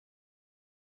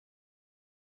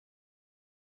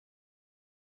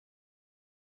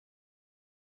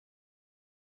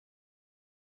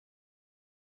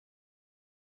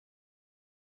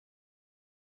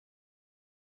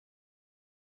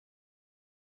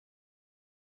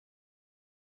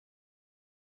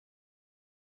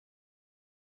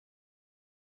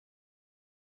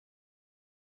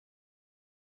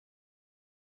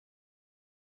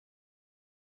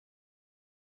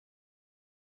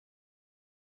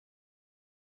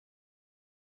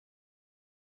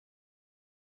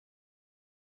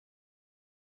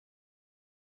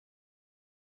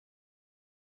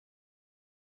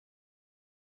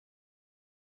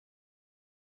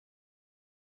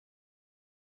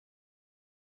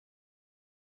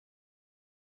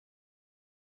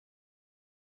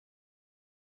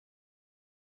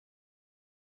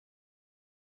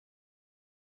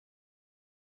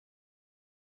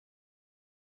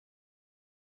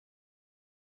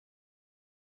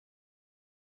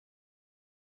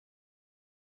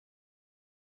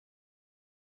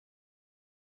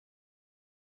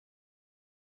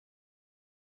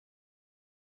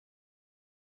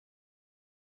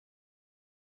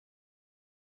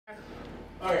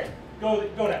Okay, go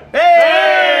now.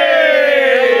 Hey!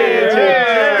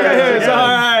 Cheers! All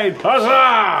right.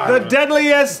 Huzzah! The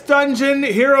Deadliest Dungeon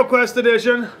HeroQuest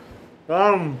edition.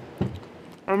 I'm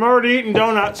already eating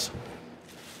donuts.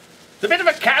 It's a bit of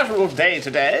a casual day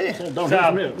today.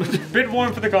 Bit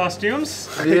warm for the costumes.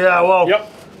 Yeah, well,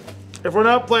 Yep. if we're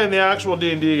not playing the actual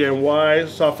D&D game, why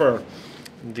suffer?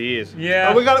 Indeed.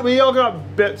 Yeah. We all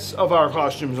got bits of our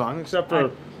costumes on, except for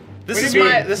This is you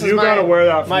my gotta wear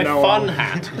that from my now fun on.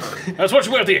 hat. That's what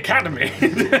you wear at the academy.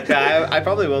 Yeah, I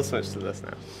probably will switch to this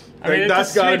now. I mean, that's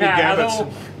it's a gotta sweet be hat, Gambit's.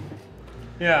 although-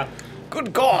 Yeah.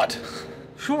 Good God!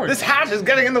 Sure. This hat is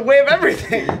getting in the way of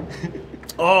everything.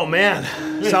 Oh man,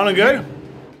 sounding good.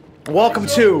 Welcome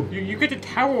to You get to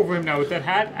tower over him now with that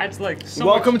hat. Adds like so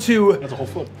welcome much. to That's a whole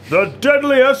foot. the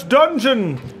Deadliest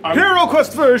Dungeon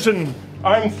HeroQuest version.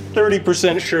 I'm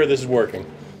 30% sure this is working.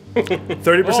 30%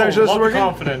 sure Oh, this is lot of working.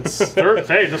 confidence.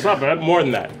 Hey, that's not bad. More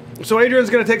than that. So Adrian's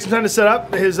going to take some time to set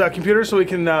up his computer so we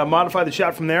can modify the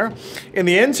chat from there. In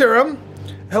the interim,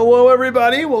 hello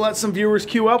everybody. We'll let some viewers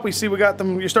queue up. We see we got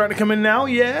them. You're starting to come in now.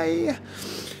 Yay!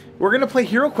 We're going to play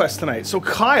HeroQuest tonight. So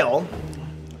Kyle,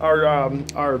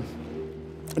 our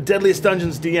Deadliest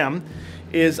Dungeons DM,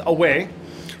 is away.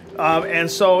 And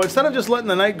so instead of just letting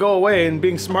the night go away and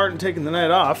being smart and taking the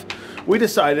night off, we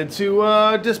decided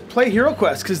to just play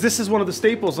HeroQuest because this is one of the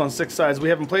staples on Six Sides we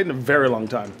haven't played in a very long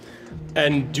time.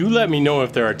 And do let me know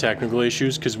if there are technical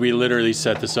issues, because we literally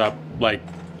set this up like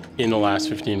in the last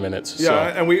 15 minutes. Yeah,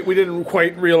 So. and we didn't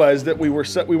quite realize that we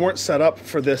weren't set up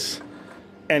for this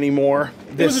anymore.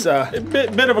 It This was a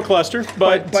bit of a cluster,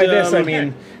 but by this I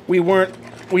mean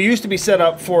we used to be set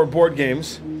up for board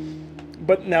games,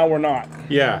 but now we're not.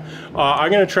 yeah.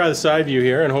 I'm gonna try the side view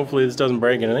here, and hopefully this doesn't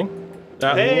break anything.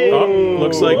 Hey!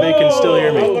 Looks like they can still hear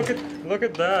Oh, me. look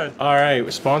at that. All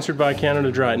right, sponsored by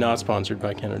Canada Dry. Not sponsored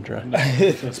by Canada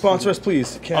Dry. Sponsor us,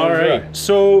 please. All right,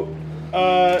 so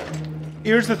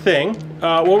here's the thing.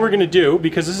 What we're gonna do,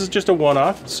 because this is just a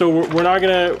one-off, so we're not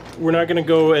gonna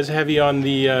go as heavy on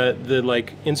the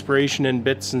like inspiration and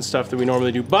bits and stuff that we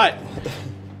normally do. But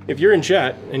if you're in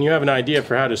chat and you have an idea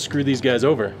for how to screw these guys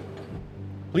over,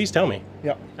 please tell me.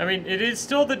 Yep. I mean, it is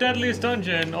still the Deadliest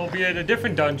Dungeon, albeit a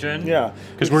different dungeon. Yeah.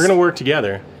 Because we're gonna work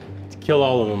together to kill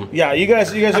all of them. Yeah, you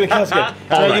guys are gonna kill us again.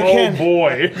 Now, you can,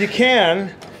 boy.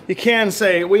 you can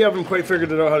say we haven't quite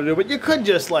figured it out how to do, but you could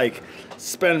just like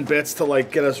spend bits to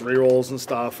like get us rerolls and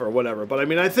stuff or whatever. But I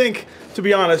mean, I think to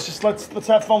be honest, just let's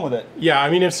have fun with it. Yeah, I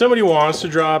mean, if somebody wants to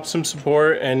drop some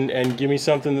support and give me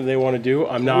something that they want to do,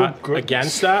 I'm not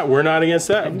against that. We're not against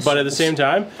that. But at the same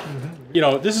time, you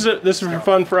know, this is for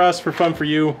fun for us, for fun for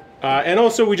you, and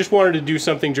also we just wanted to do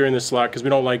something during this slot because we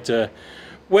don't like to,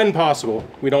 when possible,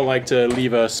 we don't like to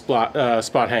leave a spot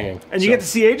hanging. And you get to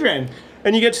see Adrian.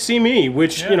 And you get to see me,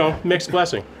 which you know, mixed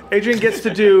blessing. Adrian gets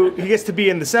to be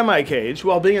in the semi-cage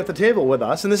while being at the table with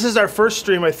us. And this is our first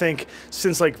stream, I think,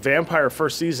 since like Vampire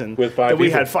first season. With 5 that we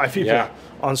people. had 5 people Yeah.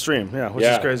 on stream. Yeah, which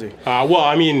is crazy. Well,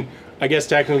 I mean, I guess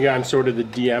technically I'm sort of the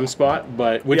DM spot,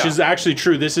 but which is actually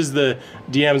true. This is the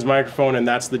DM's microphone and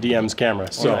that's the DM's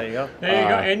camera. So there you go. There you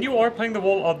go. And you are playing the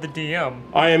role of the DM.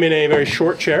 I am in a very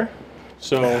short chair.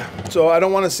 So So I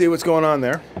don't want to see what's going on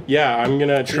there. yeah, I'm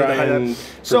gonna try and.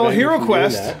 So prevent you from doing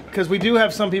HeroQuest, that. because we do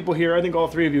have some people here. I think all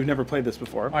 3 of you have never played this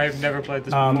before. I have never played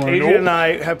this before. Adrian and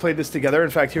I have played this together.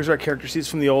 In fact, here's our character sheets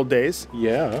from the old days.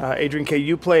 Yeah. Adrian K,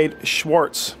 you played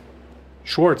Schwartz.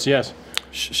 Schwartz, yes.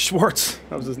 Schwartz.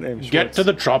 That was his name. Schwartz. Get to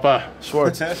the chopper.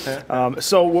 Schwartz.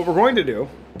 So what we're going to do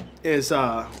is,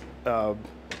 where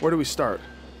do we start?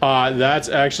 That's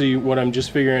actually what I'm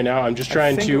just figuring out. I'm just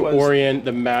trying think to it was- orient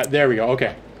the map. There we go.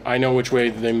 Okay. I know which way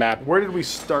the map Where did we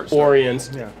start?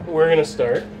 orients. Yeah. We're gonna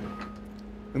start.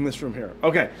 In this room here.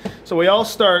 Okay. So we all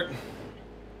start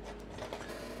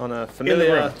On a in the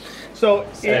familiar. room. So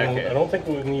And I don't think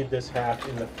we need this half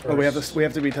in the first we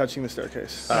have to be touching the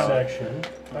staircase. section.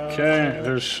 Okay,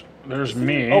 there's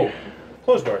me. Oh,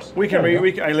 closed doors. We can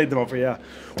I laid them over, yeah.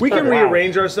 We can Wow.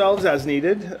 rearrange ourselves as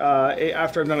needed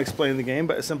after I'm done explaining the game,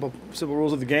 but simple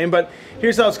rules of the game. But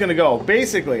here's how it's going to go.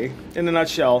 Basically, in a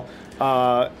nutshell,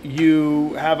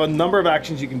 you have a number of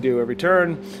actions you can do every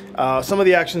turn. Some of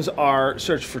the actions are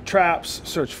search for traps,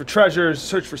 search for treasures,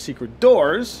 search for secret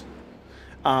doors,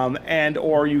 and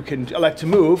or you can elect to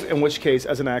move, in which case,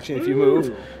 as an action, if you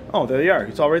move, oh, there you are.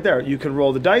 It's all right there. You can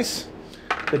roll the dice.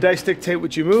 The dice dictate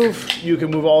what you move. You can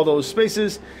move all those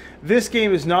spaces. This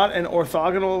game is not an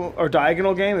orthogonal or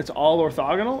diagonal game. It's all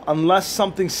orthogonal, unless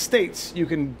something states you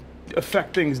can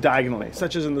affect things diagonally,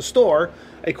 such as in the store,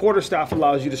 a quarterstaff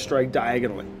allows you to strike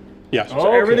diagonally. Yes.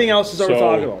 So everything else is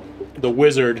orthogonal. the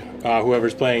wizard,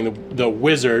 whoever's playing the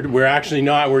wizard, we're actually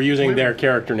not. We're using their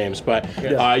character names, but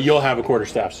you'll have a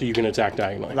quarterstaff, so you can attack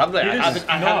diagonally. Lovely. I have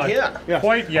not it here. Yeah.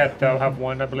 quite yet, though, have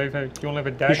one. I believe you only have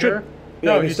a dagger. should.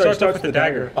 No, Yeah, he starts off with the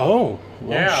dagger. Oh,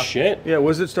 well, Yeah. shit. Yeah,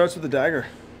 wizard starts with the dagger.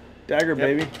 Dagger,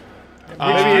 baby.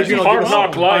 Hard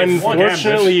knock life.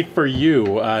 Unfortunately for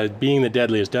you, being the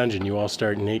deadliest dungeon, you all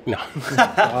start naked. No.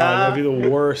 That'd be the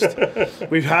worst.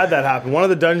 We've had that happen. One of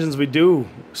the dungeons we do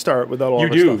start without all You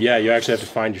of our do, stuff. yeah. You actually have to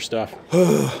find your stuff.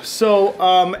 So,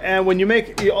 and when you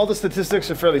make all the statistics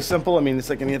are fairly simple. I mean, it's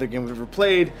like any other game we've ever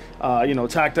played.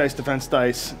 Attack dice, defense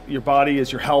dice. Your body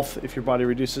is your health. If your body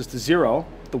reduces to 0,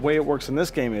 the way it works in this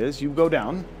game is you go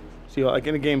down. So, like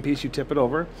in a game piece, you tip it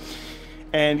over,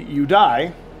 and you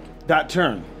die that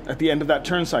turn. At the end of that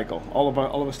turn cycle, all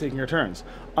of us taking our turns.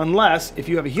 Unless if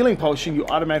you have a healing potion, you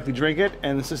automatically drink it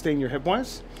and sustain your hit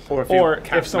points. Or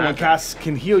if someone casts,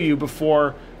 can heal you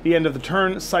before the end of the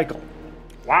turn cycle.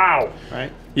 Wow.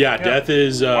 Right. Yeah, death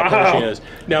is punishing us.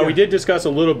 Now, we did discuss a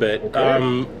little bit.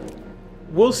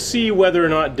 We'll see whether or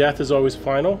not death is always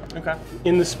final. Okay.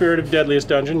 In the spirit of Deadliest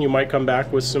Dungeon, you might come back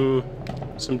with some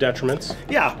detriments.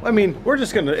 Yeah, I mean, we're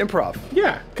just gonna improv.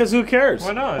 Yeah. Because who cares?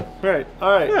 Why not? Right.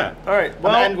 All right. Yeah. All right.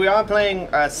 Well, And we are playing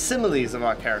similes of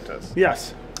our characters.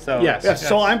 yes. So Yes. Yes.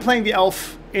 So I'm playing the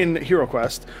elf in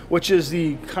HeroQuest, which is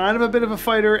the kind of a bit of a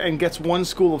fighter and gets one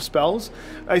school of spells.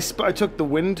 I took the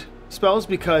wind spells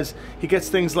because he gets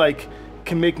things like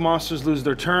can make monsters lose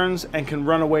their turns and can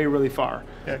run away really far,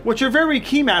 which are very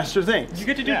Keymaster things. You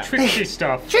get to do tricksy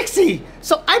stuff. Trixie!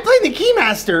 So I play the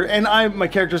Keymaster, and my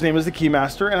character's name is the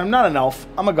Keymaster, and I'm not an elf,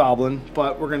 I'm a goblin,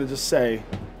 but we're gonna just say...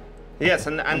 Yes,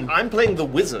 and I'm playing the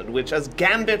wizard, which as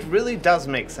Gambit really does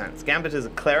make sense. Gambit is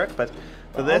a cleric, but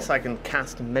for this I can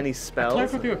cast many spells.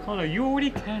 Cleric with the Arcana, you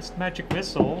already cast Magic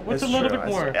Missile. What's It's a little true. bit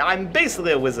more? I'm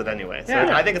basically a wizard anyway, so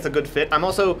Yeah. I think it's a good fit. I'm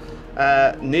also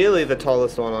nearly the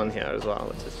tallest one on here as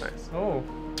well, which is nice. Oh.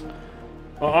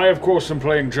 I, of course, am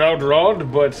playing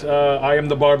Jowdrad, but I am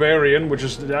the barbarian, which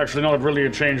is actually not really a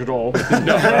change at all.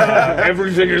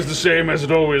 Everything is the same as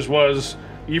it always was.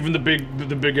 Even the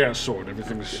big ass sword.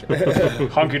 Everything's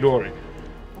hunky dory.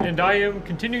 And I am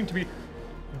continuing to be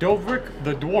Dovrik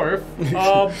the dwarf.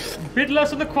 Bit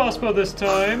less on the crossbow this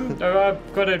time.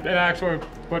 I've got an actual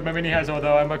what my mini has,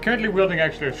 although I'm currently wielding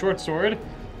actually a short sword.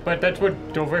 But that's what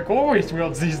Dovrik always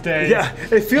wields these days. Yeah,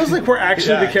 it feels like we're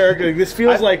actually the character. This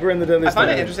feels like we're in the I Deadliest find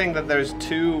it Dungeon. interesting that there's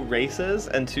 2 races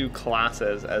and 2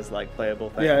 classes as like playable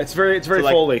things. Yeah, it's very So,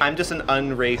 like, Foley. I'm just an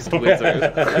unraced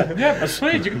wizard. Yeah, but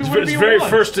sweet, you can do whatever It's you very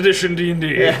want. first edition D&D.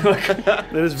 It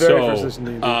is very first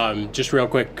edition D&D. Just real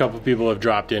quick, a couple people have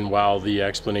dropped in while the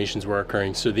explanations were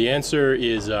occurring. So the answer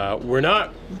is we're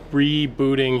not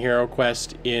rebooting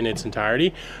HeroQuest in its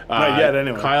entirety. Not yet,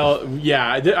 anyway. Kyle,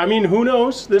 I mean, who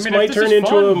knows? This if might this turn is into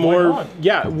fun, a why more... not?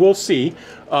 Yeah, we'll see.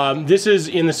 This is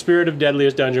in the spirit of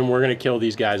Deadliest Dungeon. We're gonna kill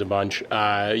these guys a bunch.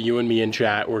 You and me in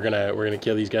chat, we're gonna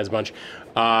kill these guys a bunch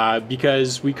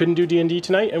because we couldn't do D&D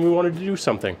tonight and we wanted to do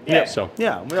something. Yeah. So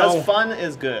Yeah, Because fun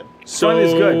is good. fun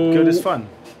is good. Good is fun.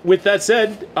 with that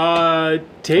said,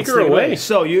 take her away.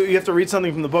 So you have to read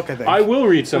something from the book, I think. I will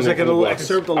read There's something like a from the little book.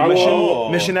 excerpt, a I will-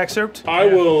 mission excerpt. I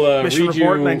will Mission read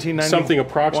report, you 1991. something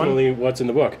approximately what's in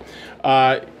the book.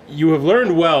 You have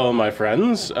learned well, my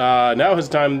friends. Now has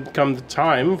come the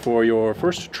time for your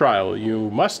first trial. You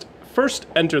must first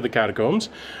enter the catacombs,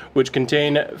 which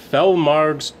contain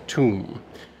Felmarg's tomb.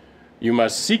 You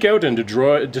must seek out and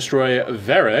destroy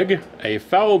Vereg, a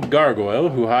foul gargoyle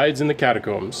who hides in the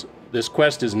catacombs. This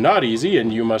quest is not easy,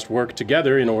 and you must work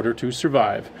together in order to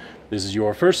survive. This is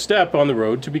your first step on the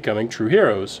road to becoming true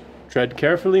heroes. Tread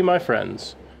carefully, my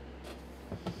friends.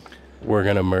 We're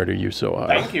gonna murder you so hard.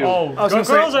 Thank you. Oh, was gonna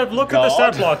girls, say- I've looked at the God.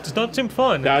 stat block. Does not seem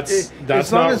fun. That's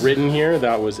as long not as- written here.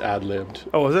 That was ad-libbed.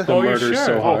 Oh, was it? The you murder's sure?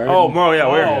 so hard. Oh, yeah,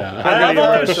 we're. I I'm have gonna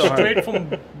all get this so hard. straight from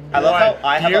I love how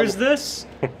I have years a, this?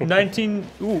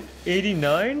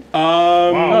 1989?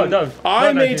 No,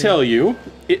 I may tell you,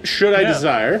 should I Yeah.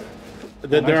 desire,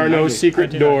 that there are no 1990.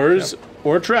 secret 1990, doors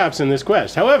or traps in this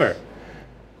quest. However,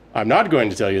 I'm not going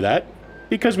to tell you that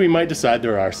because we might decide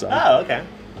there are some. Oh, okay.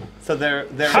 So there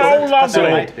How isn't, but lovely. there So,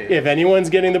 might be. if anyone's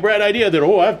getting the bright idea that,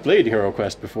 oh, I've played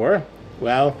HeroQuest before,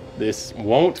 well, this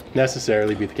won't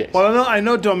necessarily be the case. Well, I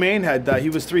know Domain had that. He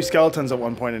was 3 skeletons at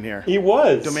one point in here. He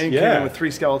was. Domain came in with 3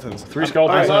 skeletons. 3 I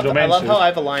skeletons love, in a I domain love suit. how I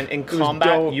have a line, in combat,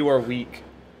 dope. you are weak.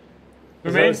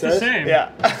 Remains that the what it same.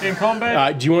 Yeah. In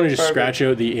combat, Do you want to just scratch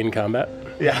out the in combat?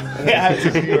 Yeah. Yeah, it's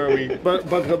just you are weak. But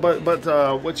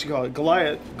what you call it?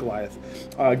 Goliath.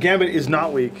 Gambit is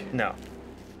not weak. No.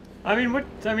 I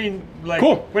mean, like,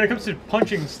 Cool. when it comes to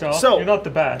punching stuff, So- you're not the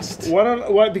best.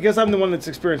 Because I'm the one that's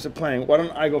experienced at playing, why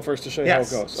don't I go first to show you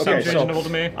Yes. how it goes? Sounds Okay, reasonable to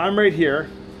me. I'm right here.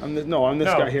 I'm this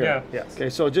guy here. Yeah. Yes. Okay,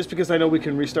 so just because I know we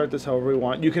can restart this however we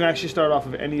want, you can actually start off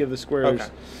of any of the squares. Okay.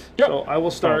 Yep. So I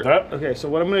will start. Start that. Okay, so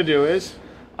what I'm going to do is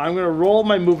I'm going to roll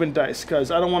my movement dice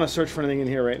because I don't want to search for anything in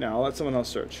here right now. I'll let someone else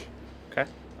search. Okay.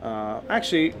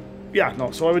 Actually, yeah, no.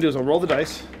 So what I'm going to do is I'll roll the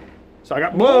dice. So I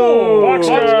got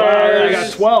I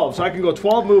got 12, so I can go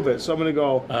 12 movements. So I'm going to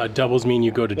go. Doubles mean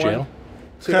you go to jail.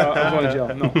 So, I'm going to jail.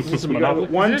 No, This is Monopoly.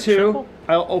 1, Is it 2. triple?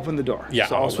 I'll open the door. Yeah,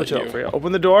 so I'll I'll switch let it you. out for you.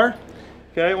 Open the door.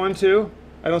 Okay, 1, 2.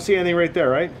 I don't see anything right there,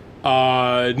 right?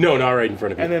 No, not right in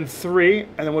front of you. And then 3, and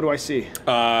then what do I see?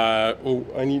 I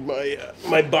need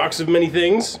my box of many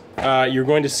things. You're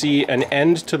going to see an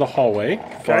end to the hallway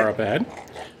far up ahead.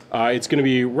 It's going to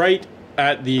be right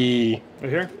at the. Right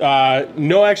here.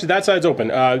 No, actually, that side's open.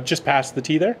 Just past the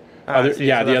T there. I see.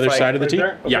 Yeah, So the that's other like side of the right T.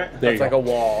 there? Yeah, Okay. there It's you like go. a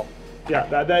wall. Yeah,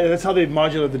 that's how they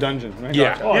modulate the dungeon, right?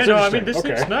 Yeah. Oh, Yeah, it's no, I mean, interesting. this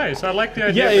seems Okay. nice. I like the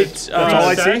idea. Yeah, of it it's, being all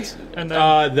I set, see? And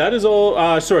then, That is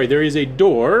all. Sorry, there is a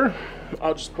door.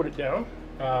 I'll just put it down.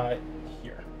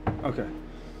 Here. Okay.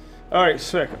 All right,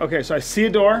 sick. Okay, so I see a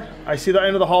door. I see the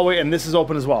end of the hallway, and this is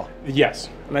open as well. Yes.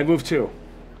 And I move 2.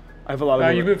 I have a lot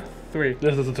of you movement. moved 3.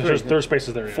 There's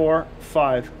spaces there. Yeah. 4,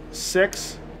 5,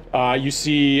 6. You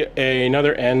see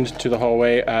another end to the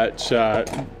hallway at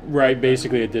right,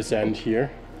 basically at this end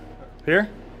here. Here?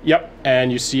 Yep,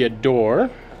 and you see a door,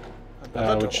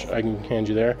 which I can hand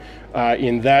you there.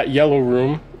 In that yellow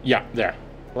room, yeah, there.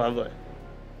 Lovely.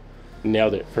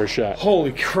 Nailed it, first shot.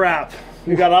 Holy crap.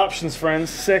 We got options, friends.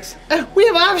 6. We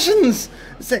have options!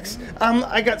 6.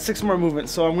 I got 6 more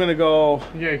movements, so I'm going to go.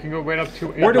 Yeah, you can go right up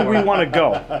to 8. Where do we want to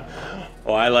go?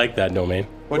 Oh, I like that domain.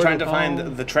 We're trying to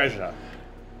find the treasure.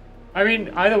 I mean,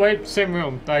 either way, same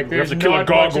room. Like, there's to kill a not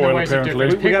much in the gargoyle, ways of apparently.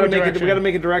 difference. We Pick got to one make it. direction. We got to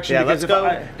make a direction. Yeah, because let's go.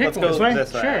 if Let's one. go This way?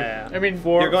 this way. Sure. Yeah, yeah. I mean,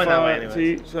 4, You're going that way 5,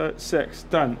 anyways. 3, 6.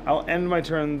 Done. I'll end my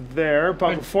turn there. But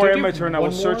Wait, before I did end you my have turn, I will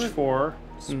one search more for.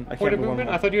 I point can't of move one movement?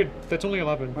 more. I thought you had. That's only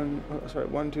 11. Sorry,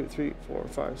 1, 2, 3, 4,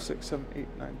 5, 6, 7, 8,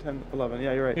 9, 10, 11.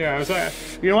 Yeah, you're right. Yeah, I was like,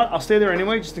 You know what? I'll stay there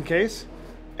anyway, just in case.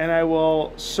 And I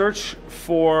will search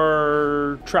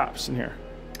for traps in here.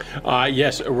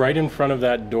 Yes, right in front of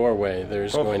that doorway,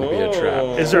 there's going to be a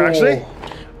trap. Is there actually?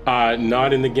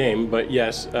 Not in the game, but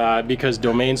yes, because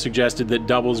Domain suggested that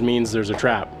doubles means there's a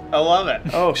trap. I love it.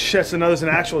 Oh shit! So now there's an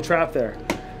actual trap there.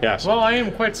 Yes. well, I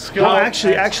am quite skilled. Well, at-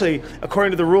 actually,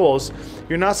 according to the rules,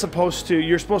 you're not supposed to.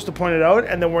 You're supposed to point it out,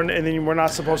 and then we're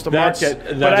not supposed to mark That's- it.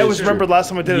 that But I is was true. remembered last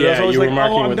time I did it. I was Yeah, always you were like,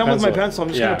 marking "Oh, I'm with done with my pencil. pencil. I'm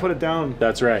just Yeah. gonna put it down."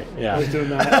 That's right, yeah. I was doing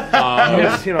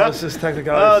that. You know, it's just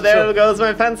technicality. Oh, there goes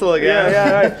my pencil again.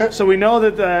 Yeah, right. So we know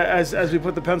that as we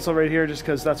put the pencil right here, just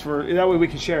because that way we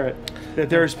can share it, that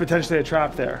there's potentially a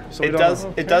trap there. So we It don't does.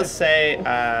 know. It does say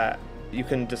you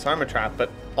can disarm a trap,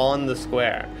 but on the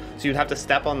square. So you'd have to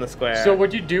step on the square. So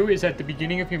what you do is at the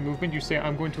beginning of your movement, you say,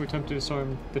 "I'm going to attempt to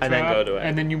disarm the trap," And then go to it.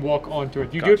 and then you walk onto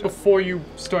it. You do it Gotcha. before you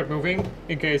start moving,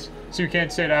 in case. So you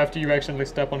can't say it after you accidentally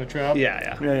step on a trap.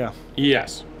 Yeah, yeah. Yeah.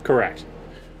 Yes, correct.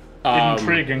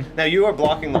 Intriguing. Now you are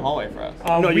blocking the hallway for us.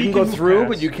 No, you we can go move through, past.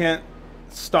 but you can't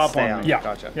stop Stay on on. me. Yeah.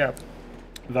 Gotcha. Yeah,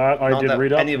 That I Not did that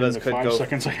read up any of in us the could 5 go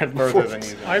seconds I had Further before. than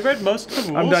you. I read most of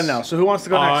the rules. I'm done now. So who wants to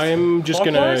go next? I'm just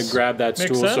gonna Clockwise? grab that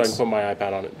Makes stool so I sense. can put my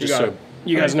iPad on it, just got so it.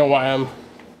 you guys know why I'm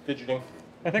fidgeting.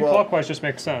 I think Well- clockwise just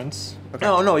makes sense.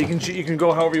 No, you can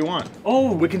go however you want.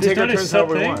 Oh, We can there's take our not a turns set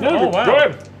however we thing? want. Oh wow! Go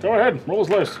ahead. Go ahead. Roll his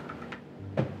list.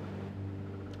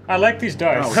 I like these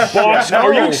dice. Box.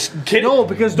 Are you kidding? No,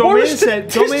 because Domain said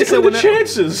the whenever,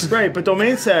 chances. right, but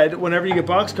Domain said whenever you get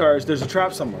boxcars, there's a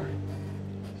trap somewhere.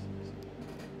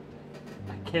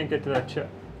 Can't get to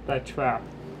that trap.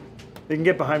 They can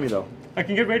get behind me though. I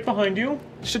can get right behind you.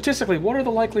 Statistically, what are the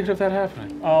likelihood of that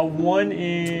happening? One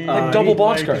in double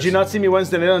boxcars. Did you not see me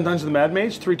Wednesday night on Dungeons of the Mad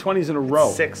Mage? 3 20s in a row.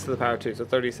 6 to the power 2, so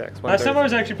 36. Last time I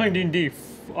was actually playing D&D. 6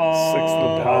 to the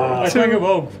power I was playing a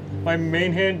rogue. My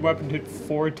main hand weapon hit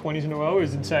 4 20s in a row. It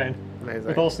was insane. Amazing.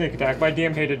 With all sneak attack. My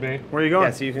DM hated me. Where are you going?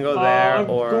 Yeah, so you can go there I'm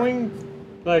or. going.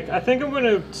 Like, I think I'm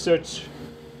gonna search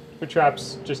for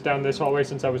traps just down this hallway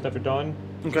since I was never done.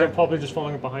 Because Okay. I'm probably just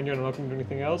following up behind you and I'm not gonna do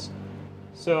anything else.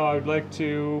 So I would like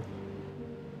to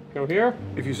go here.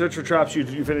 If you search for traps, you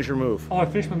finish your move. Oh, I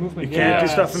finished my movement. You can't do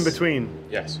stuff in between.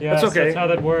 Yes. Yes, That's okay. That's how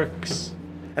that works.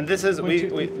 And this is One, two,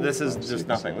 three, four, this is five, just six,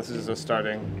 nothing. This is just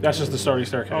starting. That's just the starting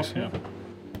staircase. Okay. Yeah.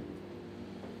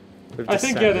 We've I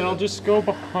think yeah. Then descended. I'll just go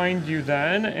behind you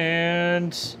then,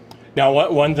 and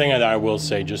Now, one thing that I will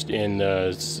say, just in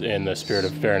the spirit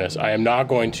of fairness, I am not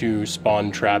going to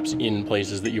spawn traps in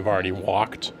places that you've already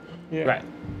walked. yeah. Right.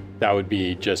 That would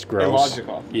be just gross.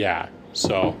 Illogical. Yeah.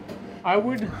 So I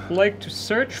would like to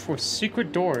search for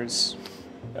secret doors.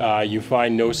 you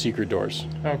find no secret doors.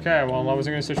 Okay, well, I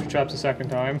wasn't going to search for traps a second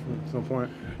time. There's no point.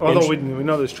 Although we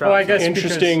know there's traps. Well, I guess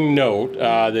Interesting note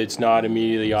that's not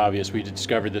immediately obvious. We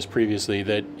discovered this previously,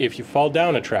 that if you fall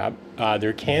down a trap,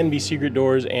 there can be secret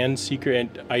doors and secret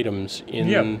items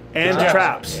in and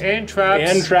traps. And traps.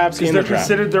 and traps in They're the trap.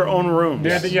 considered their own rooms.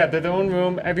 They're they're their own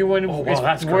room. Everyone. Oh, wow,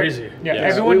 that's crazy. Yeah,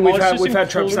 Yes. everyone. We've monsters had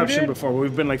trapception included. before. Where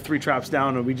we've been like 3 traps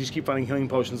down, and we just keep finding healing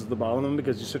potions at the bottom of them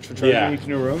because you search for treasure Yeah. in each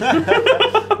new room.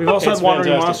 We've also It's had wandering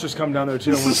fantastic. monsters come down there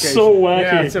too. This is so wacky.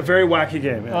 Yeah. It's a very wacky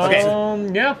game. Yeah.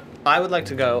 Okay. Yeah, I would like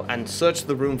to go and search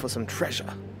the room for some treasure.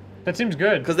 that seems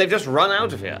good. Because they've just run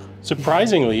out of here.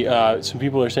 Surprisingly, some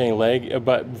people are saying lag,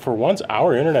 but for once,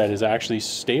 our internet is actually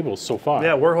stable so far.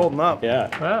 Yeah, we're holding up. Yeah.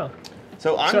 Wow.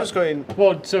 So I'm just going...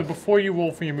 Well, so before you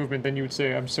roll for your movement, then you would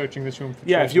say, "I'm searching this room for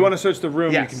Yeah, treasure." if you want to search the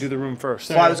room, you Yes. can do the room first.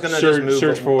 Well, I was going to Search- just move...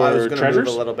 search for I was gonna treasures?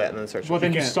 move a little bit and then search Well, for...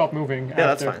 then you can't. stop moving. Yeah,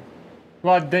 that's after. fine.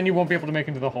 Well, then you won't be able to make it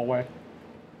into the hallway.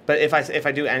 But if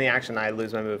I do any action, I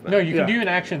lose my movement. No, you can Yeah. do an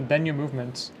action, then your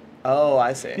movements. Oh,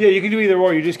 I see. Yeah, you can do either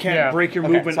or. You just can't Yeah. break your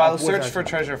Okay, movement. so I'll up with search that. for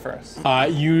treasure first.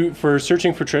 You for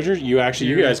searching for treasure, you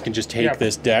guys can just take Yeah.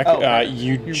 this deck. Oh, okay.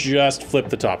 You just flip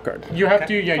the top card. You have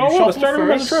to, yeah. You Oh, wow, the shuffle starter room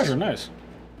has a first. treasure. Nice.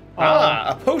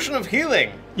 A potion of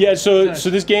healing. Yeah, so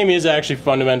this game is actually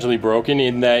fundamentally broken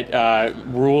in that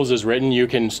rules as written, you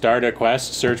can start a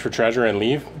quest, search for treasure, and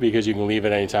leave because you can leave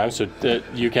at any time. So that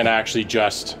you can actually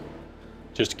just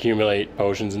accumulate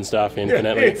potions and stuff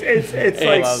infinitely. It's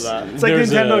like love that. it's like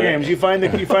There's Nintendo a- games. You find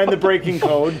the breaking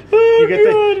code. You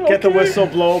get the whistle,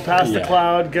 blow past the Yeah.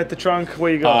 cloud, get the trunk.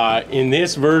 Where you go? In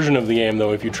this version of the game,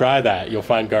 though, if you try that, you'll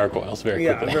find gargoyles very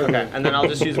Yeah, quickly. very Okay, and then I'll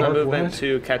just use my What? movement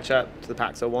to catch up to the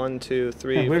pack. So 1, 2,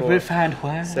 3, We've 4, found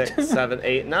what? 6, 7,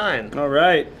 8, 9. All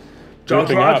right.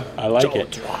 Jumping Jaw up, I like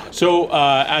it. So,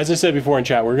 as I said before in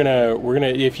chat, we're gonna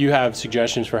if you have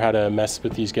suggestions for how to mess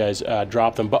with these guys,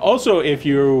 drop them. But also, if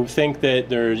you think that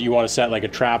you want to set like a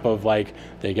trap of like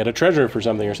they get a treasure for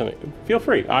something or something, feel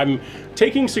free. I'm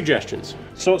taking suggestions.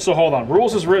 So hold on.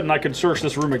 Rules is written. I can search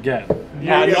this room again.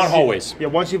 Not always. Yeah,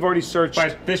 once you've already searched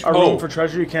But this- a room Oh. for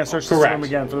treasure, you can't search this Correct. room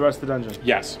again for the rest of the dungeon.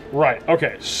 Yes, Right.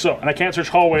 Okay. So, and I can't search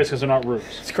hallways because they're not rooms.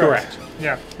 correct.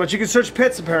 Yeah. But you can search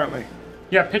pits apparently.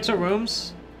 Yeah, pits are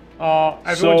rooms.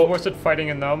 Everyone's So- worsted fighting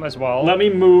in them as well. Let me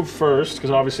move first because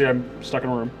obviously I'm stuck in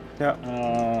a room.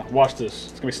 Yeah. Watch this.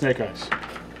 It's gonna be snake eyes.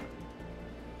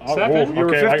 Oh, 7? You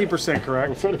were okay, 50%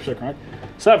 correct. 50% correct.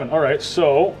 7. All right.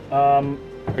 So,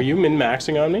 Are you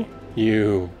min-maxing on me?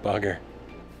 You bugger.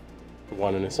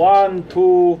 1 and a 6. 1,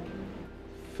 2,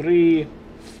 3,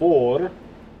 4.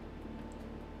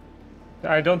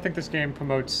 I don't think this game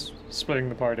promotes splitting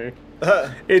the party.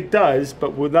 It does,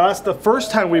 but with us, the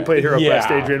first time we played HeroQuest,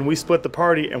 Yeah. Adrian, we split the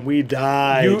party and we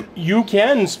died. You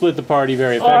can split the party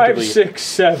very 5, effectively. 6,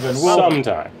 7. Well,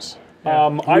 sometimes. I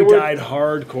we would. died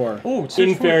hardcore. Oh,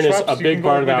 In fairness, a big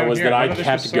part of that was that I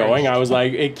kept going. I was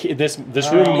like, this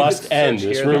room must end. search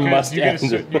This here. room must you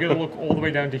end. gotta look all the way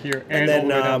down to here, And all the way then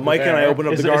down to Mike and I there. opened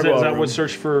up Is, the is, gargoyle that room. what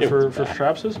search for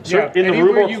traps is? So Yeah, in the room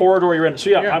anywhere or you- corridor you're in. So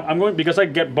yeah, Yeah. I'm going because I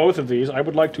get both of these. I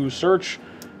would like to search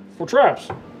for traps.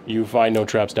 You find no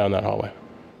traps down that hallway.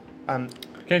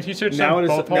 Can't you search Now down it is-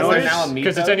 both now it hallways? is- now a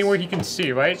Because it's mythos? anywhere he can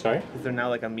see, right? Sorry? Is there now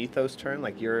like a mythos turn?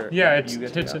 Like you're... Yeah, you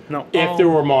get to it's go? No. If there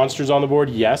were monsters on the board,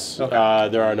 yes.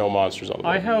 There are no monsters on the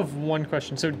I board. have one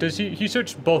question. So does he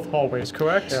searched both hallways,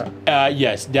 correct? Yeah.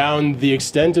 Yes, down the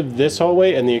extent of this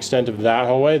hallway and the extent of that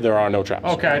hallway, there are no traps.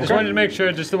 Okay, I just wanted to make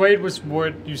sure. Just the way it was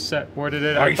worded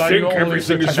it. I thought think you only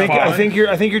everything searched is one. fine.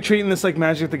 I think you're treating this like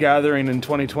Magic the Gathering in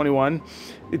 2021.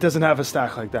 It doesn't have a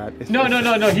stack like that. No. He said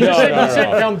no, he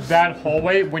said no. down that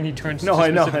hallway when he turns. No, to I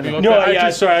know, specifically I know. look No, at it. yeah,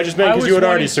 sorry, I just meant because was you had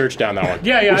already wanting- searched down that one.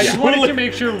 Yeah, I just wanted to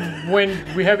make sure when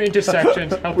we have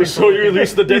intersections. how people So you're at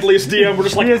least the deadliest DM. We're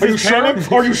just like, He is are you as sure? panicked-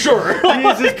 Are you sure? He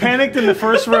is just panicked in the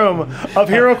first room of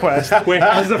HeroQuest. Wait,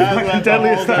 As the fucking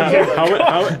deadliest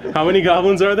dungeon. how many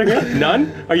goblins are there here?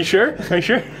 None? Are you sure? Are you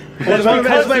sure?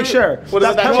 Let's make sure. What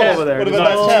that about that pedal chest? over there? What does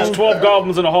about not- that There's 12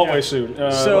 goblins in a hallway suit.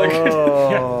 So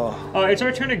Oh. it's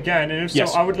our turn again, and if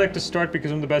Yes. so, I would like to start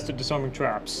because I'm the best at disarming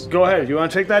traps. Go ahead. You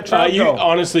want to take that trap? You Go.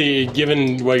 honestly,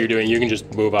 given what you're doing, you can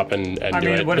just move up and I do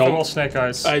mean, it. what if I Don't- roll snake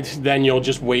eyes? then you'll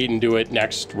just wait and do it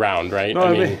next round, right? No,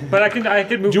 I mean- But I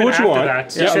could move Do in what after you want.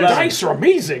 that. Yeah, The dice are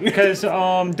amazing. Because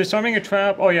disarming a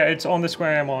trap. Oh yeah, it's on the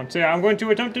square I'm on. So yeah, I'm going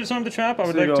to attempt to disarm the trap. I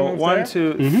would So you like to go move 1, there.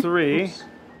 2, 3.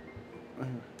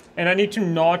 And I need to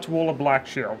not roll a black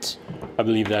shield I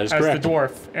believe that is as correct. the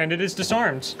dwarf, and it is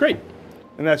disarmed. Great.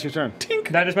 And that's your turn.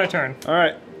 That is my turn. All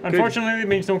right. Unfortunately, it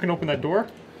means no one can open that door.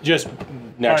 Just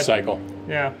next But- cycle.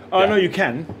 Yeah. Oh no, you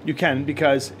can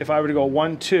because if I were to go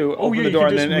 1, 2, open yeah, the you door, can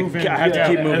and just then move in. I have Yeah. to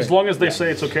keep moving. As long as they say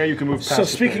it's okay, you can move past So the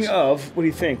speaking space. of, what do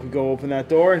you think? We go open that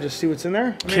door and just see what's in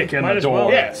there? Kick in might the as door.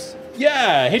 well. Yes.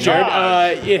 Yeah, hey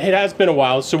Jared. It has been a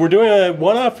while, so we're doing a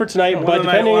one-off for tonight. But One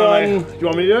depending night. on Do you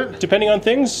want me to do it? depending on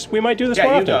things, we might do this more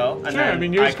Yeah, you often. go. And Yeah, then I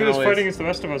mean, you're as can good as always fighting as the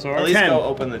rest of us are. At least 10. go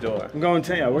open the door. I'm going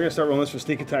 10. Yeah, we're gonna start rolling this for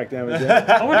sneak attack damage.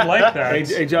 Yeah? I would like that.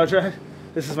 hey, Jodra,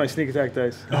 this is my sneak attack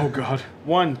dice. Oh god.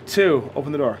 1, 2,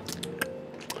 open the door.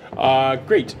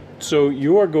 Great. So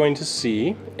you are going to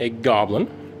see a goblin.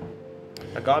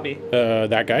 A gobby.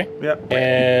 That guy. Yep.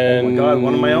 And Oh my God,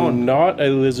 one of my own. Not a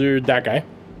lizard. That guy.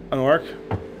 An orc.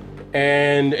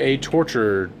 And a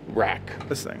torture rack.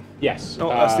 This thing. Yes. Oh,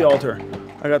 that's the altar.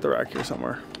 I got the rack here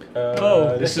somewhere.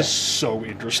 Oh, This is so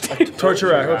interesting. Torture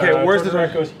rack. Okay, where's the torture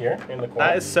rack? Goes here in the corner.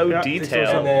 That is so Yeah,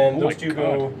 detailed. and then Oh those my two God.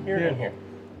 go here and here.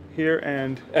 Here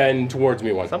and And towards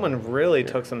me one. Someone really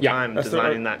took some Yeah, time that's the-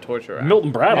 designing that torture rack.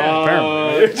 Milton Bradley,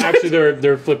 apparently. Actually,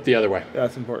 they're flipped the other way.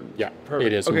 that's important. Yeah, Perfect.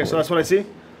 it is. Okay, so important. that's what I see.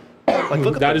 Like,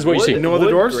 look at That the is what you wood- see. No other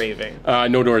wood doors? Graving.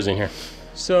 No doors in here.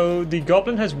 So the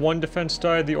goblin has 1 defense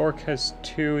die, the orc has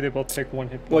 2. They both take 1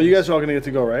 hit point. Well, you guys are all gonna get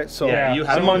to go, right? So Yeah, you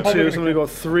have I'm on probably 2, gonna so I'm gonna go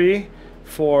 3,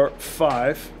 4,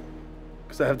 5,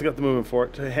 because I have to get the movement for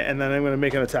it, and then I'm gonna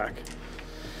make an attack.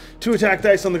 2 attack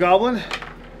dice on the goblin.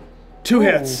 2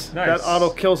 hits. nice. That auto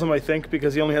kills him, I think,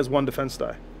 because he only has 1 defense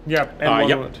die Yep. and 1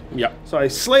 Yep. wound. Yep. So I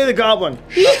slay the goblin.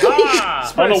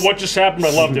 I don't know what just happened,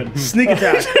 but I loved it. Sneak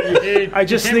attack. I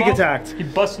just He sneak came up, attacked. He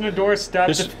busted in the door,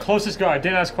 stabbed This- the closest guy,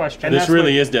 didn't ask questions. This that's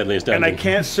really what- is Deadliest And I Dungeon.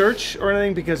 can't search or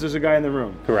anything because there's a guy in the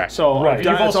room. Correct. So Right. I've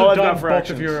done, You've that's also all I've done got for both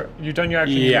actions. of your. You've done your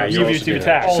action. Yeah, moves. you You've also used do two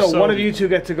that. attacks. So Also- one of you two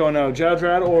get to go now,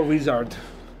 Jadrad or Wizard.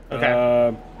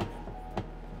 Okay.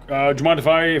 Do you mind if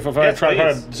I Yes, try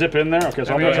please. to zip in there? Okay,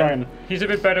 so I'm mean, gonna try and He's a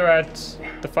bit better at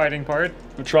the fighting part.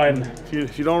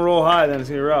 If you don't roll high, then it's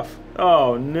gonna be rough.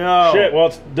 Oh no! shit. Well,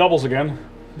 it's doubles again.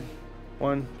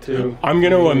 1, 2. I'm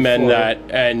going to amend 4. that,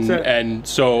 So- and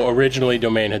so originally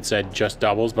Domain had said just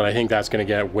doubles, but I think that's going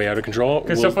to get way out of control.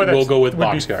 Because We'll, so far we'll go with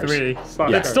would be boxcars. 3.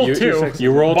 Boxcars. It's still you, 2.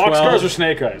 You roll Boxcars 12. or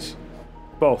snake eyes?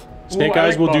 Both. Snake Ooh, I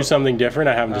Eyes like will do both. something different.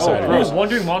 I haven't decided. Oh, yet.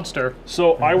 Wandering monster.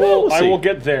 So I we'll I see. will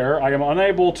get there. I am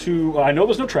unable to. I know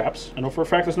there's no traps. I know for a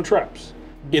fact there's no traps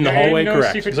In the There ain't hallway, no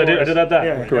correct. secret because I did that.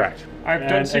 Yeah. Correct. I've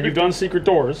done And secret. you've done secret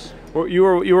doors. Well, you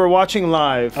were watching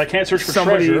live. I can't search for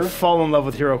somebody treasure. fall in love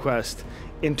with HeroQuest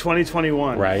in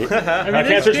 2021. Right. I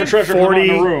can't search for treasure in 40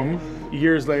 the room.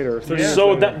 Years later. 30 years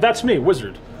So later. that's me,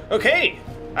 wizard. Okay.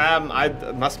 I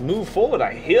must move forward.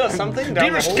 I hear something down the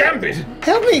Dearest hallway. Gambit.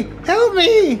 Help me! Help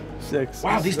me! 6.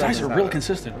 Wow, these dice are real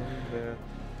consistent.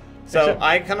 So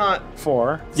I cannot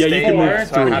 4. Yeah, you stay can there, move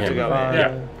so I through have to him. go in.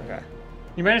 Yeah. Okay.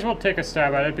 You might as well take a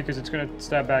stab at it because it's going to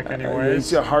stab back It's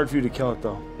anyways. hard for you to kill it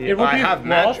though. It would I be have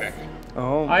well, magic.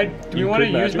 Oh. Do we want to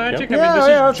could use magic, magic? yep. I mean, this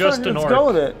that's is just fine. an Let's orc. go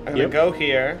with it. I'm gonna go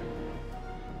here,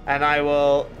 and I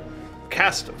will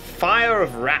cast Fire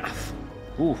of Wrath.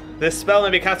 Ooh. This spell may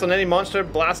be cast on any monster,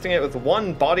 blasting it with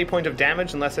 1 body point of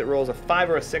damage unless it rolls a 5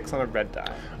 or a 6 on a red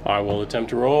die. I will attempt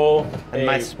to roll. And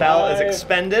my spell is 5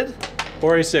 expended.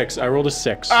 or a 6. I rolled a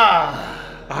 6. I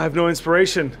have no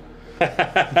inspiration.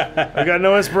 I got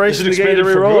no inspiration to Is it get you to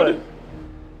expended for reroll good?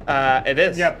 it. It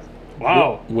is. Yep.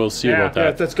 Wow. We'll see Yeah. about Yeah,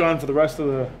 that. that's gone for the rest of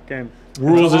the game.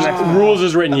 Rules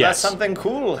is written. Unless Yes. something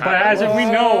cool But as happens. we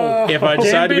know, If I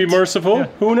decide to be Gambit- merciful,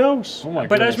 who knows? Oh my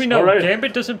but as we know, Alright.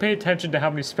 Gambit doesn't pay attention to how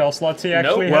many spell slots he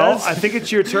actually Well, has. I think it's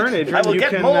your turn, Adrian. I will you get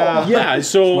can, more. Yeah,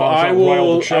 so Well, I it's not will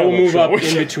Wild I will move Shadow, up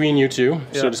in between you two,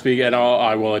 so Yeah. to speak, and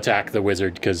I will attack the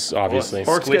wizard because obviously.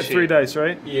 Orcs get Squishy. 3 dice,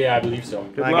 right? Yeah, I believe so.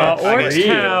 Good I luck. got- I Orcs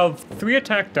got- have 3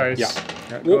 attack dice.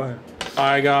 Yeah. Go ahead.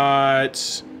 I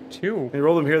got 2. Hey,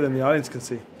 roll them here, then the audience can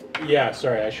see. Yeah,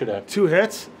 sorry, I should have 2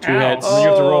 hits. 2 Ow. hits. You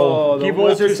have to roll. The He rolls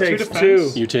wizard his 2 takes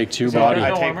defense. 2. You take 2 So body. I I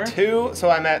No take armor? 2, so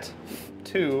I'm at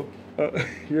 2.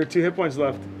 You have 2 hit points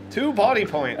left. 2 body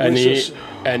points.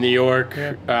 And the orc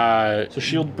So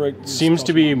shield break. seems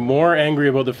to be more angry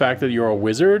about the fact that you're a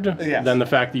wizard Yes. than the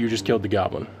fact that you just killed the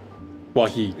goblin. Well,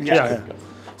 he Yeah.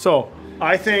 So,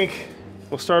 I think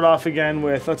we'll start off again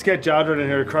with, let's get Jodred in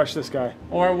here to crush this guy.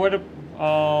 Or what?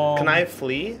 Can I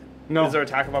flee? No. Is there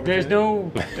attack of opportunity? There's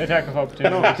no attack of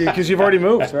opportunity. Because you've already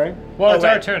moved, right? Well, Oh, it's wait,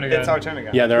 our turn again. It's our turn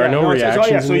again. Yeah, there are no it's- reactions.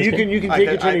 Oh, yeah, so in this you game. can I take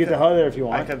could- your turn I to get the could- hell there if you I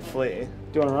want. could flee. Do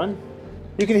you want to run?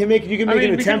 You can make I an mean, we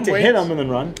can attempt to wait. hit him and then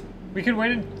run. We can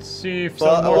wait and see if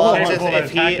Well, some more well, capable at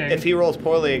if attacking. he rolls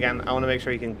poorly again, I want to make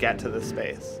sure he can get to the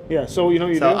space. Yeah, so you know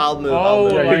what you So do? I'll move. Oh, I'll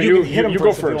move. yeah, But you can hit him you go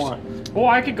first if you first. want. Oh,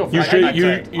 I could go first. You I should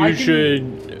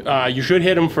can- you should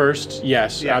hit him first.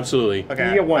 Yes, Yeah. absolutely. Okay,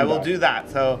 You get 1 I will die. do that.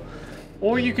 So,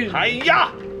 Or you could. hiya!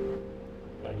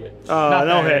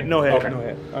 No hit. No hit. Okay. No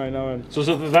hit. All right, no. So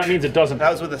that means it doesn't.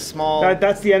 That was with a small.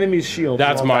 That's the enemy's shield.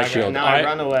 That's my dagger. shield. Now I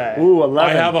run away. Ooh, 11.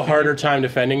 I have a harder time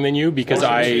defending than you because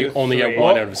I only get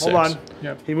 1 out of 6. Hold on.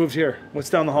 Yep. He moved here. What's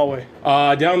down the hallway?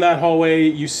 Down that hallway,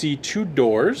 you see 2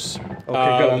 doors. Okay, good.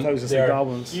 I thought it was just they're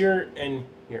goblins. Here and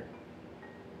here.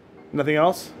 Nothing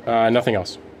else? Nothing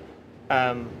else.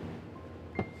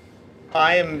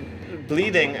 I am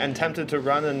bleeding and tempted to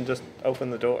run and just open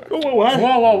the door. What?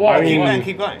 Whoa. I mean,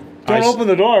 Keep going. Don't open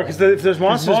the door, because if there's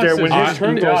monsters there, when monsters. his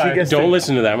turn goes, he gets Don't to...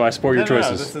 listen to them. I support your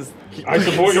choices. this is I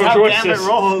support your how choices. Gambit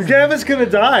rolls. Gambit's gonna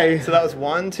die. So that was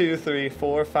 1, 2, 3,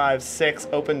 4, 5, 6.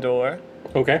 Open door.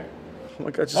 Okay. Oh my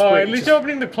god, just Oh, wait. at least just,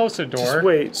 opening the closer door. just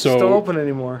wait. So- Just don't open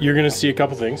anymore. You're gonna see a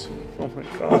couple things. Oh my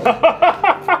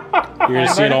god. You're gonna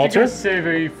see an altar, Save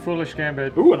a foolish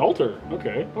gambit. Ooh, an altar.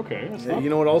 Okay. That's Yeah, not.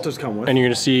 you know what altars come with. and you're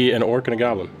gonna see an orc and a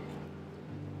goblin.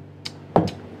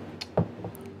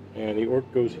 And the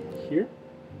orc goes here,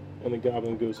 and the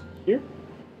goblin goes here,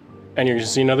 and you're gonna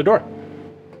see another door.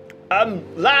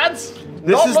 Lads.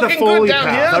 This not is the looking Foley good down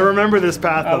path. I here. remember this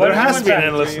path, though. what There has is to be an that?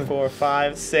 endless... 3, 4,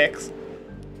 5, 6.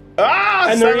 Ah,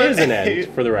 And there 7, is an 8,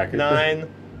 end, for the record. 9,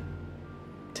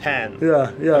 10. Yeah,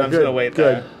 I'm good. just gonna wait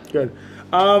good, there. good.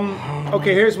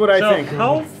 Okay, here's what I So, think.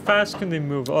 how fast can they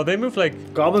move? Oh, they move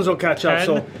like Goblins will catch up, 10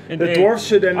 so and the 8. dwarfs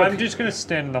should end up... I'm just gonna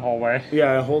stand in the hallway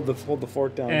Yeah, hold the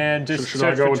fork down. and just Should I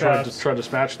search go for and try traps. to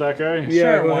dispatch that guy? yeah,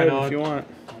 sure, go why ahead not? if you want.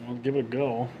 I'll give it a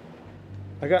go.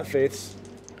 I got faiths.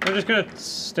 I'm just gonna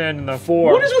stand in the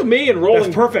 4. What is with me and rolling?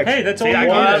 That's perfect. Hey, that's all See, you I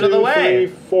got wanted. out of the way.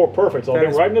 3, 4, perfect. So I'll That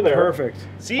get is right into there. Perfect.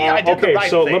 See, I did okay, the right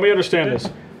so thing. let me understand this.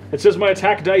 It says my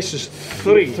attack dice is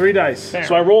 3. 3 dice.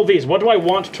 So I roll these. What do I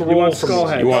want to roll want from skull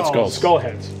these? heads. You want skulls. Skull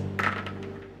heads.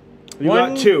 You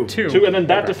got 2. 2, and then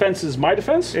that defense is my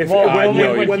defense? If, Well,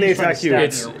 when they he's trying attack to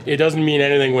you, stab It doesn't mean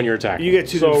anything when you're attacking. you get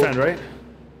 2 So- to defend, right?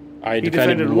 I defended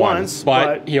defended once,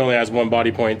 but but- he only has 1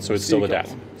 body point, so it's still a you go.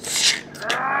 death.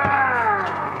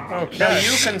 Okay. Now you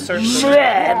can search the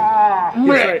That's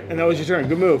right, and that was your turn.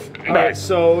 Good move. All right,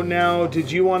 so now,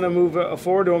 did you want to move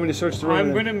forward, or do you want me to search the room?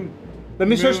 I'm and then- gonna. Let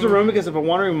me search the move- room, because if a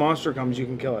wandering monster comes, you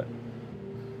can kill it.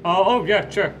 Oh yeah,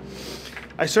 sure.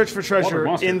 I search for treasure Wandering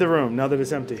monster. in the room, now that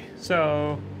it's empty.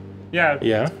 So, yeah.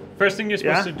 Yeah. First thing you're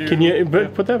supposed Yeah? to do. Can you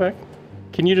put that back?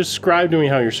 Can you describe to me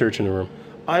how you're searching the room?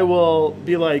 I will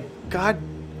be like, God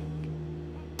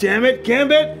damn it,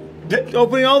 Gambit!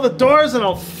 Opening all the doors, and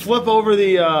I'll flip over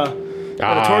the torture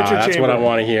that's chamber. what I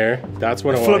want to hear. That's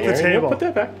what I want Flip to the hear. table. Put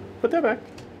that back. Put that back.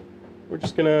 We're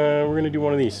gonna do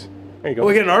one of these. There you go. Oh,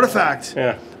 we get an artifact.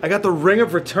 Yeah. I got the Ring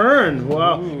of Return.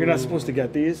 Wow, you're not supposed to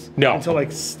get these. No. Until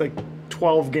like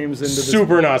 12 games into this.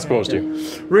 Super not supposed to.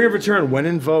 Ring of Return. When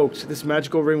invoked, this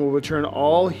magical ring will return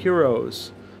all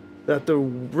heroes that the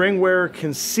ring wearer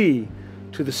can see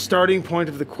to the starting point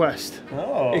of the quest.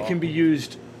 Oh. It can be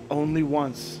used only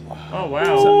once. Oh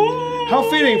wow. How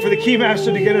fitting for the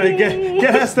Keymaster to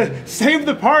get us to save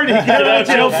the party. Get out of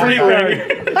jail free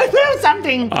ring. I found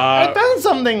something. I found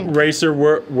something. Racer,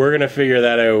 we're gonna figure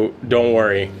that out. Don't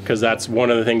worry, because that's one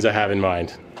of the things I have in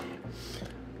mind.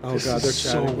 Oh god, they're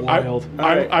chatting. Wild.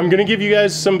 I'm gonna give you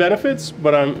guys some benefits,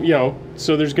 but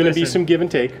so there's gonna be Listen. some give and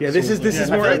take. Yeah, this is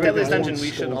I more. feel like Deadliest I Dungeon, we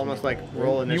should almost like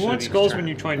roll initiative. You want each skulls turn. when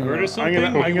you try and murder something?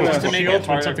 I'm gonna Just to make shield it when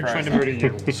harder something's for trying to us. murder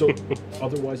you. So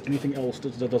otherwise, anything else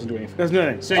that doesn't do anything. That's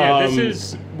nothing. So yeah, this Um,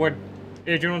 is what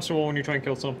Adrian wants to roll when you try and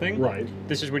kill something. Right.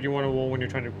 This is what you want to roll when you're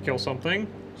trying to kill something.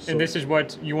 And this is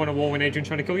what you want to roll when Adrian's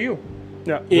trying to kill you.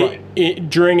 Yeah.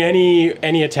 During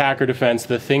any attack or defense,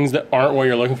 the things that aren't what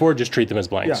you're looking for, just treat them as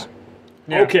blanks.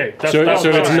 Yeah. Yeah. Okay. That's, So that's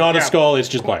if it's fine. not a Yeah. skull, it's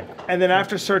just blank. And then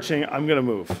after searching, I'm gonna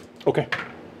move. Okay.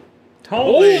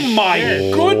 Holy Oh my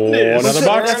shit. goodness! Another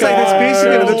box That's like it's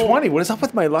basically guy. another 20. What is up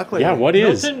with my luck lately? Yeah, what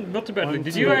is? Milton Bentley,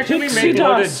 did you actually Pixie make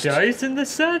loaded dust. dice in this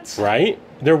set? Right?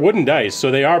 They're wooden dice, so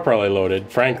they are probably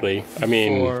loaded, frankly. I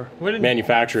mean, 4. Wooden-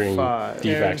 manufacturing 5.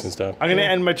 defects and stuff. I'm gonna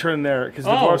end my turn there because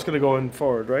the Oh. dwarf's gonna go in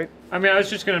forward, right? I mean, I was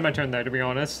just gonna end my turn there, to be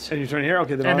honest. And you turn here.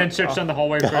 Okay, then And I'll, then search down the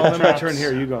hallway for I'll end my traps. turn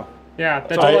here. You go. Yeah,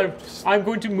 that's So all I'm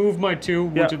going to move my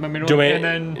 2, Yeah. which is my minimum, and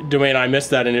then Dwayne, I missed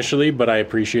that initially, but I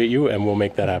appreciate you, and we'll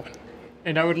make that happen.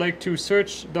 and I would like to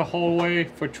search the hallway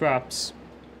for traps.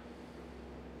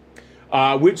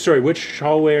 Which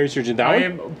hallway are you searching? That I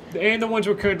one? am the ones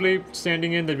we're currently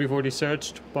standing in that we've already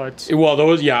searched, but Well,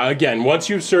 those, yeah, again, once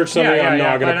you've searched something, Yeah, I'm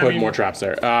yeah, not going but to I put mean- more traps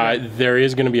there. There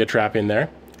is going to be a trap in there.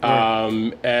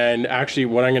 And actually,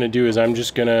 what I'm going to do is I'm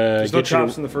just going to There's no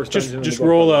traps in the first dungeon in just the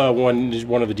roll one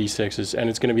of the d6s, and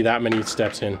it's going to be that many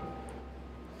steps in.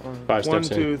 5 1, steps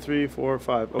 2, in. 3, 4,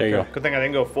 5. Okay. There you go. Good thing I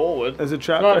didn't go forward. There's a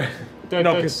trap Well, there. that,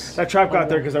 No, that's because that trap got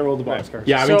there because I rolled the box card.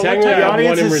 Yeah, I So mean, what technically type I of have one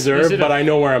audience in is reserve, it but a- I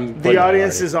know where I'm putting The it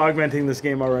audience already. is augmenting this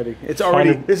game already. It's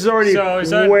already. This is already So is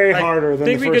that, way I harder than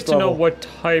think the we first get to know level. what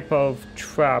type of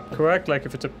trap, correct? Like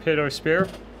if it's a pit or a spear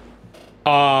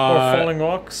or Uh, falling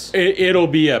rocks. it'll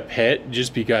be a pit,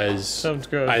 just because Sounds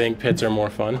good. I think pits are more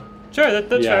fun. Sure,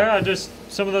 that's Yeah. fair. I just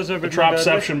some of those are a bit more deadly.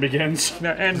 Trapception begins.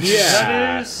 Yeah, and Yeah.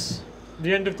 that is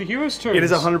the end of the hero's turn. It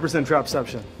is 100%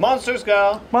 trapception. Monsters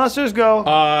go. Monsters go.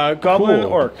 Goblin,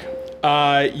 Cool. orc.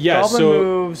 Yeah, Goblin so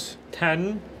moves.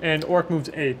 10 and orc moves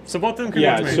 8. So both of them can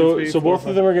yeah, move so 3, so 4, both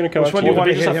of them are going to come Which up one to do you you. want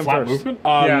to They just hit have him flat first? movement?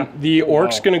 Yeah. The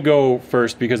orc's wow. going to go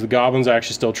first because the goblin's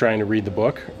actually still trying to read the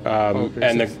book,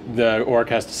 and the orc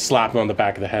has to slap him on the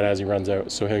back of the head as he runs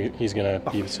out. So he's going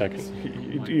to be the second.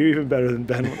 You're even better than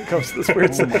Ben when it comes to this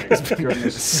weird stuff.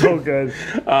 It's so good.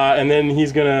 And then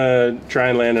he's going to try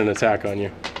and land an attack on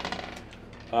you.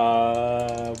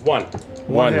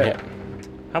 One hit. hit.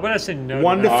 How about I say no?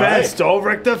 One to that? defense.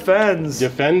 Dolric defends.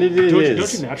 Defended it Don't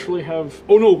is. you naturally have?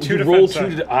 Oh no, Two you roll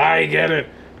defense two. I get it.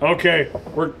 Okay,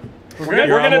 we're good? getting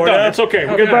You're it on board done. now? It's okay.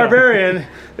 We're Okay. getting it done. Barbarian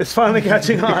is finally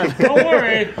catching on. Don't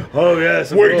worry. Oh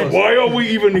yes. of Wait, course. why are we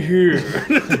even here?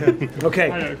 Okay.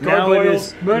 know. Now it Gargoyles,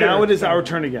 is. murder. Now it is our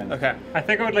turn again. Okay. I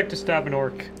think I would like to stab an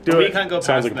orc. Do We it. can't go past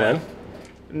Sounds like a them. plan.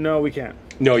 No, we can't.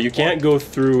 No, you can't go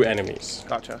through enemies.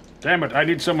 Gotcha. Damn it! I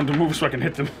need someone to move so I can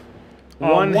hit them.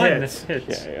 One hit. hit.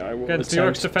 Yeah, I will Against the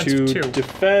orc's attempt defense to of 2.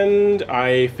 defend.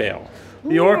 I fail.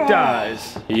 The orc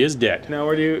dies. He is dead. Now,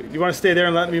 where do you want to stay there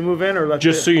and let me move in, or let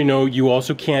Just so you know, you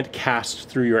also can't cast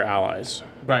through your allies.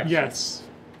 Right. Yes.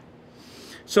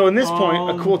 So in this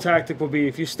point, a cool tactic will be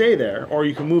if you stay there, or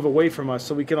you can move away from us,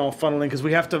 so we can all funnel in because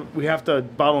we have to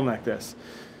bottleneck this.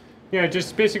 Yeah,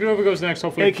 just basically whoever goes next,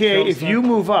 hopefully. AKA, kills if them. you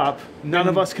move up, none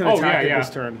of us can Oh, attack yeah, it yeah. this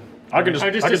turn. I can just, I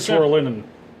just I can did swirl in and Do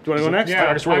you want to go next? Yeah,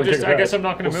 I just wanna take I guess it I'm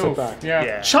not going to We'll move. sit back. Yeah. Yeah.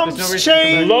 There's no Chumps reason to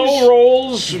change! go back. low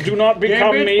rolls do not become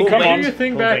Gambit, me. do Come on. your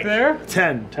thing back there.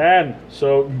 10. 10.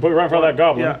 So, but right in front of that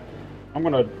goblin. Yeah. I'm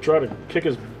gonna try to kick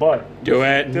his butt. Do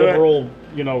it. Do it. Liberal,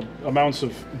 amounts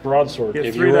of broadsword. Yeah.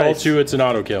 If 3 you roll dice. 2, it's an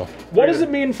auto kill. What does it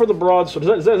mean for the broadsword?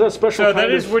 Is that special? So kind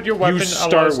that is of- what your weapon You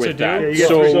start allows with to that. do. you get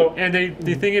So, So And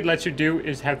the thing it lets you do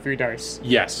is have 3 dice.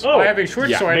 yes. Oh. I have a short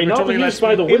Yeah. sword, may which not only be lets used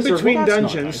by the me... In wizard. between Well, that's not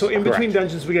dungeons, nice. so in between Correct.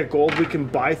 dungeons we get gold, we can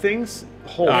buy things.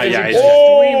 Hold Yeah, extremely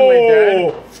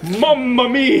Oh, dead. mamma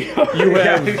mia!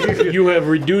 You have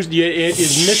reduced. It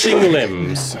is missing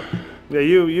limbs. Yeah,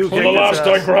 you The last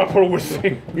I grapple with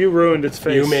thing. you ruined its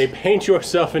face. You may paint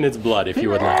yourself in its blood if you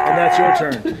would like. And that's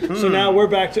your turn. So now we're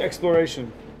back to exploration.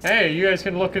 Hey, you guys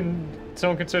can look and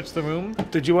someone can search the room.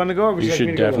 Did you want to go, or would You like me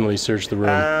should to go? definitely search the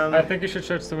room. I think you should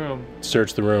search the room.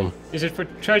 Search the room. Is it for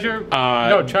treasure?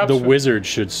 No, traps. The for- wizard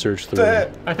should search the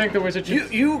room. I think the wizard should...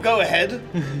 You go ahead,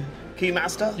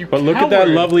 Keymaster. You But look at that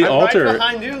coward. lovely I'm altar. right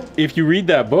behind you. If you read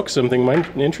that book, something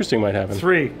interesting might happen.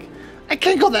 3. I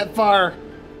can't go that far.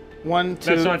 1, 2,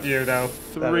 That's not you, though.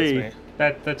 3. me.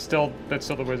 That's still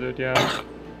the wizard. Yeah.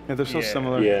 Yeah, they're so Yeah.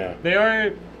 similar. Yeah. They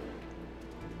are.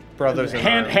 Brothers in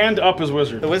Hand arms. hand up as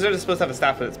wizard. The wizard is supposed to have a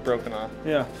staff, but it's broken off.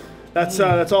 Yeah. That's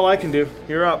all I can do.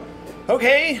 You're up.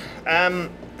 Okay.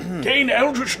 Gain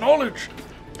eldritch knowledge.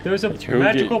 There's a Who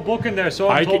magical did- book in there, so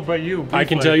I I'm told can- by you. I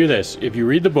can briefly. tell you this. If you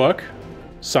read the book,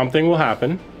 something will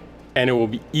happen, and it will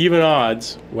be even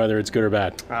odds whether it's good or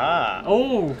bad.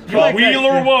 Oh, you like Wheel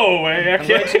that. or woe, eh? I'm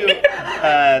going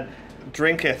to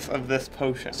drinketh of this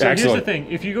potion. So here's the Excellent. thing: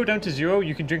 if you go down to 0,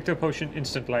 you can drink the potion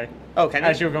instantly Oh, can you?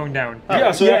 as you're going down.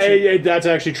 Yeah, so Yeah, actually, that's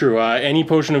actually true. Any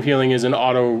potion of healing is an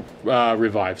auto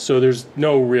revive, so there's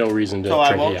no real reason to So I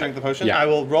drink it won't yet. drink the potion. Yeah. I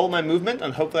will roll my movement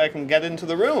and hopefully I can get into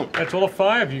the room. That's all a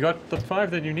 5. You got the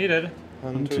 5 that you needed.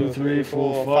 1, 2, 3,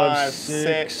 4, 5,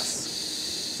 6,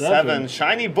 7.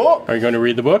 Shiny book. Are you going to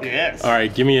read the book? Yes. All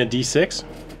right, give me a d6.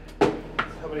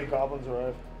 How many goblins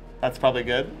arrive? That's probably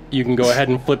good. You can go ahead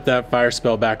and flip that fire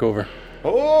spell back over.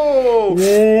 Oh!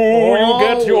 you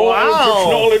get your wow.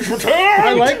 eldritch knowledge returned.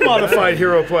 I like modified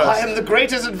hero quest. I am the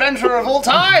greatest adventurer of all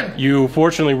time! You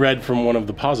fortunately read from one of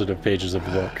the positive pages of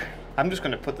the book. I'm just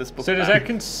going to put this book So does back. that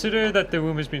consider that the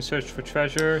room has been searched for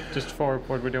treasure, just for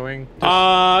what we're doing? Yeah,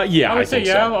 I would say think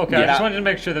yeah. so. Okay, I Yeah. just wanted to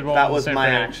make sure that we're all That on the was same my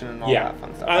page. action and all Yeah, that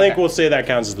fun stuff. I think Okay. we'll say that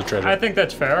counts as the treasure. I think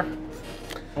that's fair.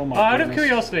 Oh my Out of goodness.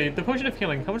 curiosity, the potion of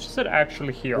healing, how much does it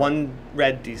actually heal? 1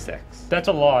 red d6. That's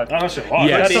a lot. Oh, that's a lot.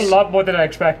 Yeah. That's Could a be- lot more than I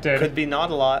expected. Could be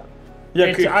not a lot. Yeah, I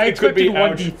it could expected be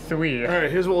ouch. 1d3. All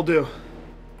right, here's what we'll do.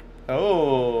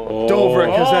 Oh,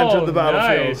 Dolveric has entered the Oh,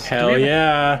 battlefield. nice. Hell Do we have-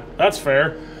 yeah. That's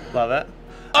fair. love it.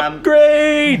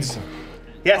 Grades!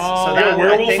 Yes, so that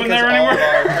werewolf I think in is there all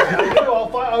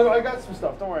anywhere? of I got some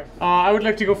stuff. Don't worry. I would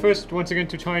like to go first once again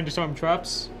to try and disarm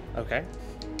traps. our... Okay.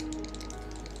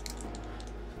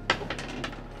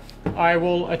 I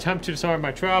will attempt to disarm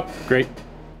my trap. Great.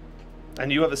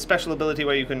 And you have a special ability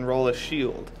where you can roll a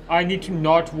shield. I need to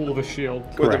not roll the shield.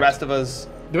 With the Correct. rest of us.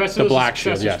 The rest The of this black is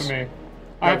shield, successes yes. for me.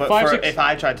 I have but 5, for 6. if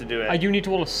I tried to do it. You need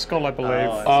to roll a skull, I believe.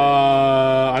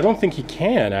 I I don't think he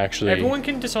can actually. Everyone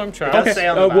can disarm traps. does say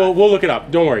on the We'll back. look it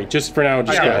up. Don't worry. Just for now,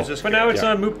 just Yeah, go. I was just But now it's Yeah.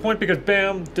 not a moot point because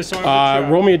bam, disarm the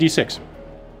trap. Roll me a d6.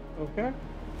 Okay.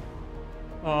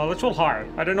 Let's roll high.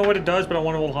 I don't know what it does, but I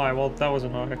want to roll high. Well, that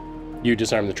wasn't high. You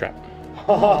disarm the trap.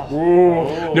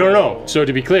 No. So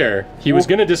to be clear, he was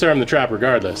going to disarm the trap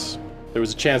regardless. There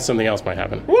was a chance something else might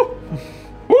happen.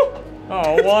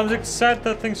 Oh, well, I'm upset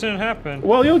that things didn't happen.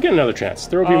 Well, you'll get another chance.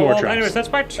 There will be more Well, traps. anyways, that's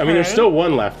my turn. I mean, there's still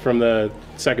one left from the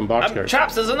second box card.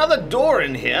 Chaps, there's another door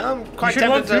in here. I'm quite You should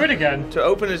run tempted through it again. to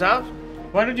open it up.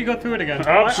 Why did you go through it again?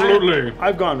 Absolutely.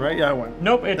 I've gone, right? Yeah, I went.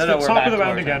 Nope, it's No, the we're top back of the to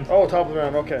round our again. Oh, top of the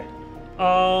round, okay.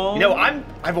 You know,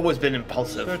 I've always been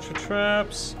impulsive. Search for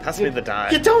traps. Pass me the die.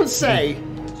 You don't say!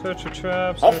 Search for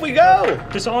traps. Off we go!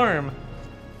 Disarm.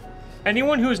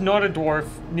 Anyone who is not a dwarf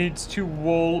needs to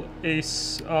roll a.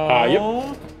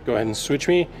 Yep. Go ahead and switch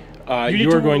me. need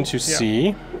You to are going roll- to yeah.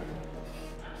 see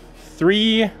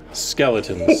 3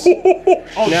 skeletons.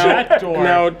 Oh, that door.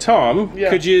 Now, Tom,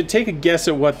 could you take a guess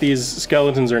at what these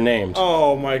skeletons are named?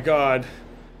 Oh my god.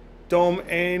 Dome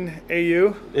Ain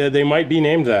AU? They might be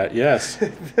named that, yes.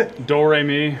 Do re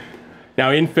mi.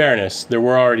 Now, in fairness, there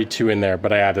were already 2 in there,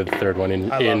 but I added a 3rd one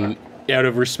in out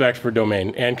of respect for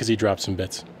Domain and because he dropped some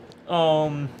bits.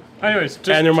 Anyways, just,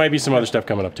 And there might be some other stuff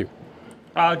coming up too.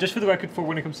 just for the record, for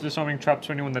when it comes to disarming traps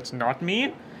for anyone that's not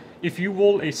me, if you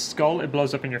roll a skull, it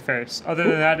blows up in your face. Other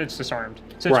than that, it's disarmed.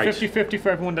 So it's Right. 50-50 for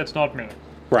everyone that's not me.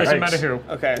 Right. Doesn't matter who.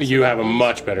 Okay. so You that have a was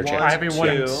much better chance. I have a 1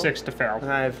 in 2. 6 to fail.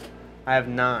 And I have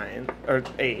 9 or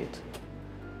 8.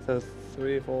 So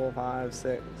 3, 4, 5,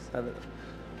 6, 7.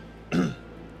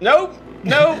 Nope.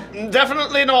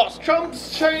 Definitely not.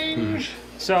 Chumps change!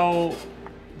 So,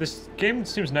 this game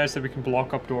seems nice that we can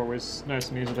block up doorways nice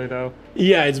and easily, though.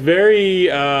 Yeah, it's very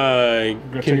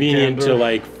convenient gander. to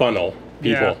like funnel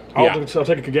people. Yeah. I'll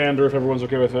take a gander if everyone's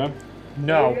okay with that.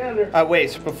 No.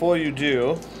 Wait, before you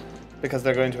do, because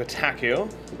they're going to attack you,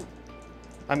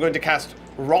 I'm going to cast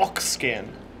Rock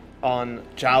Skin on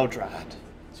Jowdrad.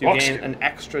 So you Rock gain Skin. an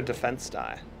extra defense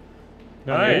die.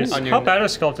 Nice. on your How ne- bad are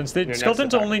skeletons? next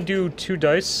Skeletons attack. only do 2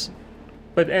 dice,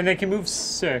 and they can move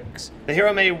 6. The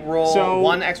hero may roll So-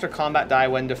 1 extra combat die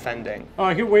when defending.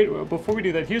 Here, wait, before we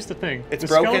do that, here's the thing. It's The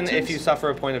broken if skeletons- you suffer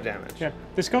a point of damage. Yeah,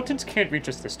 the skeletons can't reach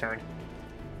us this turn.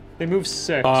 They move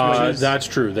 6, which is... That's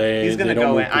true. They He's gonna they don't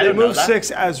go move in. I They don't know move that.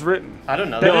 6 as written. I don't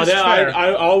know. That that. is No, fair.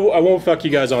 I won't fuck you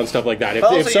guys on stuff like that. If,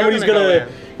 But if also you're somebody's gonna go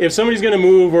if somebody's gonna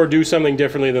move or do something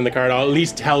differently than the card, I'll at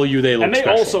least tell you they look And they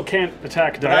special. also can't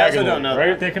attack I also diagonally, don't know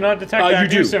right? They cannot detect You that,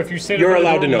 do. so if you stand You're in front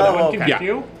allowed of to the know door, that. one can okay. hit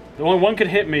you. Only one can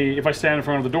hit me if I stand in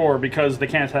front of the door because they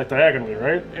can't attack diagonally,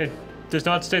 right? It does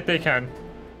not state they can.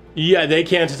 Yeah, they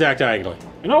can't attack diagonally.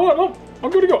 You know what? Oh, I'm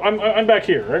good to go. I'm back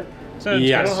here, right? So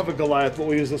Yes. I don't have a Goliath, but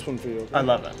we'll use this one for you. I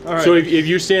love it. Alright. So if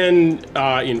you stand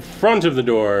in front of the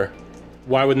door,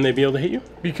 why wouldn't they be able to hit you?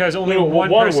 Because only No,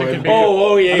 one one person would. can be...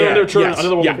 Yeah. Another turn, Yes.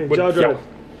 another one Yeah. would- Jowdrad. yeah.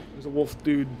 There's a wolf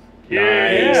dude.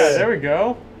 Yeah, there we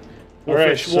go.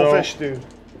 Wolfish, so- wolfish dude. Here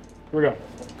we go.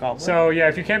 Goblin. So yeah,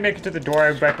 if you can't make it to the door, I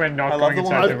recommend not I love going the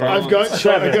one inside the I've-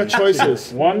 room. I've got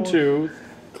choices. 1, 2.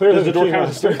 Does the door count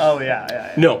as 3? Oh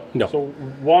yeah. No. So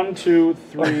 1, 2,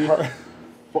 3.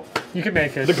 You can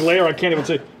make it. The glare, I can't even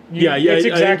see. Yeah, It's I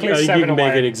exactly think you 7 can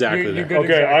make away. it exactly You're there. good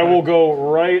Okay, exactly. I will go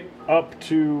right up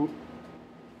to.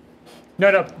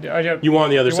 No. You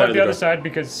want the other You side want of the the other door. side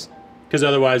because... because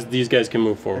otherwise these guys can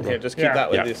move forward. Here, just keep Yeah.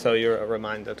 that with Yeah. you so you're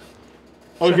reminded.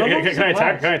 Oh, So can, how can, long can does I it attack?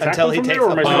 last? Can I attack Until them he from takes there,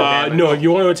 or the am I point. still- damage. No, if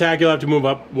you want to attack, you'll have to move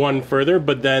up one further,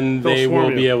 but then they will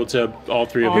swarm be you. able to, all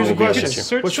 3 of them Here's will a be able to question.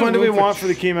 hit you. Which one do we want for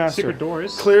the Keymaster? Secret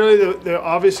doors. Clearly the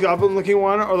obvious goblin-looking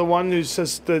one, or the one who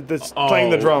says that's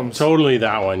playing the drums? Totally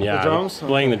that one, yeah. drums?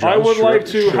 Playing the I drums. would sure, like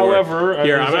to, sure. however.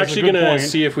 Here, as- I'm as a actually good going to point,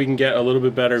 see if we can get a little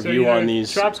bit better view on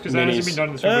these traps because that hasn't been minis. done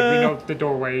in this room, but we know the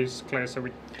doorway is clear, so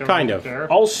we don't Kind go of.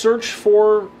 there. I'll search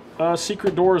for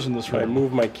secret doors in this I room.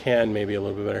 move my can maybe a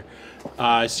little bit better.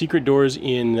 Secret doors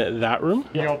in that room?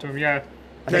 The ultimate, yeah.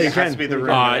 I think you it has can. to be the room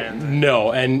you're in.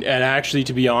 No, and actually,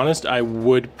 to be honest, I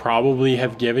would probably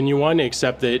have given you one,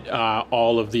 except that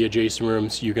all of the adjacent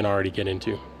rooms you can already get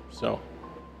into. So,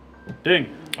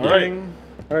 Ding. All right.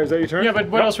 All right, is that your turn? Yeah, but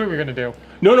what else were we gonna do?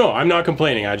 no, I'm not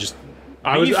complaining. I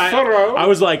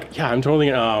was like, yeah, I'm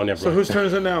totally. Oh, never. So mind. whose turn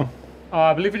is it now?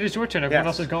 I believe it is your turn. Everyone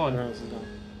Yes. else is gone.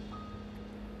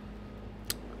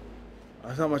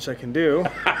 There's not much I can do.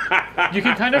 You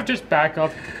can kind of just back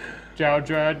up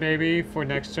Dowdrad maybe for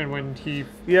next turn when he.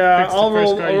 Yeah, picks the I'll first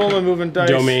roll. guy I'll you roll can- my movement dice.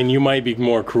 Domain, you might be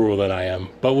more cruel than I am,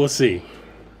 but we'll see.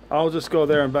 I'll just go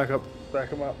there and back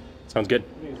him up. Sounds good.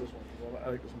 I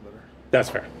like this one better. That's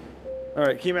fair. All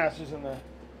right, Keymaster's in there.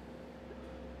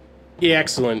 Yeah,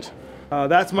 excellent.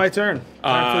 That's my turn.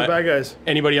 Time for the bad guys.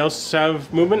 Anybody else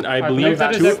have movement? I believe believe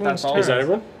that is two. everyone's all. Is that turn.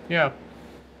 everyone? Yeah.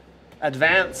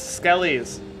 Advance,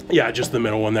 Skellies. Yeah, just the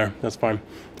middle one there. That's fine.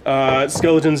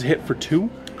 Skeletons hit for 2.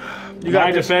 You got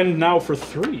I this. defend now for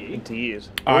 3. Indeed.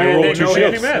 I Oh, rolled they 2 don't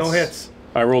shields. miss. No hits.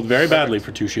 I rolled very badly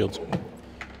for 2 shields.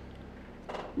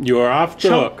 You are off the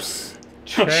hook.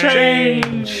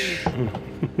 Change.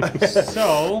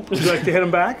 So. Would you like to hit him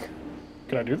back?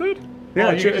 Can I do that?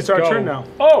 Yeah, you can it's just our go. turn now.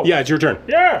 Oh! Yeah, it's your turn.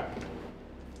 Yeah!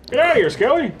 Get out of here,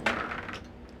 Skelly!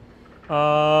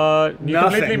 You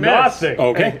completely missed. Nothing!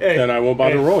 Okay, Hey, then I won't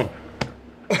bother rolling.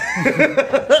 So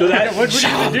that What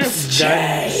would you do?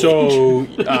 so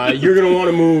you're gonna want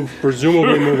to move,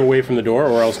 presumably move away from the door,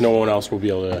 or else no one else will be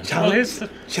able to. Well, here's the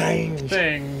Change.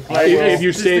 thing. If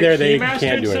you Does stay the there, they Keymaster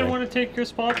can't do still anything. want to take your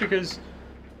spot because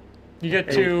you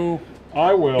get to.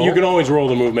 I will. You can always roll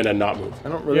the movement and not move. I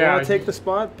don't really Yeah. want to take the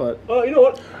spot, but Oh, you know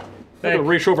what? I'm Hey. gonna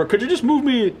reach over. Could you just move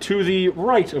me to the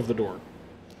right of the door?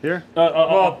 here.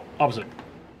 Opposite.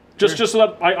 Just so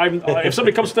that if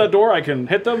somebody comes to that door, I can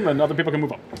hit them and other people can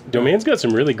move up. Domain's got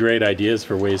some really great ideas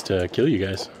for ways to kill you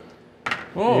guys.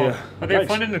 Oh, Yeah. are they Nice.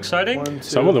 fun and exciting? 1, 2.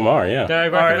 Some of them are, yeah. Yeah, I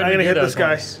All right, recommend I'm gonna you hit do this those guy.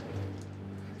 ones.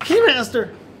 Keymaster.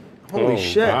 Holy Oh,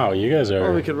 shit. Wow, you guys Oh,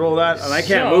 are. we could roll that, and I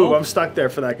can't So- move. I'm stuck there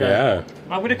for that guy. Yeah.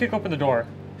 I'm gonna kick open the door.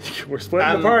 We're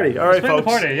splitting the party. All right, Split the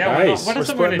folks. party. Yeah. Nice. What We're else am I gonna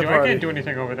splitting do? the I party. can't do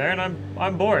anything over there, and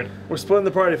I'm bored. We're splitting the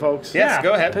party, folks. Yes, Yeah.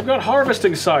 go ahead. They've got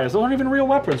harvesting scythes. Those aren't even real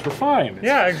weapons. We're fine.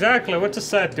 Yeah, exactly. What's a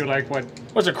set do? Like what?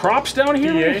 Was it crops down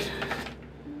here? D8.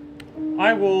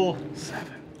 I will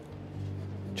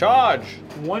Charge.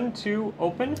 1, 2,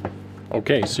 open.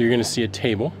 Okay, so you're gonna see a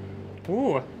table,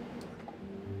 Ooh.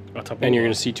 and you're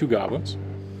gonna see 2 goblins.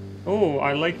 Oh,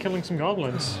 I like killing some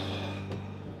goblins.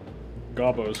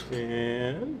 Gobos.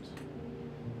 And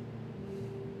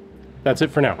that's it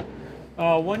for now.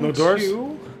 1, No doors?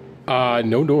 2.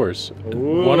 No doors.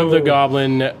 One of the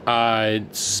goblin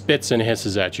spits and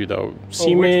hisses at you, though. which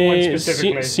one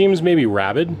specifically? Seems maybe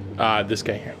rabid. This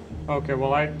guy here. Okay,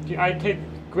 well I take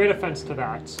great offense to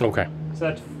that. Okay. So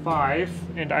that's 5,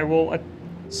 and I will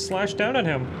slash down on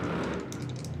him.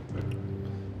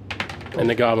 And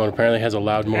the goblin apparently has a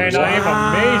loud And motorcycle. I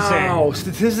am amazing. Wow,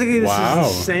 statistically, this Wow.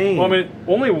 is insane. Well, I mean,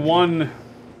 only one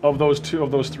of those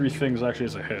 3 things actually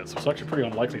is a hit, so it's actually pretty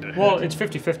unlikely to hit. Well, it's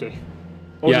 50-50.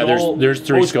 Yeah, is it all- there's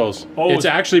 3 oh, skulls. oh, It's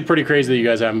actually pretty crazy that you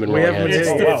guys haven't been we rolling haven't hits.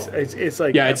 been It's- hitting. It's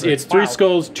like Yeah, it's 3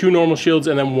 skulls, 2 normal shields,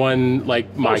 and then 1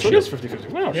 like my so it shield. is 50-50.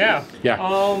 Wow, Yeah. Yeah.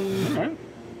 Alright.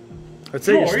 That's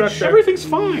it. You're stuck George, there. Everything's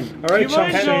fine. All right, You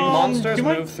Chunk. might, Can monsters you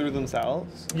might- move through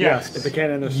themselves? Yes. If they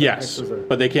can't end their Yes, axes there.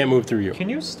 but they can't move through you. Can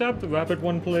you stab the rabbit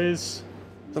one, please?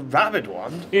 The rabid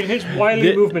one? It has wily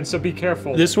Thi- movement, so be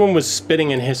careful. This one was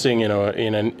spitting and hissing in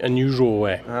an unusual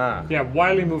way. Ah. Yeah,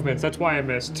 wily movements. That's why I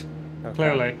missed.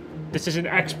 Clearly. This is an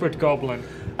expert goblin.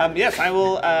 Yes, I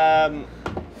will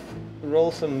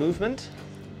roll some movement.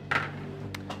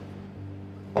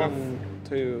 1,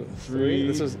 2,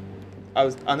 3. I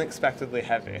was unexpectedly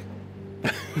heavy.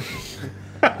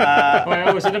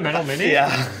 Oh, was it a metal mini?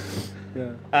 Yeah.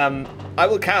 Yeah. I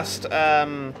will cast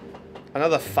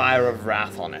another Fire of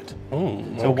Wrath on it. Oh,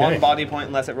 So okay. 1 body point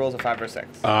unless it rolls a 5 or 6.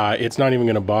 It's not even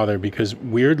going to bother because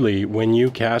weirdly, when you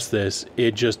cast this,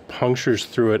 it just punctures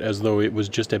through it as though it was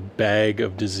just a bag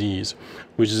of disease,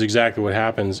 which is exactly what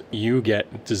happens. You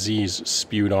get disease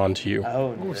spewed onto you,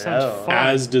 Oh, no. sounds fun.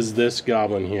 as does this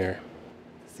goblin here.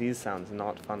 These sounds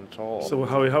not fun at all. So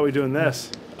how are we doing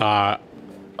this?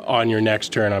 On your next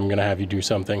turn, I'm going to have you do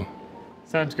something.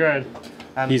 Sounds good.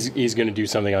 He's going to do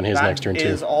something on his that next turn too.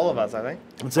 is all of us, I think.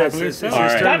 Let's say believe so. it's All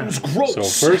his right. turn. That was gross.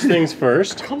 So first things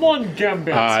first. Come on,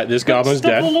 Gambit. This goblin's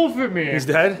Step dead. all over me. He's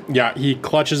dead? Yeah, he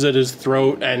clutches at his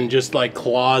throat and just like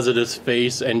claws at his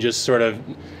face and just sort of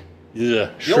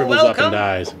shrivels up welcome. and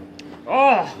dies.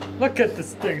 Oh, look at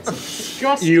this thing. It's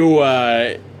disgusting.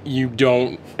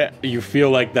 You feel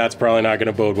like that's probably not going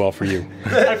to bode well for you.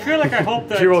 I feel like I hope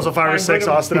that. If he rolls a 5 or I'm 6,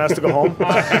 gonna- Austin has to go home.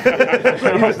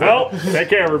 Well, take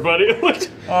care, everybody.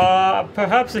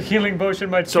 Perhaps a healing potion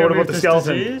might So cure what me about of the this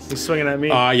skeleton? disease. He's swinging at me.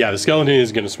 Yeah, the skeleton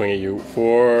is going to swing at you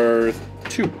for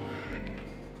 2.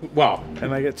 Wow.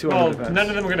 And I get 2 Well, on defense. none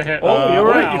of them are gonna hit. Oh, you're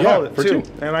right. You wow. called Yeah, it. for 2.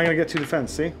 2. And I'm going to get 2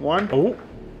 defense. See? 1. Oh.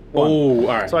 Oh, all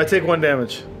right. So I take 1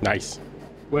 damage. Nice.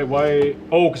 Wait, why?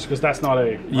 Oh, because that's not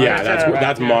a. Yeah, That's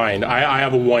that's yeah. mine. I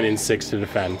have a 1 in 6 to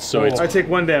defend, so it's I take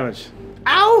 1 damage.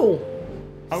 Ow!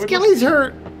 I would Skelly's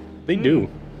hurt. They do.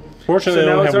 Fortunately, So they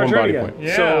now don't it's have our one turn body again. point.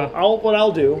 Yeah. So what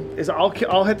I'll do is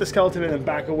I'll hit the skeleton and then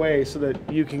back away so that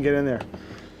you can get in there.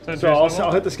 So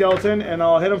I'll hit the skeleton and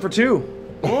I'll hit him for 2.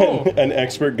 Oh. An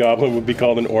expert goblin would be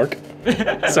called an orc.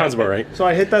 Sounds about right. So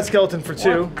I hit that skeleton for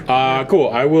 2. Cool.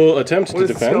 I will attempt What to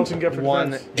does the skeleton defend. get for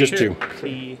 1 defense? Just 2.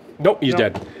 HP. Nope, he's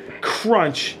dead.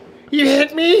 Crunch. You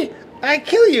hit me, I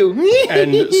kill you.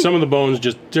 And some of the bones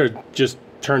just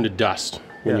turn to dust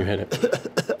when you hit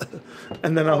it.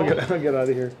 And then I'll get out of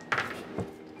here.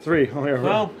 3. Oh, yeah,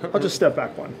 Well- I'll just step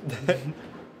back 1.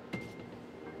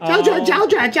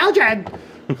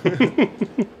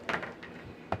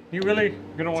 You really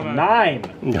gonna want to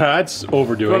 9. That's Do you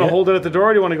overdoing want to it. hold it at the door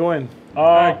or do you want to go in?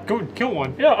 go and kill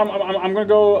one? Yeah, I'm gonna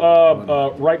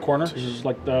go right corner. This is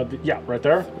like yeah, right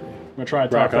there. I'm gonna try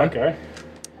and attack Rock that on. guy.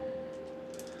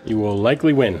 You will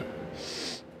likely win.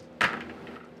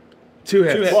 2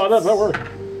 hits. Well, that worked.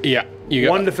 Yeah, you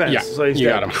got 1 defense. Yeah, So he's you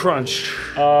dead. got him. Crunch.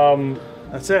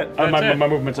 That's it. That's my it.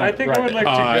 movement's I up. think Right. I would like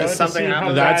to go to something see how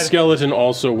happened. That bad- skeleton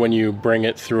also, when you bring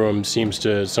it through him, seems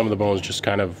to some of the bones just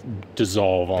kind of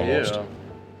dissolve almost.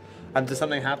 Did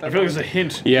something happen? I feel like there's a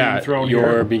hint Yeah, being thrown you're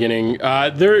here. beginning.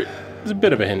 There's a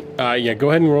bit of a hint. Yeah,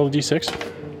 go ahead and roll a d6.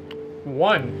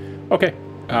 1. Okay.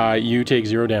 You take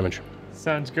 0 damage.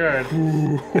 Sounds good.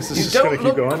 This is You just going to don't keep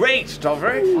look going. great,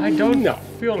 Dovre. I don't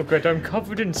feel good. I'm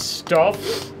covered in stuff.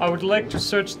 I would like to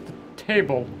search the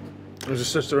table.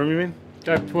 Just search the room, you mean?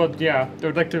 Well, yeah. I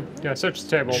would like to search the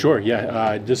table. Sure,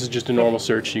 yeah. This is just a normal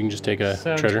search. You can just take a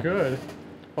Sounds treasure. good.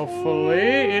 Hopefully,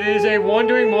 it is a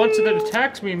wandering monster that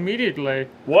attacks me immediately.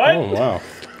 What? Oh, wow.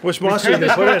 Which monster Turn did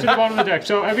this they put back to the in? bottom of the deck.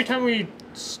 So every time we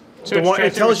search It treasure,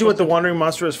 tells you what the we're wandering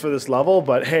monster is for this level,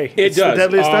 but hey, It it's does. the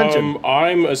deadliest dungeon.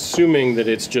 I'm assuming that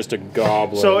it's just a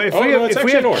goblin. So if we no, have, it's if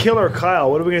we actually an have orc. Killer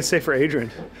Kyle, what are we going to say for Adrian?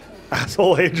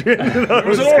 Asshole Adrian.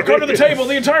 There's an orc under the table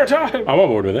the entire time. I'm on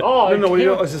board with it. Oh, No, what do you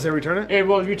can't- does it say return it? Yeah,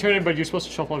 well, you turn it, but you're supposed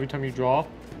to shuffle every time you draw.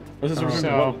 This is So it says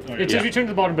Yeah. you turn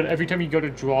to the bottom, but every time you go to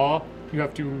draw, you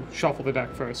have to shuffle the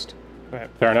deck first.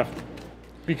 Fair enough.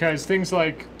 Because things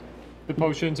like the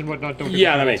potions and whatnot don't get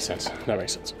Yeah, that affected. makes sense. That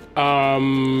makes sense.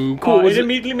 Cool. It Was it-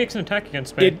 immediately makes an attack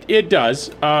against me. It does.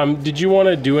 Did you want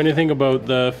to do anything about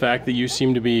the fact that you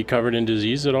seem to be covered in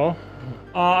disease at all?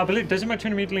 I believe, doesn't my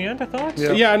turn immediately end, I thought?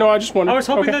 Yeah, no, I just wondered. I was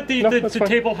hoping Okay. that the, No, the, that's the fine.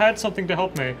 table had something to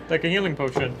help me, like a healing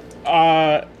potion.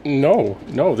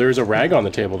 No, there's a rag on the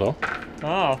table though.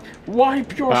 Oh.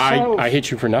 Wipe yourself. I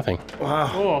hit you for nothing.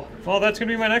 Oh. Well, that's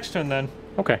gonna be my next turn then.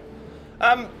 Okay.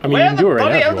 I mean, you where can the do it right now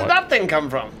bloody if hell you did want. that thing come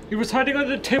from? He was hiding under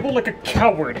the table like a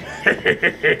coward.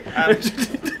 I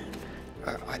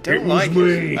don't like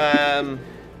it.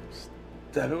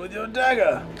 Stab it with your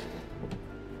dagger.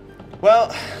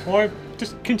 Well, Or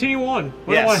just continue on.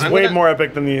 What Yes. do I- It's I'm way gonna- more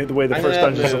epic than the way the I'm first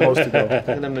gonna dungeon's move. supposed to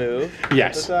go. I'm gonna move.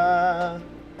 Yes. Ta-da.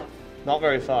 Not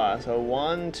very far. So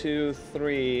 1, 2,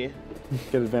 3,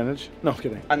 Get advantage? No, I'm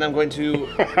kidding. and I'm going to.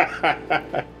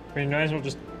 I mean, you might as well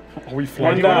just. Are we One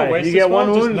flying? you wanna die. waste You this get one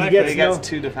one? Just wound, he knife gets He no... gets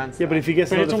 2 defense. Yeah, but if he gets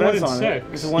But no it's a defense 1 on in it,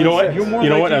 6. it's a 1 You know in what? 6. You're more You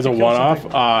know what? likely As a to kill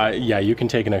one-off, yeah, you can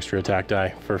take an extra attack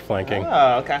die for flanking,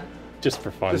 Oh, okay. just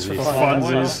for fun. Just for For fun.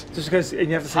 funsies. Just because, and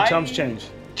you have to say chumps change.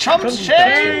 Chumps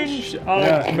change!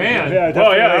 Oh, man. Yeah,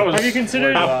 Well, yeah, that was Have you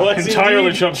considered?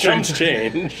 entirely chump Jumps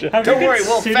change. change. Have Don't you worry,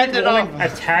 we'll considered fend it rolling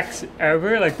off. attacks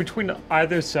ever, like between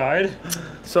either side?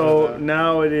 So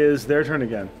now it is their turn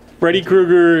again. Freddy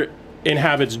Krueger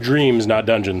inhabits dreams, not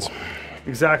dungeons.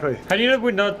 Exactly. How do you know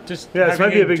we're not just? Yeah, this having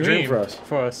might be a big dream for us.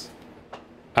 For us.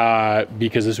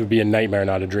 Because this would be a nightmare,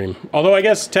 not a dream. Although I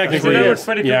guess technically, Isn't that what it's-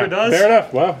 Freddy yeah. Krueger does? Fair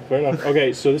enough. Wow, fair enough.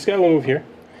 Okay, so this guy will move here,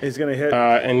 He's gonna hit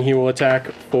and he will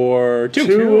attack for 2.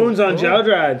 2 wounds on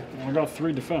Jowdrad. I got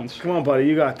 3 defense. Come on, buddy,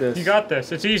 you got this. You got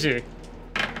this. It's easy.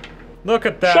 Look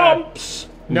at that. Chumps!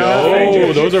 No.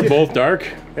 Oh, those are both dark.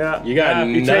 Yeah. You got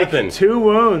You nothing. take 2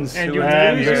 wounds. And you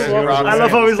And lose this your. is I love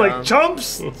how he's like chumps.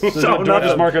 So Do I just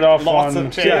nothing. mark it off Lots on...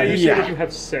 of change. Yeah, you said Yeah. that you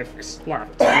have 6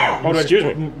 left. Oh,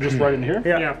 Excuse me. Just right in here?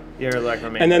 Yeah. Yeah. You're like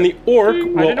remaining. And then the orc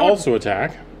didn't will know what- also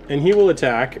attack, and he will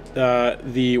attack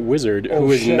the wizard,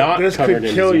 who is shit. not This covered could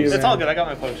in kill you, disease. It's all good. I got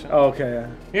my potion. Oh, okay,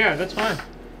 yeah. Yeah, that's fine.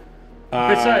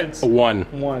 Besides, 1.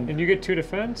 1. and you get 2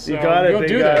 defense. You so got it, You'll big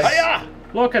do guy. this. Hiya!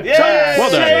 Look at Yay! that. Well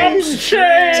done. Chumps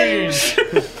change!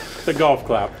 The golf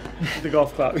clap. The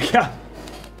golf clap. Yeah.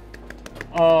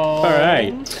 All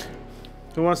right.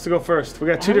 Who wants to go first? We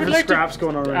got 2 I would different like to scraps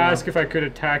going on right Ask now. if I could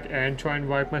attack and try and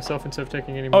wipe myself instead of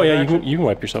taking any Oh more yeah, you action. can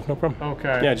wipe yourself, no problem.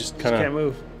 Okay. Yeah, just kind Can't of.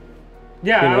 move.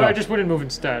 Yeah, clean it I up. just wouldn't move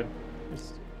instead.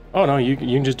 Oh no, you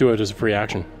can just do it as a free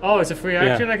action. Oh, it's a free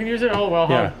action. I can use it. Oh well,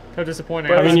 Yeah. how disappointing.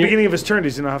 But at mean, the you- beginning of his turn,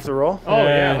 does he not have to roll? oh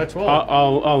yeah, let's roll.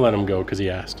 I'll let him go because he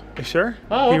asked. You sure?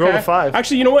 Oh, He rolled a okay. 5.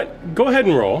 Actually, you know what? Go ahead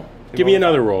and roll. Give me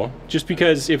another roll, just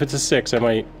because if it's a 6, I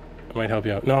might help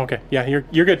you out. No, okay. Yeah,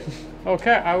 you're good.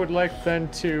 Okay, I would like then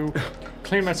to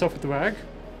clean myself with the rag.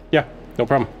 Yeah, no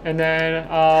problem. And then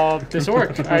this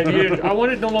orc, I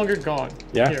want it no longer gone.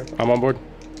 Yeah, Here. I'm on board.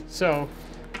 So,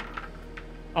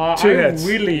 2 I hits.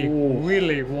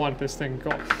 really want this thing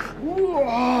gone.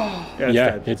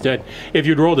 Yeah, it's dead. If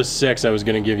you'd rolled a 6, I was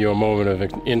going to give you a moment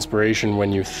of inspiration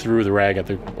when you threw the rag at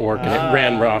the orc and it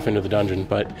ran off into the dungeon,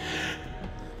 but...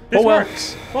 This well.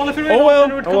 works. Well, if it ran Oh, off, well.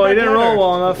 then it would come Oh, you back didn't roll later.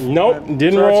 well enough. Nope,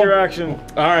 didn't So roll. that's your action.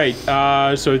 All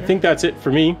right, so I think that's it for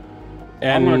me.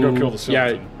 And I'm gonna go kill the Yeah,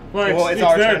 skeleton. Well, it's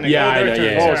our their- turn to Yeah, their I know, turn,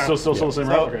 yeah, Oh, yeah. it's still the same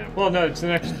route? Okay. Well, no, it's the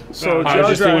next. So I was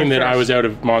just Jowdra thinking that I first. was out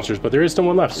of monsters, but there is still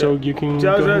one left, so you can go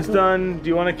Jowdra's ahead. done. Do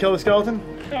you want to kill the skeleton?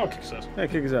 Yeah, I'll kick his ass. Yeah,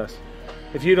 kick his ass.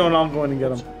 If you don't, I'll go in and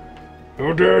get him.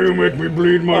 How dare you make me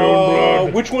bleed my own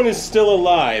blood? Which one is still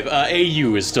alive?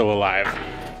 AU is still alive.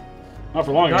 Not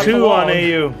for long. Not Two. for 2 on long.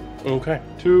 AU. Okay.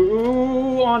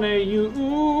 2 on a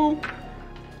U.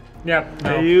 Yeah.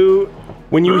 No. AU.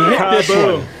 When you hit this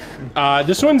Kaboom. one,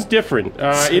 this one's different.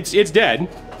 It's dead,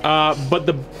 but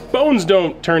the bones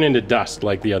don't turn into dust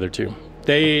like the other two.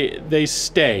 They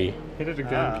stay. Hit it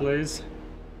again, please.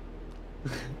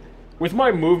 With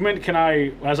my movement, can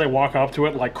I, as I walk up to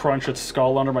it, like crunch its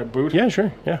skull under my boot? Yeah,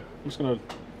 sure. Yeah. I'm just gonna.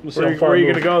 Let's see Where, how far where are you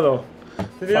I going to move. go, though?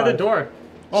 To the other door.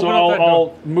 So Open up that door.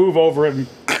 I'll move over it, and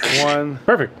 1,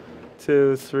 Perfect.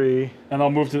 2, 3. I'll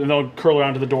move to, and I'll curl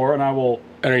around to the door, and I will.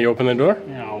 And are you open the door?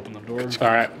 Yeah, I'll open the door. All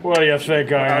right. What do you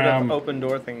think I Out of am? open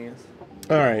door thingies.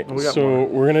 All right. we got So more.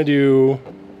 we're gonna do.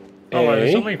 Oh,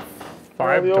 there's A. only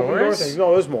 5 The open door doors. thing.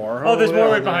 No, there's more. Oh, there's yeah. more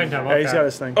right behind him. Yeah, he's Okay. got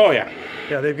his thing. Oh yeah.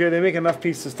 Yeah, they make enough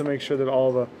pieces to make sure that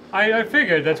all the. I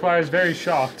figured. That's why I was very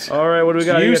shocked. All right, what do we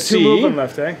got? You You got 2 see- movement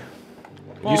left, eh?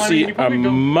 Well, You I see mean, you a probably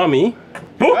don't- mummy.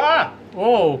 Ah!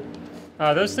 Whoa.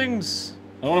 Those things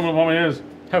I don't know what mummy is.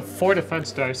 have 4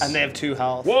 defense dice. And they have 2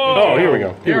 health. Whoa! Oh, here we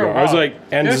go. Here we They're go. I was rock. like,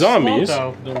 and They're zombies.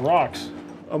 Small, The rocks.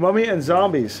 A mummy and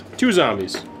zombies. 2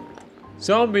 zombies. though.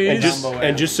 Zombies.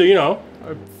 And just so you know,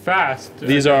 are fast.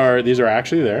 these are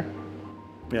actually there.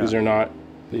 Yeah. These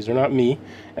are not me,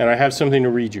 and I have something to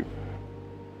read you.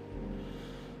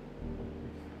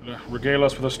 Regale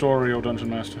us with a story, O Dungeon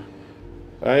Master.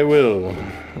 I will.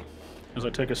 As I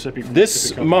take a sippy.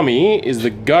 This sippy cup. mummy is the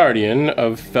guardian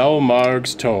of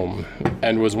Felmarg's tome,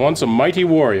 and was once a mighty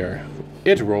warrior.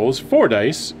 It rolls 4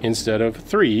 dice instead of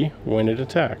 3 when it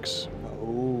attacks.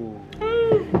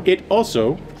 It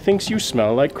also thinks you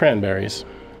smell like cranberries.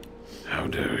 How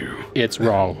dare you? It's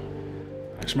wrong.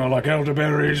 I smell like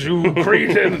elderberries, you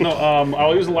cretin. No,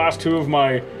 I'll use the last 2 of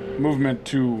my movement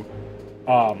to,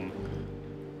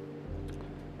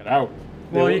 get out.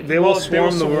 Well, They will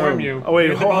swarm the room. you. Oh wait,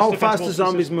 You're the how most fast do defensible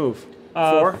zombies move? species.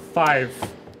 4?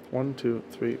 5. 1, 2,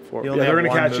 3, 4. You Yeah, only they're have gonna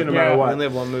one catch you no movement. matter Yeah. You what. only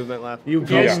have 1 movement left. You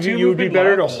Yeah. you would be Movement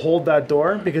better to left. hold that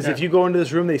door because if Yeah. you go into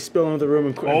this room, they spill into the room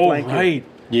and Oh, flank you. right.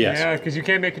 Yes. Yeah, because you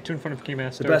can't make it to in front of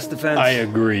Keymaster. The best defense I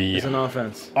agree. is an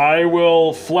offense. I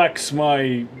will flex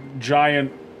my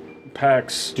giant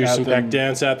pecs. Do at some them. back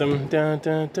dance at them. Dun,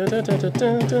 dun, dun, dun, dun,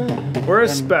 dun, dun. Where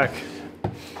is Spec?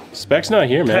 Spec's not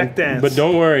here, man. Peck dance. But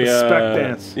don't worry. The spec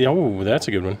dance. Yeah, oh, that's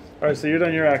a good one. All right, so you're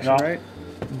done your action, No. right?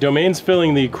 Domain's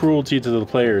filling the cruelty to the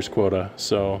players quota,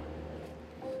 so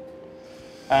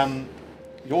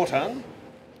Your turn.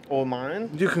 Or mine.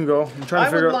 You can go. I'm trying to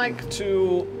I figure would out. like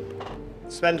to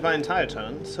spend my entire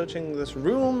turn searching this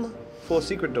room for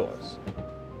secret doors.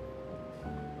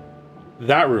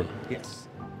 that room. Yes.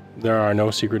 There are no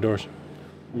secret doors.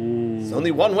 There's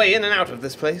only one way in and out of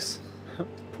this place.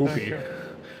 Poopy.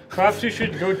 Perhaps you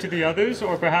should go to the others,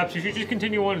 or perhaps you should just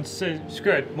continue on and say,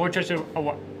 screw it, more church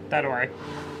that way.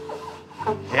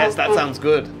 Yes, that sounds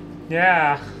good.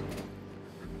 Yeah.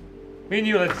 Me and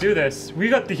you, let's do this. We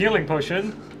got the healing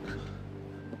potion.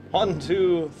 1,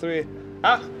 2, 3.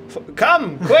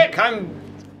 Come, quick! I'm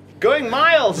going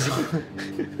miles.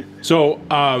 So,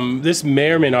 this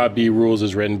may or may not be rules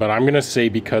as written, but I'm gonna say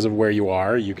because of where you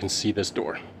are, you can see this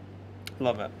door.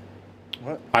 Love it.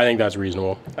 I think that's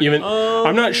reasonable. Even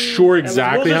I'm not sure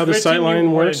exactly how the sight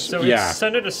line works. So Yeah, it's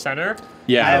center to center.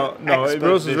 yeah, No, Expert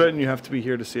Rose is vision. written. You have to be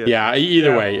here to see it. yeah.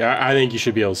 Either Yeah. way, I think you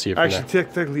should be able to see it from Actually, there.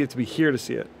 technically, you have to be here to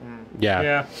see it. Yeah.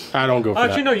 Yeah. I don't go for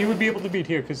Actually, that. no, you would be able to beat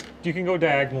here because you can go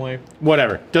diagonally.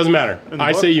 Whatever, doesn't matter.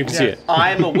 I say you can see Yes. it.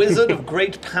 I am a wizard of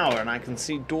great power, and I can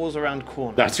see doors around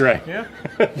corners. That's right. Yeah.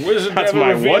 Wizard That's never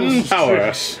my reveals one power.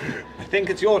 tricks. I think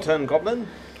it's your turn, Goblin.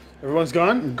 Everyone's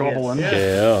gone. Goblin. Yeah.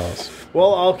 Yes.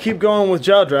 Well, I'll keep going with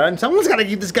Jowdrad. Someone's got to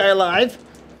keep this guy alive.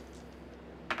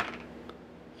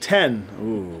 10.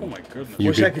 Ooh. Oh my goodness. You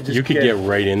Wish I could, could just you could get- get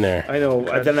right in there. I know.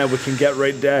 Then I can get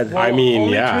right dead. I mean,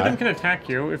 only 2 yeah. of them can attack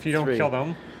you if you don't Three. kill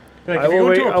them. Like, I if you will go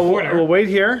wait. into a I will corner, wait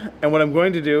here, and what I'm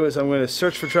going to do is I'm going to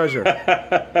search for treasure.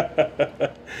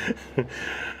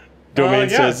 Domain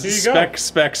yeah, says here you go. spec,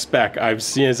 spec, spec. I've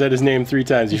said his name 3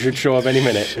 times. You should show up any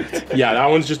minute. Yeah, that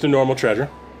one's just a normal treasure.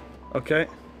 Okay.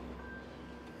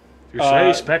 You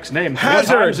say Spec's name 3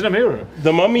 Hazard. times in a mirror.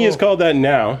 The mummy is called that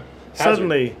now.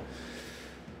 Suddenly,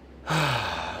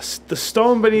 the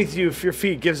stone beneath your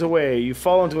feet gives away. You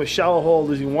fall into a shallow hole,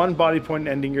 losing 1 body point,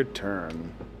 ending your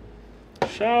turn.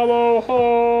 Shallow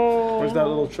hole. Where's that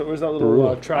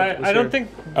little trap? I don't think.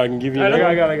 I can give you. I don't-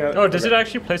 I got it. Oh, does it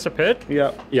actually place a pit?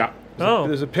 Yeah. Yeah. Oh,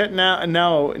 There's a pit now, and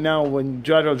now when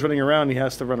Jadro's running around, he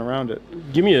has to run around it.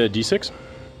 Give me a d6.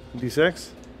 D6.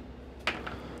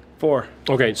 4.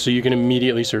 Okay, so you can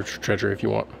immediately search for treasure if you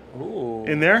want.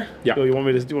 In there? Yeah. So you want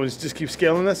me to just keep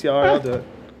scaling this? Yeah, all right, I'll do it.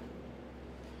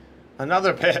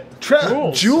 Another pit.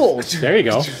 Jewels. There you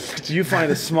go. You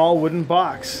find a small wooden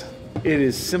box. It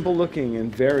is simple looking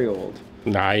and very old.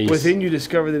 Nice. Within, you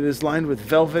discover that it is lined with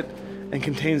velvet and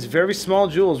contains very small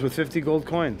jewels with 50 gold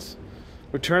coins.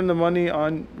 Record the money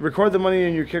on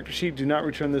your character sheet. Do not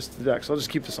return this to the deck. So I'll just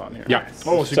keep this on here. Yeah.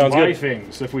 Oh, so you Sounds can buy good.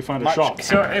 things if we find a shop.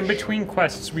 so in between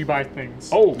quests, we buy things.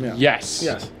 Oh, Yeah. Yes.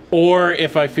 Yes. Or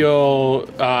if I feel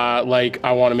like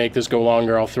I want to make this go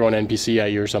longer, I'll throw an NPC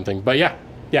at you or something. But yeah.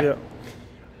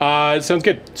 Sounds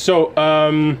good. So,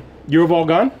 you have all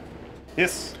gone?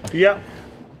 Yes. Yeah.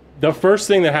 The first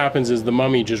thing that happens is the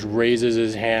mummy just raises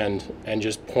his hand and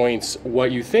just points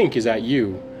what you think is at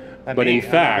you. But in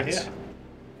fact,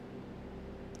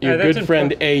 your that's good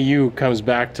friend important. AU comes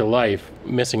back to life,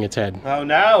 missing its head. Oh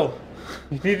no.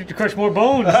 You needed to crush more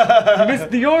bones. You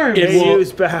missed the arm. It will-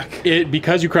 AU's back.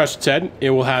 Because you crushed its head, it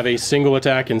will have a single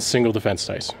attack and single defense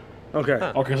dice. Okay.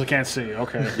 okay, so I can't see.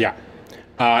 Okay. Yeah.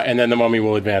 And then the mummy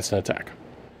will advance and attack.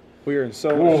 Weird. So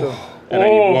And I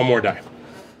need one more die.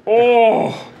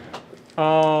 Oh,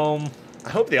 I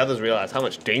hope the others realize how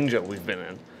much danger we've been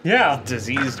in. Yeah.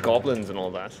 Diseased goblins and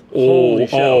all that. holy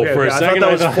shit. Okay, for a I second thought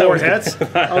that was thought 4 that was-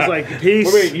 hits. I was like,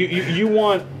 peace. wait, you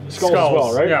want skulls, as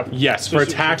well, right? Yeah. Yes, for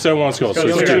attacks I want skulls. So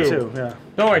Skulls You it's only two. got 2. Yeah.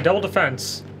 No, wait, double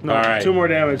defense. No, All right. 2 more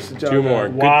damage. To 2 more.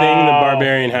 Good thing the Wow.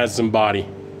 barbarian has some body.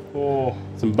 Oh,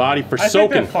 Some body for I think soaking.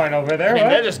 they're fine over there, I mean,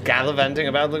 they're right? just gallivanting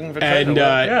about looking for treasure. And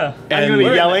Yeah. I'm and gonna be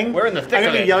we're yelling. In the, we're in the thick I'm of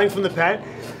gonna be it. yelling from the pet.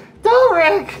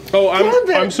 Doric! oh,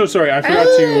 I'm so sorry. I forgot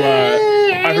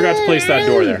to place that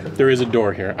door there. There is a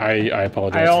door here. I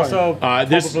apologize. I also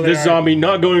this probably are- zombie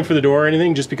not going for the door or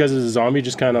anything, just because it's a zombie,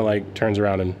 just kind of like turns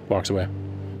around and walks away.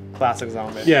 Classic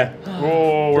zombie. Yeah.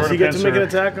 oh, we're Does in he a get to make an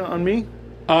pincer. attack on me?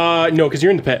 No, because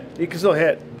you're in the pit. He can still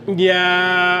hit.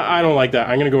 Yeah, I don't like that.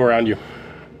 I'm gonna go around you.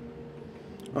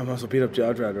 I must have beat up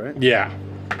Jodrad, right? Yeah.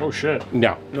 Oh shit.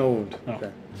 No. No wound. Okay.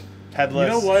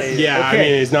 Headless. You know what? face. Yeah, I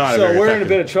mean it's not. a So very we're in a effective-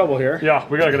 bit of trouble here. Yeah,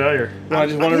 we gotta get out of here. I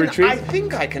just want to I retreat.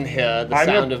 think I can hear the I'm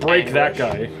sound gonna of break that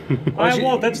anguish. guy.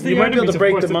 Well, that's the you might be able enemies, to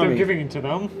break of course, the that they're mummy. giving to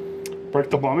them. Break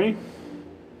the mummy.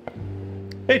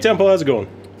 Hey, Temple, how's it going?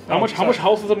 How much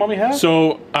health does the mummy have?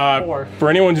 So, 4. for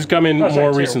anyone who's come in sorry,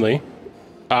 more 2. recently,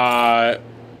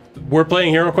 we're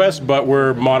playing HeroQuest, but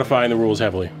we're modifying the rules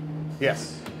heavily.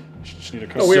 Yes. Just need a Oh,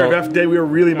 couple. we So- are definitely we are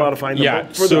really modifying them Yeah,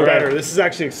 for so- the better. This is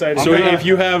actually exciting. So if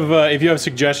you have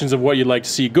suggestions of what you'd like to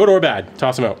see, good or bad,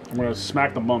 toss them out. I'm gonna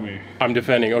smack the mummy. I'm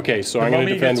defending. Okay, so I'm going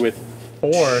to mummy defend gets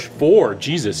with 4. 4.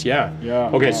 Jesus, yeah. Yeah.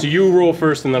 Okay, so you roll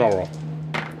first, and then I'll roll.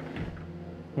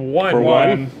 1. For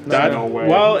one, that No way.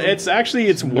 well, it's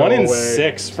 1 in way.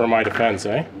 6 for my defense,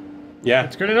 eh? Yeah.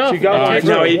 Good enough. So you got It takes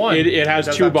No, out 1. it has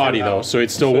Does 2 not body turn though, out. so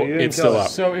it's still So you didn't it's still kill up.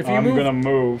 us. So if you I'm move, gonna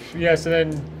move. yeah, so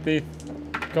then the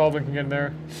goblin can get in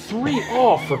there. 3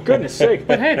 off, for goodness sake.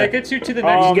 But hey, that gets you to the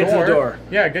next get to the door.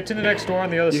 Yeah, get to the next door on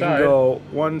the other you side. can go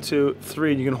 1, 2,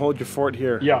 3, and you can hold your fort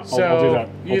here. Yeah, So I'll do that. I'll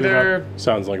do either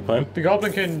Sounds like a plan. the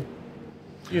goblin can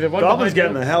either one Goblin's behind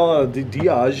getting you. the hell out of the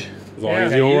Diage. As long Yeah.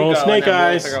 as you don't You roll go, snake and then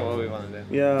we'll eyes. figure out what we want to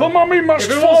do. Yeah. The mummy must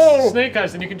If it fall! was snake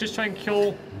eyes, then you can just try and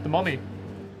kill the mummy.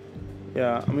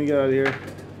 Yeah, I'm gonna get out of here.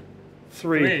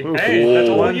 3. 3. Oof. Hey, that's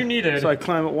all One. you needed. So I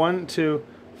climb at 1, 2,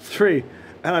 3,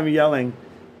 and I'm yelling,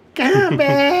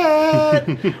 Combat!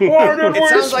 Why did It we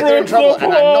sounds like they're in split trouble, the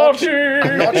and party?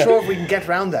 I'm not sure if we can get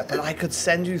around that, but I could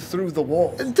send you through the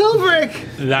wall. Dobrik!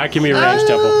 That can be a ranged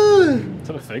temple. Is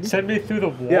that a thing? Send me through the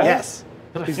wall. Yeah. Yes.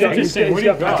 Interesting. What do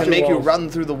you I got? can make you run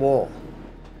through the wall.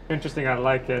 Interesting. I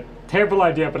like it. Terrible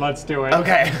idea, but let's do it.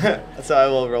 Okay. So I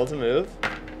will roll to move.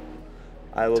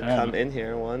 I will 10. come in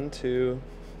here. 1, 2,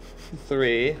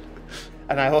 3.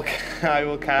 And I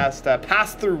will cast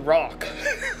Pass Through Rock,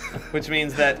 which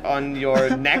means that on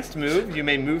your next move, you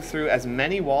may move through as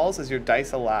many walls as your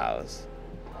dice allows.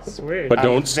 Sweet. But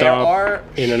don't there stop are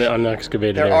in an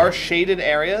unexcavated There area. are shaded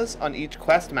areas on each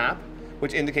quest map,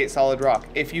 which indicates solid rock.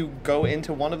 If you go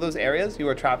into one of those areas, you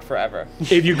are trapped forever.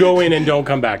 If you go in and don't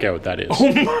come back out, that is.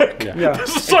 Oh my god. Yeah.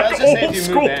 This is It like does just say old if you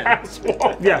school move in.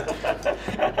 password. Yeah.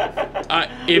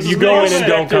 If you go in and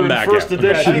don't come back out. First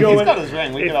edition. You go He's in- got his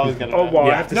ring. We can always get it. Oh, well, I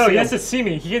Yeah. have to No, see he has him. to see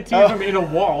me. He can't see me from in a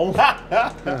wall.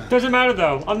 Doesn't matter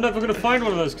though. I'm never gonna find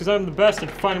one of those because I'm the best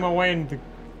at finding my way in the.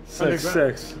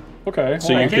 6. Okay.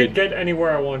 So I you can't could. get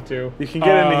anywhere I want to. You can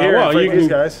get into here well, and fight you these can-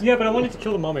 guys. Yeah, but I wanted to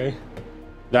kill the mummy.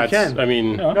 That's. can. I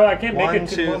mean. No, I can't make 1, it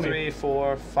to the 2, mummy. 3,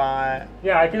 4, 5.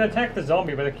 Yeah, I can attack the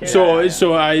zombie, but I can't.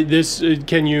 So I this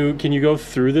can you go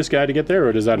through this guy to get there,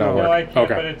 or does that not work? No, I can't.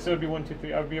 But Okay. it would be 1, 2,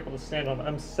 3. I would be able to stand on.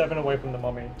 I'm 7 away from the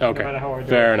mummy. Okay. No matter how I do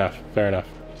Fair it. enough. Fair enough.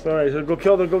 So, all right, so go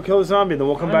kill the zombie, then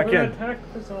we'll come back I'm gonna in. attack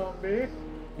the zombie.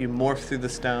 You morph through the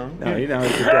stone. No, you know how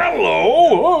to do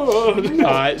Hello.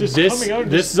 Just This coming out,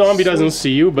 this just zombie doesn't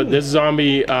see you, but this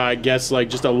zombie gets like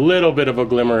just a little bit of a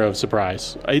glimmer of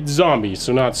surprise. It's zombie,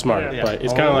 so not smart, Yeah. but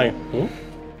it's kind of like.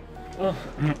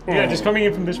 Yeah, just coming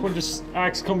in from this one. Just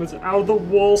axe comes out of the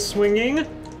wall swinging.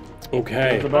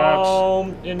 Okay.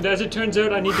 And as it turns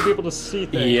out, I need to be able to see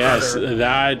things. Yes, better.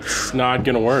 that's not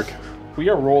gonna work. We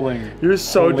are rolling. You're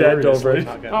so dead, Hilariously.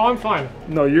 Dobrik. Oh, I'm fine.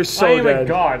 No, you're I so am a dead.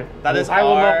 god. That is I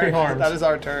will our, not be harmed. That is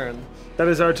our turn. That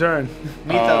is our turn.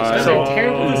 Mythos. So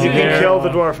terrible you decision. can kill the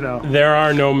dwarf now. There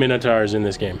are no minotaurs in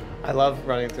this game. I love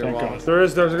running through walls.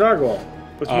 There's a gargoyle,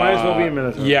 which might as well be a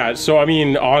minotaur. Yeah, so I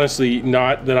mean, honestly,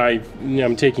 not that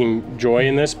I'm taking joy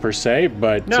in this per se,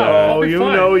 but No. Oh, I'll be you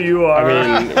fine. know you are.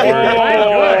 I mean, Good,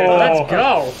 let's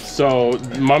go. so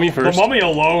mummy The first. mummy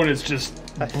alone is just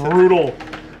brutal.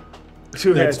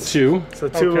 2 That's hits. 2. So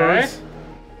 2 Okay. wounds.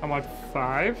 I'm at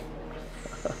 5.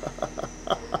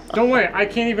 Don't worry, I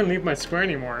can't even leave my square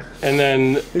anymore. And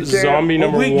then zombie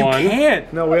number wait, 1. You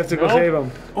can't. No, we have to go Nope. save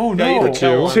him. Oh No, you no. could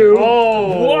kill one. 2.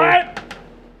 Oh. What?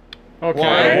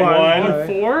 Okay. One. 1,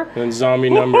 4. And zombie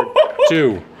number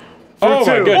 2. Oh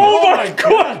my 2. goodness. Oh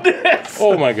my goodness.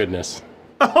 Oh my goodness.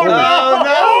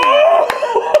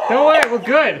 Don't worry, we're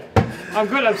good. I'm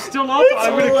good. I'm still up.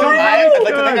 I'm gonna kill the I'd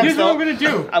like to think I'm Here's what I'm still. gonna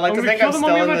do. I like to I'm gonna think kill I'm the still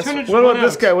mummy in on my this- turn and just What run about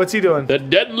this out. guy? What's he doing? The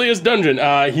deadliest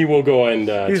dungeon. He will go and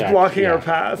He's attack. blocking Yeah. our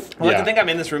path. I like Yeah. to think I'm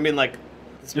in this room being like,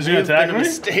 Is he gonna "This may have attack been a me?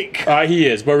 mistake." He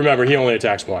is, but remember, he only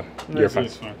attacks 1. You're fine.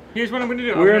 It's fine. Here's what I'm gonna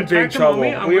do. We're I'm in gonna big attack the trouble.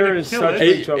 mummy. I'm We are gonna in kill such it.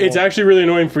 big trouble. It's actually really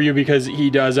annoying for you because he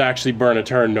does actually burn a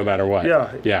turn no matter what. Yeah.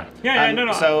 Yeah. Yeah,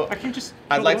 no. So, I can just.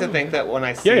 I'd kill like the to mummy. think that when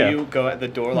I see Yeah, yeah. you go at the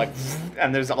door, like,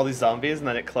 and there's all these zombies, and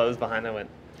then it closed behind, I went,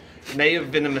 "It may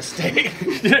have been a mistake."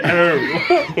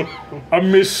 A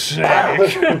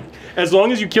mistake. As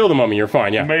long as you kill the mummy, you're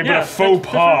fine. Yeah. Maybe Yeah, a faux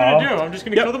that's what I'm gonna pas. do. I'm just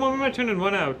gonna Yep. kill the mummy on my turn and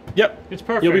run out. Yep. It's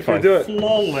perfect. You'll be fine. Do it.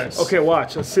 Flawless. Okay,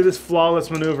 watch. Let's see this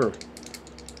flawless maneuver.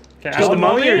 Okay, Kill the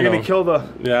mummy, or you're No. gonna kill the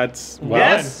That's well,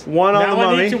 Yes. one on Now the I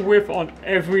mummy? need to whiff on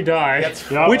every die. That's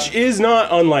Yeah. which is not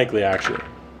unlikely actually.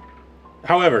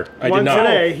 However, I One did not.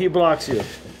 today, he blocks you.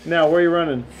 Now, where are you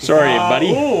running? Sorry,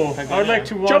 buddy. Ooh, I would like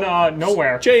to run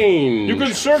nowhere. Change. You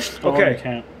can search. Oh, Okay. you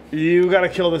can't. You gotta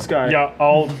kill this guy. Yeah,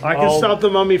 I can stop the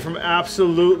mummy from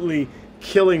absolutely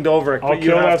killing Dobrik, I'll but you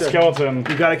kill have that to. skeleton.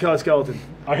 You gotta kill a skeleton.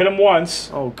 I hit him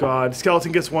once. Oh god,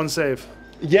 skeleton gets 1 save.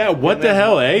 Yeah, what the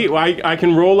hell, eh? I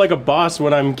can roll like a boss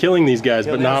when I'm killing these guys,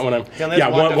 but only not has- when I'm. he only has Yeah,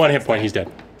 one one hit defense point, die. he's dead.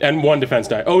 And 1 defense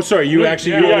die. Oh, sorry, you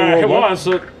actually. yeah, You Yeah, only I rolled hit 1? once.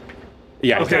 So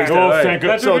Yeah, he's Okay, dead. so- oh, Alright. thank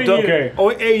That's God. what we needed. Okay.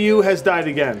 Oh, AU has died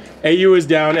again. AU is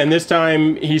down, and this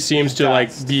time he seems to like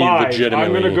be 5. legitimately.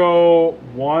 I'm gonna go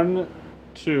 1,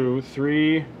 2,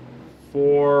 3,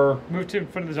 4. Move to in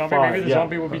front of the zombie. 5, Maybe the yeah.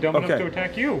 zombie will be dumb enough Okay. to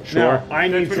attack you. Sure. Now, I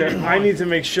need That's what we to. want. I need to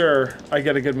make sure I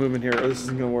get a good movement here, or this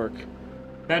isn't gonna work.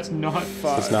 That's not.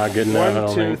 It's not good enough. I 1, don't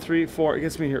 2, think. 3, 4. It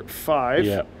gets me here. 5.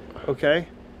 Yeah. Okay.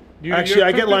 You- Actually, you're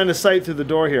I get perfect- line of sight through the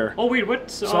door here. Oh wait, what?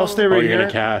 So I'll stay right you're here,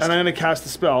 gonna cast. and I'm gonna cast a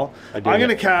spell. dig I'm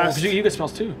gonna it. cast. You get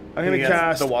spells too. I'm gonna He has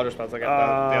cast the water spells. I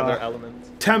got the other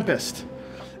elements. Tempest.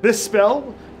 This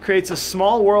spell creates a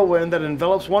small whirlwind that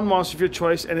envelops one monster of your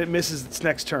choice, and it misses its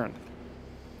next turn.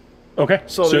 Okay.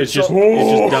 So So, the- it's just so-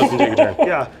 it just doesn't take a turn.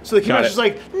 Yeah. So the Got keeper's it. just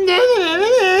like,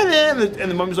 and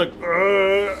the mummy's like,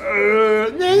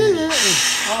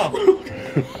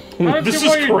 This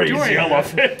is crazy. I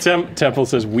love it. Temple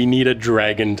says we need a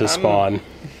dragon to spawn.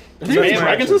 There's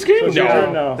dragons in this game?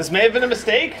 No. No. This may have been a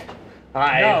mistake. No,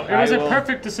 it was I a will-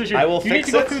 perfect decision. I will You need fix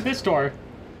to go it. through this door.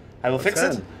 I will fix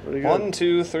it. 10. Really good. 1,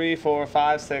 2, 3, 4,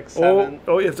 5, 6, Oh, 7.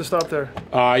 oh, you have to stop there.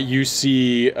 You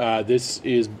see, this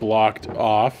is blocked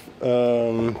off.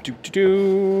 Here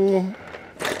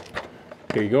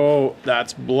you go.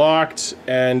 That's blocked,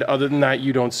 and other than that,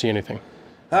 you don't see anything.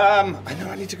 I know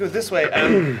I need to go this way.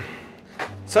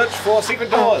 Search for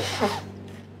secret doors.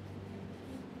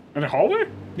 In the hallway?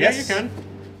 Yes. Yeah, you can.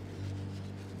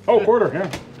 Oh, quarter,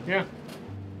 yeah. Yeah.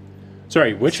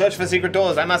 Sorry, which? Search for secret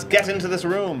doors. I must get into this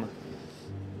room.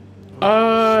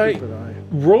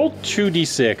 Roll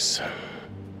 2d6.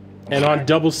 And on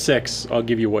double 6, I'll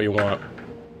give you what you want.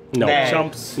 No. Nay.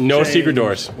 Chumps. No Change. secret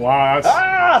doors. Wow, that's...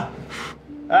 Ah!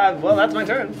 Well, that's my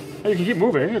turn. You can keep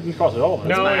moving. It doesn't cost it all.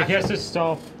 No, math. he has to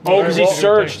stall. Oh, because he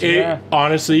searched. It, Yeah.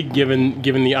 Honestly, given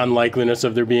the unlikeliness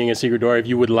of there being a secret door, if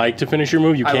you would like to finish your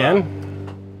move, you I can.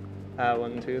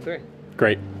 1, 2, 3.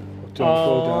 Great. Don't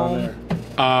go down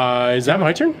there. Is that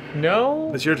my turn?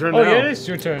 No. It's your turn Oh now. yeah, it is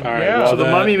your turn. All right, yeah. well, So the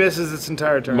that- mummy misses its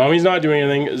entire turn. Mummy's not doing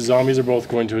anything. Zombies are both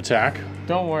going to attack.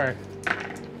 Don't worry.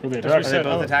 Who they As attack? we said,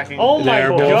 both attacking? Oh my They're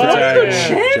both god.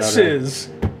 attacking. Chances!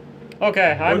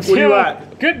 Okay, I'm What are you here.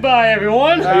 at? Goodbye,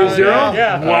 everyone. Zero?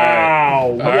 Yeah. Wow.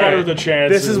 What right. are the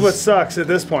chances? This is what sucks at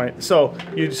this point. So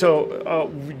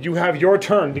you have your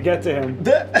turn to get to him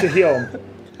to heal him.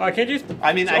 Can't you?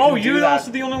 I mean, I Oh, can do you're that. also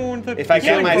the only one that. If I Yeah,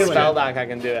 kill my can. spell back, I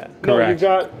can do it. No, Correct. you've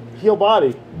got heal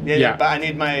body. Yeah. But I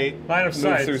need my Line of move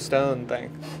sight. through stone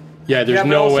thing. Yeah, there's Yeah, but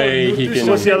no also way move he through can.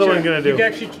 stone What's the other one takes- gonna do? You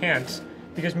actually can't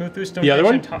because move through stone. The other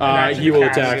takes one? an action He will to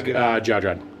cast. attack do that.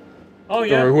 Jadrad. Oh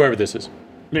yeah. Or whoever this is.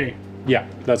 Me. Yeah,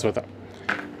 that's what I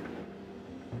thought.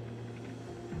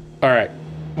 All right.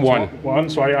 1. One,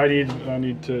 so I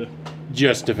need to...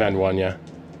 Just defend 1, yeah.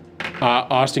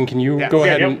 Austin, can you Yeah. go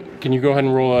Yeah, ahead yep.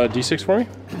 and roll a d6 for me?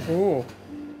 Ooh.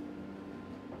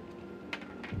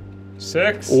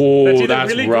 6. Oh, that's either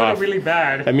that's really rough. good or really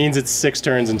bad. That means it's 6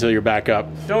 turns until you're back up.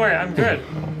 Don't worry, I'm good.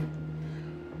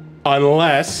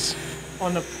 Unless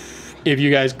On the. if you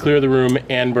guys clear the room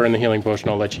and burn the healing potion,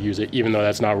 I'll let you use it, even though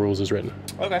that's not rules as written.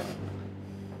 Okay.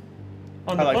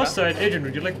 On the like plus that. side, Adrian,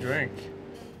 would you like a drink?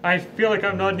 I feel like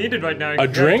I'm not needed right now. A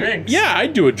drink? Drinks. Yeah,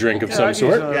 I'd do a drink of some I'd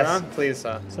sort. use a- Yes, please,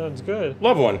 sir. Sounds good.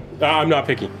 Love one. I'm not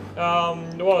picky.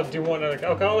 Well, do you want to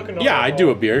alcoholic or no? Yeah, I'd do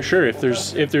a beer, sure, if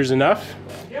there's enough.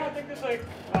 Yeah, I think there's like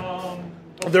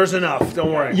There's enough.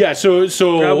 Don't worry. Yeah, so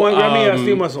Grab me a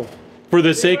steel muscle. for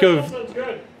the sake of sounds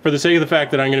good. the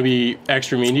fact that I'm going to be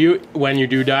extra mean to you, when you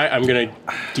do die, I'm going to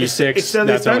d6. Extend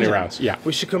the That's how many extension. rounds. Yeah.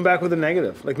 We should come back with a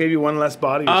negative, like maybe one less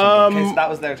body. Or something. Okay, so that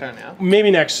was their turn, yeah? Maybe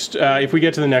next, if we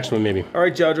get to the next one, maybe. All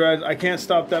right, Jadrad, I can't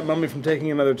stop that mummy from taking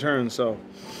another turn. So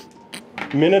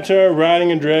Minotaur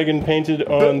riding a dragon painted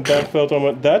on back felt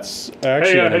on. That's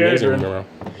actually an hey, amazing Adrian. number.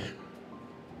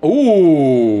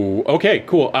 Ooh. Okay.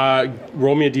 Cool.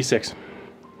 Roll me a d6.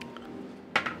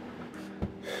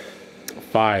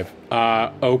 5.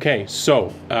 Okay. So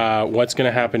what's going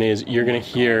to happen is you're going to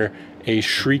hear a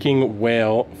shrieking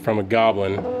wail from a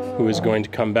goblin who is going to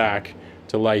come back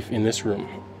to life in this room.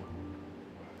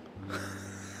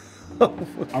 I'm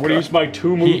going to use my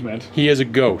 2 movement. He is a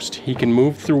ghost. He can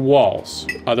move through walls.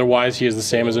 Otherwise, he is the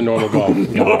same as a normal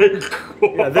goblin.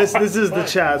 yeah, this is the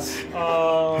chats.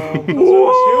 I'm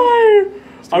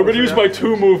going to use my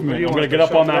 2 movement. I'm going to get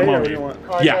up on that mummy.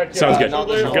 Yeah, sounds good. Not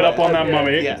the Get up on that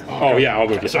mummy. Yeah. Oh yeah, I'll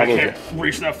move you. So I'll I move you. can't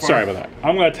reach that far. Sorry about that.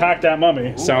 I'm going to attack that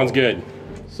mummy. Sounds good.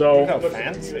 So, How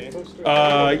fancy.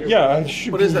 Yeah.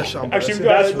 What is that, Sean? Actually,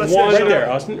 that's let's one- right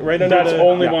there, Austin. Right under that's the,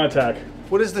 only yeah. one attack.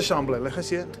 What is the Chamblay? Let us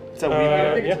see it. It's a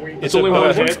weed Yeah. It's only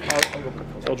one hit.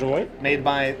 Belgian white. made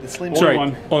by the Slim Sorry,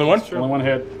 one. only one. Only one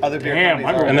hit. Other beer Damn, companies I'm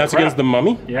are- rolling And that's crap. against the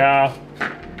mummy. Yeah.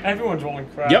 Everyone's rolling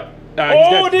crap. Yep. Oh,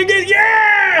 He's dead. did get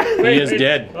yeah! He is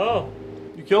dead. Oh.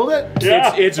 You killed it.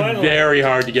 Yeah. It's finally. very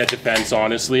hard to get defense,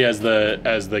 honestly, as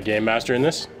the game master in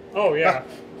this. Oh yeah.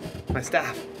 My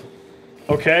staff.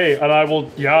 Okay, and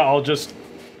I'll just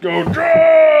go,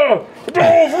 draw!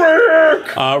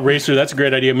 Dovrik! Racer, that's a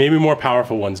great idea. Maybe more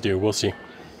powerful ones do. We'll see.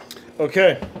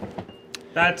 Okay,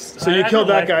 That's. so you I killed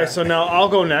don't that like guy. So now I'll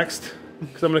go next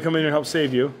because I'm gonna come in here and help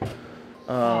save you.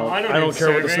 I I don't need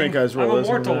care what the saving. snake eyes roll I'm is.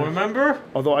 immortal, remember?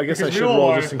 Although I guess Because I we should all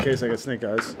roll are. just in case I get snake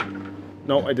eyes.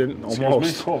 No, I didn't. Excuse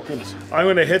Almost. me? Oh, goodness. I'm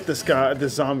gonna hit this guy,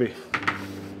 this zombie,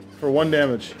 for 1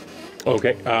 damage.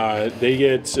 Okay. They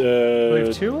get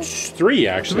Believe 2? 3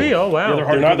 actually. 3. Oh wow. they're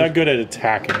They're not that good at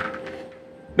attacking.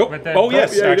 Nope. But then- Oh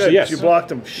yes, Yeah, you actually did. yes. You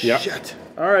blocked him. Yep. Shit.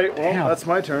 All right. Well, that's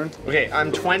my turn. Okay,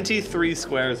 I'm 23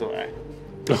 squares away.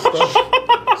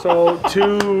 So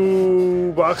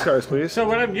 2 boxcars, please. So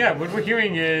what we're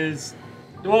hearing is,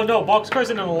 well, no, boxcar's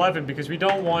in an 11 because we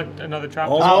don't want another trap.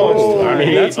 Oh, I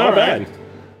mean, that's not bad.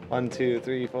 1, 2,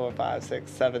 3, 4, 5,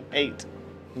 6, 7, 8,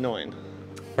 9.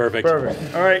 Perfect.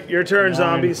 Perfect. All right, your turn,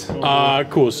 zombies.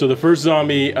 Cool. So the first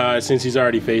zombie, since he's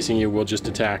already facing you, will just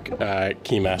attack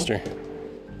Keymaster.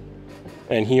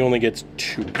 And he only gets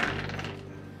 2.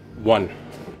 1.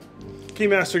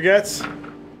 Keymaster gets.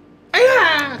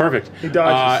 Perfect. He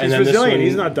dodges. He's and then resilient. This one,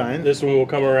 He's not dying. This one will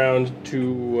come around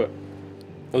to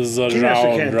Keymaster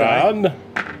can't die. Zajaldrad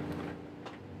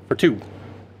for 2.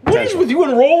 What is with you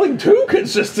and rolling 2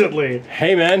 consistently?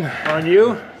 Hey, man. On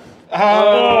you?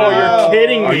 Oh, you're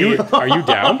kidding Are me. you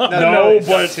down? No, it's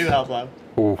got but 2 health left.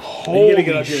 You gotta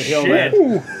get up your hill, man.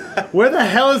 Where the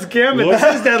hell is Gambit? This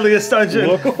is Deadliest Dungeon.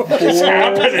 what's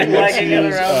happening? Lagging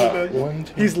it around. One,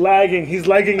 two. He's lagging. He's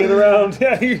legging it around.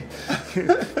 Yeah, you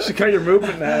should cut your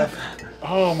movement in half.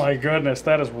 Oh my goodness,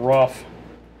 that is rough.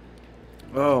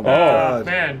 Oh, my God.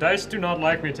 Man, dice do not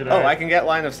like me today. Oh, I can get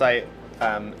line of sight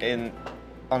on an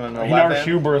In our 11.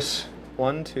 hubris.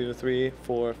 1, 2, 3,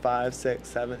 4, 5, 6,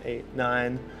 7, 8,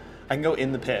 9. I can go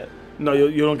in the pit. No,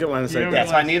 you don't get line of sight. don't Yeah, get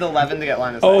so I need 11 to get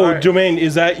line of sight. Oh, Domain,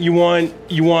 is that you want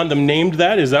them named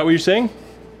that? Is that what you're saying?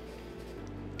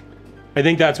 I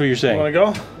think that's what you're saying. Want to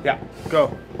go? Yeah.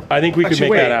 Go. I think we could Actually,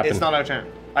 make wait, that happen. It's not our turn.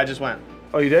 I just went.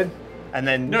 Oh, you did? And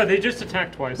then... No, they just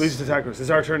attacked twice. Please attack us. It's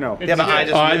our turn now. Yeah, but I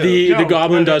just moved. The No,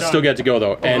 goblin they're does still done. get to go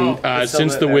though, and it's still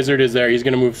since the there. wizard is there, he's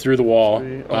gonna move through the wall,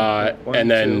 one,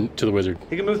 and then two. to the wizard.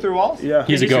 He can move through walls? Yeah.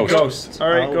 He's a ghost. All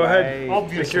right, No go ahead. way.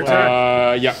 Obviously. Take your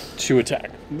turn. Yeah, 2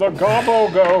 attack, The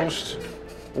Gobbo Ghost.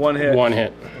 One hit. 1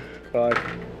 hit.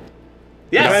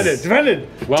 Yes! Defended.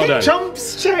 Well done.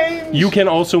 Chumps change. You can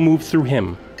also move through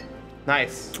him.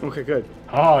 Nice. Okay, good.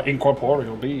 Ah,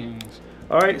 incorporeal beings.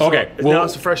 All right. So Okay, now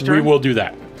it's a fresh turn. We will do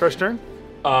that. Fresh turn.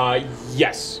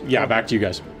 Yes. Yeah, back to you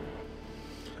guys.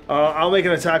 I'll make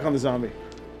an attack on the zombie.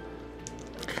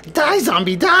 Die,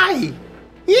 zombie, die!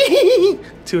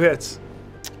 2 hits.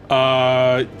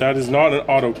 That is not an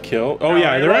auto kill. Oh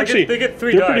yeah, they they're get- actually they get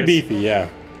 3 they're pretty dice. beefy. Yeah.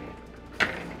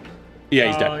 Yeah,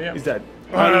 he's dead. Yeah. He's dead.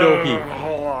 100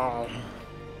 OP.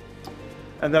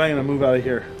 And then I'm gonna move out of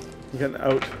here. I'm getting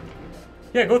out.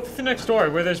 Yeah, go through the next door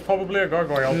where there's probably a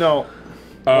gargoyle. No.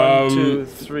 1, 2,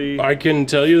 3. I can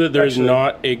tell you that there's Actually-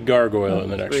 not a gargoyle in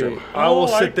the next 3. room. I will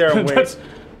Oh, sit there and wait. That's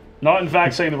not in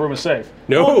fact saying the room is safe.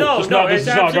 No. Oh, no, Just no, not- it's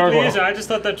this is not absolutely gargoyle. isn't. I just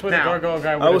thought that's where the Now, gargoyle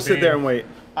guy would I will sit there and wait.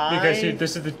 Because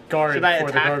this is the guard Should I for the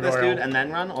attack gargoyle. this dude and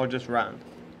then run, or just run?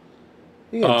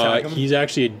 You can attack him. He's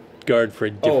actually a guard for a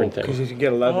different because thing. you can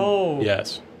get 11. Oh.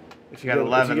 Yes. If you got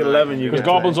 11, If you get 11, you Because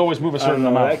can goblins always move a certain know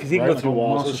amount. that, 'cause he can right? go through Like,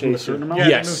 walls, monsters he'll move a chase certain you. amount. Yeah,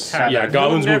 Yes. they move 10. Yeah,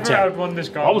 goblins You'll move never 10. outrun this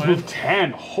Goblins goblin. move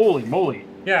 10. Holy moly.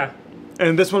 Yeah.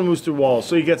 And this one moves through walls,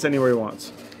 so he gets anywhere he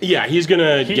wants. Yeah, he's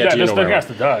gonna He, get to you this no thing matter has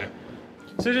what. to die.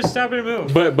 So just stab it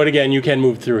and move. But again, you can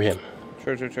move through him.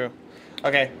 True.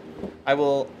 Okay. I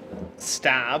will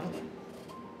stab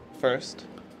first.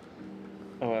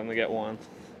 Oh, I'm gonna get 1.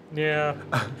 Yeah.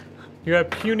 You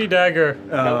got puny dagger.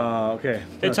 Okay.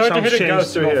 It's hard to Chumps hit a change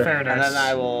ghost in through all here. fairness. And then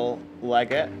I will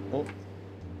leg it. Oh.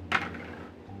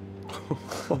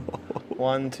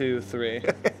 1, 2, 3.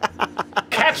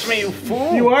 Catch me, you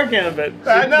fool! You are Gambit.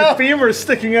 I know. Your femur's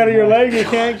sticking out of your leg. You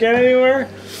can't get anywhere.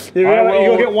 You will-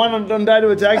 go get one undie to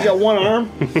attack. You got one arm.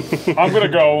 I'm gonna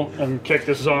go and kick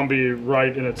this zombie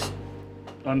right in its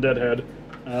undead head.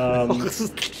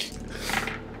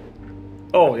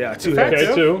 Oh yeah, 2 Effective.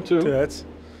 hits. Okay, 2. 2 hits.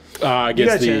 Against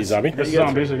got a the chance. zombie. This You got-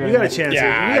 zombies are You going got a chance. Yeah, here.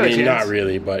 You I got a mean, chance. not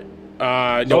really, but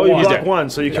no, Oh, you he's block dead. one,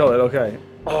 so you kill it. Okay.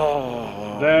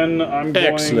 Then I'm going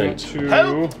Excellent. to...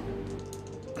 Help!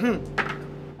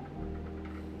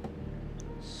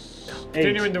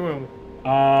 Continue in the womb.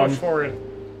 Um, Push forward.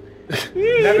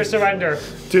 Never surrender.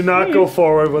 Do not go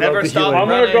forward without Never the stop. healing.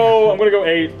 I'm gonna go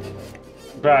 8.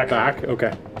 Back. Back.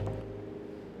 Okay.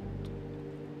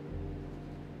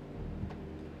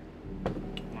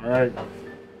 Alright.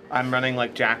 I'm running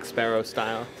like Jack Sparrow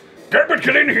style. Gambit,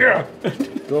 get in here!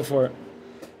 Go for it.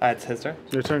 It's his turn,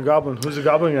 Your turn, Goblin. Who's the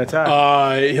Goblin gonna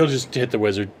attack? He'll just hit the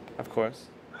wizard. of course.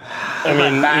 I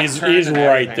mean, back he's turned and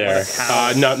right everything. there.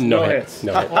 Like a No No hit. hits.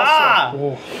 No hit. Ah!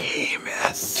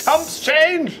 Chumps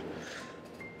change!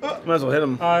 Might as well hit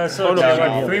him. So Oh, no, there's no,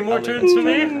 like no. 3 more turns for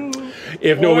me?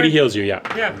 If nobody heals you, yeah.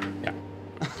 Yeah.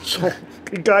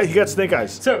 He got snake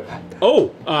eyes. So,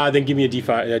 Oh, then give me a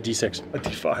D5, D6. A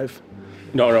D5.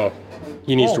 No.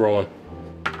 He needs to roll one.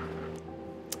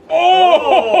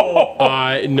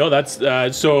 oh! No, that's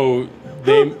so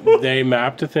they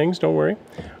map to things. Don't worry.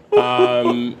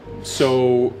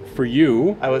 So for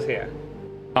you, I was here.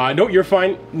 no, you're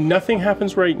fine. Nothing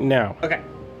happens right now. Okay.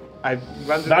 I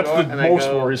run through That's the door the and I most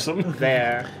go worrisome.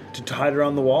 there. To hide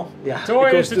around the wall. Yeah. It's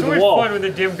always through the fun wall. when the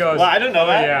dim goes. Well, I didn't know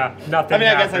that. Yeah, nothing I mean,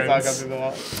 I guess happens. I saw it go through the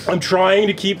wall. I'm trying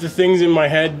to keep the things in my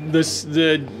head No,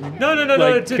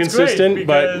 like it's consistent, great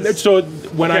but because so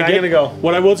when Okay, I I'm get gonna go.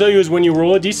 what I will tell you is when you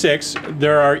roll a D6,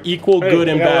 there are equal good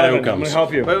and I got bad 11. I'm outcomes. gonna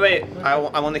help you. Wait.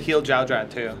 I want to heal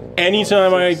Jowdrat too.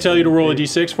 Anytime I tell you to roll a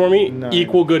D6 for me,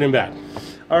 equal good and bad.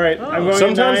 All right, I'm going.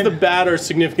 Sometimes at the 9. bad are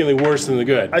significantly worse than the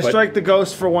good. I but, strike the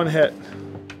ghost for 1 hit.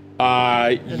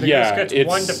 the yeah, ghost gets it's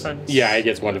 1 defense. Yeah, it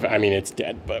gets 1 defense. I mean, it's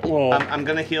dead, but well. I'm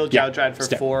gonna heal Yeah, Jowdrad for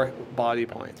step. 4 body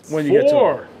points. When you get to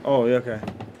 4. Oh, yeah, okay.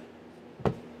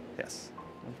 Yes.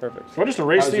 Perfect. Do I just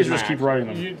erase That was these or your just keep max.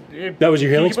 writing them? That was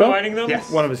your healing keep spell? reminding them? Yes.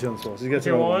 One of his healing spells. He gets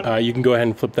If you another one. want. You can go ahead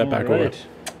and flip that back over. Alright.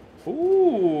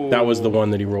 Ooh. That was the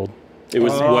one that he rolled. It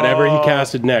was whatever he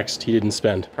casted next, he didn't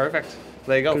spend. Perfect.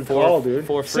 There you go. Good 4 call, dude.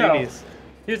 4 So- freebies.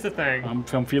 Here's the thing.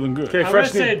 I'm feeling good. Okay, I'm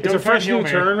fresh gonna new, say it's a don't fresh try and new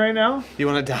heal me. turn right now. You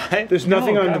want to die? There's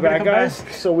nothing No, on the I'm gonna bad come guys,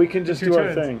 back. so we can just 2 do our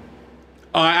turns. thing.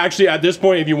 Actually, at this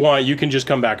point, if you want, you can just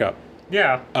come back up.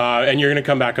 Yeah. And you're going to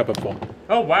come back up at full.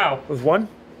 Oh, wow. With 1?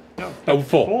 Oh,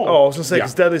 full. Cool. Oh, I was gonna say, Yeah.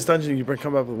 because Deadliest Dungeon, you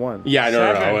come up with 1. Yeah,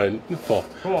 no, Seven. full.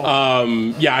 Cool.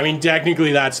 Yeah, I mean,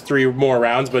 technically that's 3 more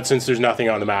rounds, but since there's nothing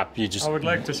on the map, you just I would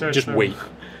like to search just them. wait.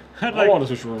 I'd I like, want to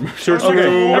switch room. Search the Okay.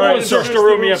 room. Everyone Right. search the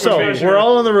room. You have So, information. we're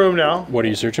all in the room now. What are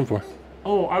you searching for?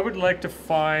 oh, I would like to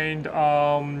find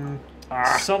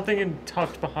something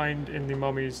tucked behind in the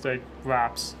mummy's like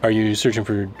wraps. Are you searching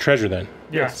for treasure then?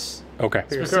 Yes. Okay.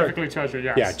 Specifically treasure,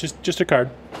 yes. Yeah, just a card.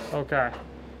 Okay.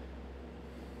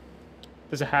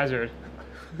 There's a hazard.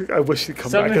 I wish he'd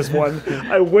come Seven- back as 1.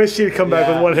 I wish he'd come back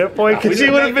with 1 hit point, because he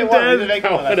would have been dead.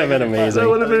 That would have been amazing. That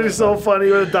would have been so funny.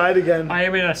 He would have died again. I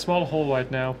am in a small hole right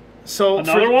now. So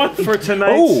Another for, one? for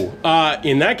tonight. Oh,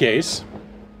 in that case,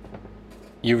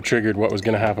 you've triggered what was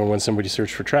going to happen when somebody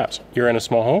searched for traps. You're in a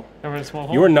small hole? I'm in a small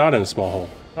hole. You are not in a small hole.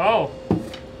 Oh.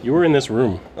 You are in this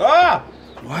room. Ah!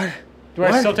 What? Do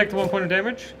I still take the 1 point of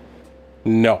damage?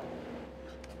 No.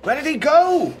 Where did he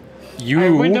go? I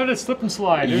went down You, a slip and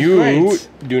slide. It was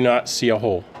great. do not see a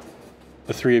hole.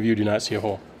 The 3 of you do not see a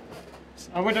hole.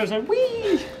 I went down and was like,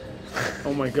 wee!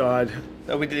 Oh my God.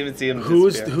 No, we didn't even see him.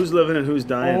 Who's disappear. living and who's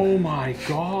dying? Oh my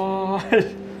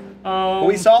god. Well,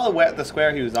 we saw the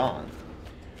square he was on.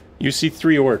 You see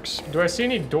 3 orcs. Do I see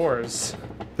any doors?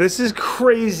 This is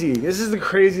crazy. This is the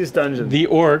craziest dungeon. The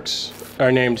orcs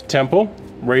are named Temple,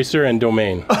 Racer, and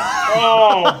Domain.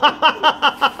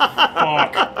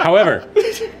 However,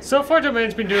 So far,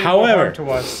 Domain's been doing However- more harm to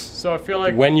us, so I feel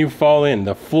like when you fall in,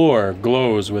 the floor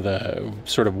glows with a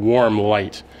sort of warm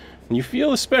light, and you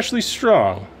feel especially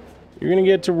strong. You're going to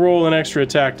get to roll an extra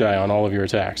attack die on all of your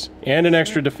attacks, and an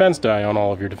extra defense die on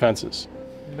all of your defenses.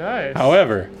 nice.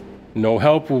 However, no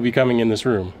help will be coming in this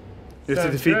room. You have to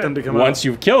Sounds defeat good. them to come Once out.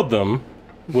 you've killed them,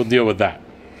 we'll deal with that.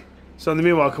 So in the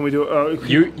meanwhile, can we do?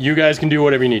 You guys can do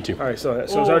whatever you need to. All right. So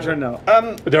it's our turn now.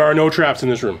 There are no traps in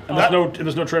this room.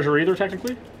 There's no treasure either,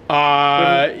 technically.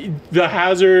 The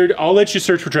hazard. I'll let you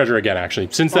search for treasure again, actually,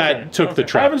 since Okay, that took the okay.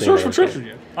 trap. I haven't thing searched for away.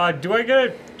 treasure yet. Do I get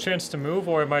a chance to move,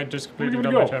 or am I just completely Where do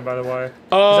done we my go? turn, by the way?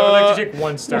 'Cause I would like to take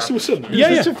 1 step. What's in there?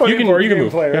 Yeah, Such a funny you can board game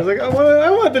move. player. I Yeah. was like, I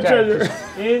want the treasure.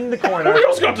 In the corner. Everybody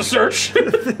else got to search. Are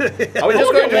we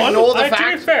just going to ignore the To be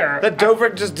fact fair, that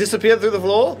Dobrik just disappeared through the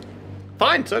floor?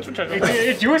 Fine, search for treasure.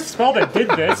 it's your spell that did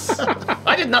this.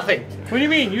 I did nothing. What do you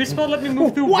mean? You spell let me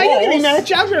move through Why walls. are you getting mad at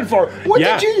Children for? What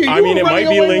Yeah, did you do? I mean, it might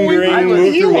be lingering,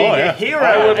 move through wall, yeah. Hero.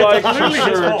 I would like to Literally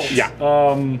his fault. search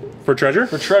Yeah. For treasure?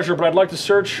 for treasure, but I'd like to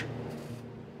search.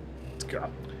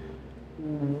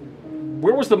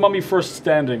 Where was the mummy first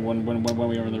standing when we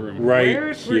were in the room? Right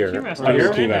Where's here. Keymaster? Under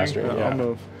Right here? Keymaster. Yeah. I'll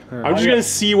move. I'm just gonna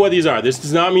see what these are. This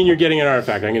does not mean you're getting an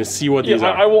artifact. I'm gonna see what Yeah, these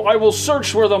are. I will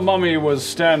search where the mummy was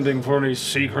standing for any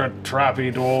secret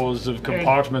trappy doors of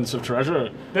compartments of treasure.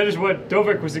 That is what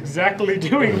Dovik was exactly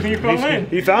doing when he fell in.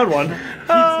 He found one.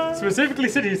 He specifically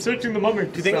said he's searching the mummy.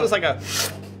 Do you think it was like a,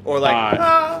 or like?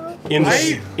 In the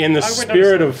I went down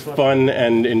spirit the of stairs. fun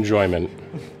and enjoyment,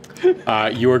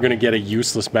 you are gonna get a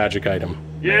useless magic item,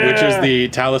 which is the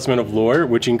Talisman of Lore,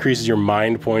 which increases your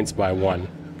mind points by 1.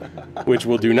 Which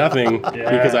will do nothing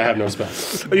because I have no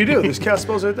spells. Oh, you do. There's cast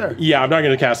spells right there. Yeah, I'm not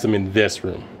going to cast them in this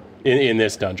room, in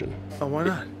this dungeon, Oh, why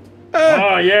not?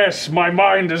 Ah, yes, my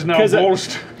mind is now 'Cause I-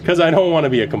 bolstered. because I don't want to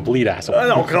be a complete asshole.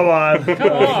 Oh, come on.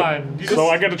 Come on. You So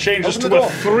I got to change this to a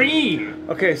 3.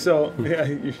 Okay, so yeah,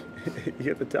 you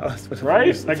get the talisman. Right?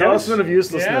 I The guess. talisman of yeah.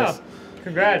 uselessness.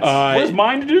 Congrats. What does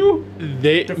mine do?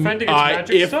 They, Defending its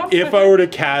magic stuff, if I were to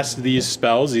cast these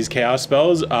spells, these chaos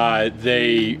spells,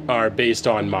 they are based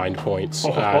on mind points.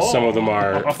 Some of them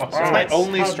are. It's my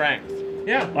only strength.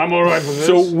 yeah. I'm alright with this.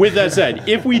 So with that said,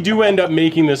 if we do end up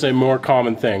making this a more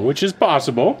common thing, which is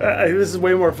possible, This is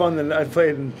way more fun than I've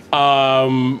played.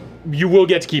 you will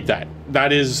get to keep that.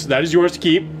 That is yours to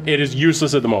keep. It is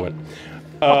useless at the moment.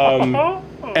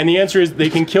 And the answer is they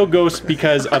can kill ghosts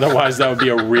because otherwise that would be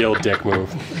a real dick move.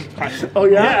 Oh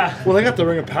yeah? Yeah. Well, they got the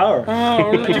ring of power.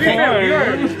 To be fair,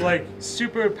 you're like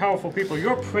super powerful people.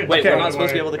 You're prince. Wait, we're not by the supposed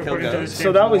to be way, able to kill according ghosts. the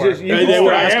So that was same just lore. you. They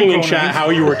were I am asking in Conan. chat how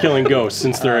you were killing ghosts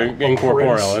since they're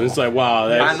incorporeal, and it's like, wow,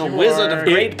 that's, I'm a wizard of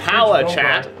great power,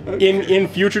 chat. in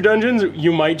future dungeons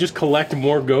you might just collect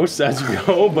more ghosts as you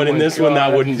go, but in this one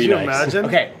that wouldn't be Can you nice. imagine?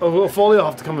 Okay. Oh, well, Foley will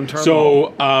have to come and turn.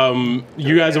 So,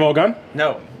 you guys have all gone?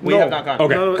 No, we No. have not gone.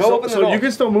 Okay. No, Go so, open the so door. you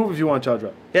can still move if you want,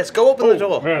 Chadra. Yes, go open the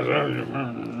door.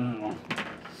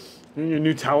 Your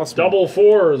new talisman. Double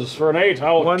 4s for an 8.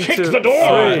 I'll 1, kick 2, the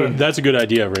door. 3. That's a good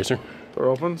idea, Racer. Door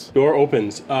opens. Door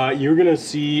opens. You're gonna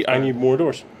see. I need more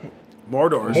doors. More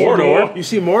doors. Mordor. You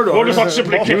see more doors. Or does not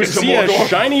simply kick You into see a Mordor.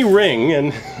 shiny ring,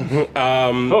 and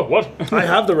Oh, what? I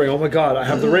have the ring. Oh my god, I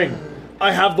have the ring.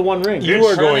 I have the one ring. you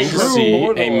are going to True. see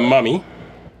a Mordor. mummy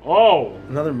Oh.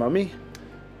 Another mummy?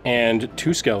 and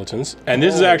 2 skeletons. And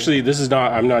this is actually, this is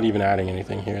not. I'm not even adding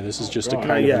anything here. This is just a kind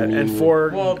Not of yet. mean And room. 4.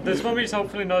 Well, this mummy is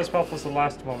hopefully not as powerful as the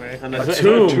last mummy. And Is that's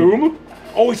that a tomb?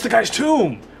 Oh, it's the guy's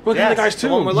tomb. We're looking at the guy's the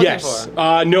one we're tomb. looking Yes.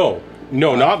 for. No,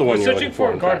 not the one We're you're searching looking for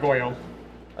a in fact. gargoyle.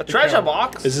 A treasure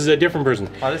box. This is a different person.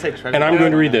 Why did I say treasure? And I'm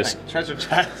going to read this. Treasure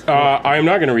chest. I am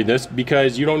not going to read this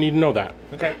because you don't need to know that.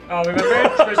 Okay. Remember,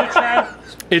 treasure chest.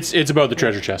 It's about the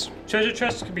treasure chest. Treasure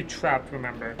chests can be trapped.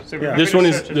 Remember. So Yeah. This one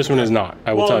is not.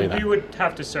 I will tell you that. We would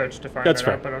have to search to find That's it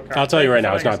fair. out, but okay. I'll tell you right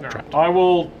now, it's As long not as trapped. I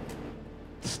will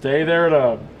stay there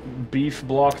to beef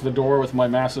block the door with my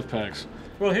massive pegs.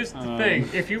 Well, here's the thing.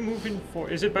 If you move in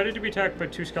is it better to be attacked by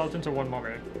 2 skeletons or 1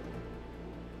 mummy?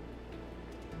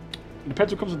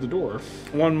 Depends what comes at the door.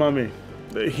 One mummy.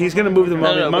 He's gonna move the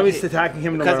mummy. no, but Mummy's he- attacking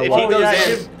him no Because matter if what. he goes yeah, in,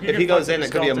 you if can he goes fight in, the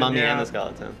it could be a skeleton, mummy yeah. and a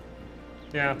skeleton.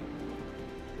 Yeah.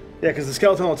 Yeah, because the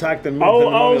skeleton will attack them. Then the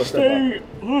mummy I'll will step up. stay.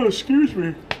 Oh, excuse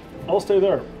me. I'll stay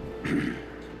there.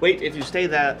 Wait, if you stay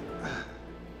there,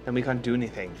 then we can't do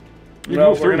anything. You No,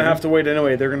 move we're through gonna me. have to wait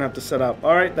anyway. They're gonna have to set up.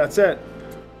 All right, that's it.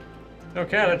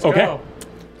 Okay, let's Okay. go.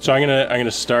 So I'm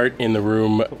gonna start in the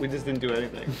room We just didn't do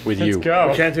anything. with Let's you. go.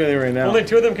 We can't do anything right now. Only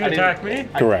 2 of them can I didn't- attack me.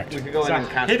 Correct. We could go in and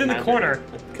cast Hid in the magic corner.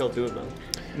 and kill 2 of them.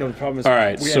 No, the problem is. All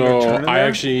right. we end our So turn in I there,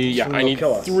 actually, so then I they'll need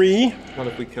kill us. 3. What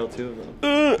if we kill 2 of them?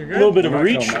 A little bit of a Not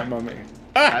reach. kill that mummy.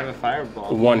 I have a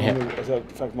fireball. 1 hit. Does that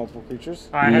affect multiple creatures?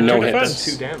 I had No 2 hits. defense.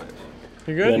 2 damage.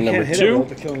 You Then good? number Can't hit it 2.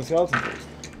 without killing the skeleton first.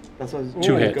 That's what I was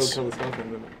 2 Go hits. kill the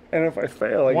skeleton. And if I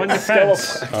fail, I 1 get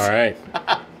defense. All right.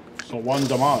 So 1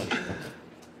 damage.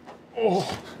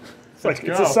 It's like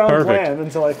it's go. a sound Perfect. plan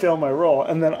until I fail my roll,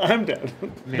 and then I'm dead.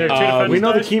 There are 2 defense we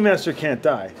know the dice. keymaster can't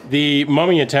die. The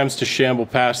mummy attempts to shamble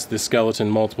past the skeleton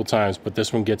multiple times, but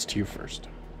this one gets to you first.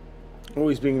 Oh,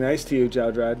 he's being nice to you,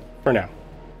 Jowdrad. For now.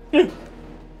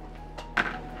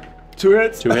 2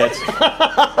 hits. 2 hits.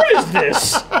 What is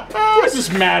this? What is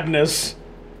this madness?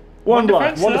 One block.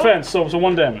 defense? 1 So? defense, so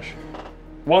 1 damage.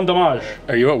 1 damage.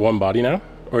 Are you at 1 body now?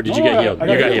 Or did you No, get I healed? got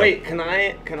You got healed. healed.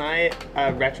 Wait, can I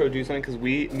retro do something? Because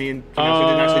me and Kinasu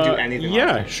didn't actually do anything. last Yeah,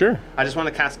 time. sure. I just want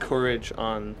to cast Courage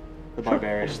on the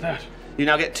barbarian. What is that? You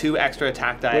now get 2 extra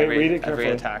attack die Wait, every read it every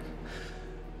carefully. attack.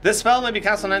 This spell may be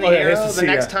cast on any Oh, yeah, hero. it's to The see,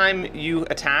 next yeah. time you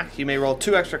attack, you may roll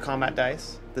 2 extra combat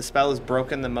dice. The spell is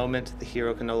broken the moment the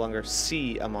hero can no longer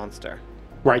see a monster.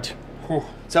 Right.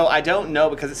 So I don't know,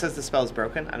 because it says the spell is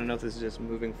broken. I don't know if this is just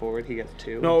moving forward. He gets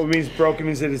 2. No, it means broken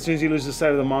means that as soon as he loses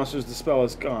sight of the monsters, the spell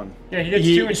is gone. Yeah, he gets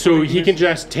 2 and So 2 he can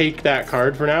just take that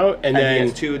card for now, and And he then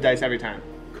gets 2 dice every time.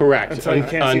 correct Until he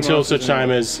can't see until monsters such time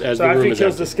anymore. as So the after room he is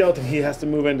kills the empty. skeleton, he has to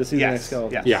move in to see the next Yes.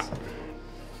 skeleton. Yes.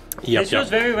 Yeah. This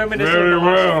was Yep. very reminiscent Very of the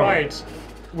last well. fight,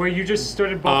 where you just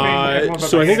started buffing everyone.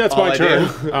 So I think that's all my I turn. do.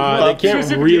 They can't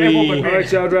Specifically everyone really. but All right,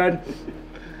 Jowdrad,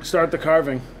 start the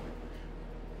carving.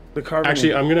 The carving.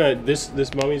 Actually, I'm gonna. This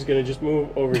mummy's gonna just move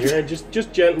over here and just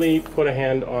gently put a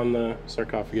hand on the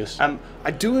sarcophagus.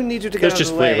 I do need you to get That's out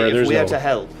just of the way flavor, if there's we have no- to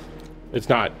help. It's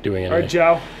not doing all right, anything.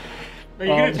 Jow. You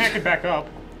can attack it back up.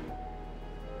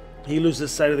 He loses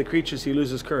sight of the creatures. He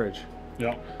loses courage.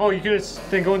 Yeah. Oh, you can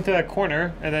just then go into that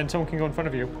corner, and then someone can go in front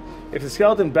of you. If the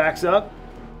skeleton backs up,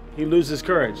 he loses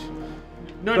courage.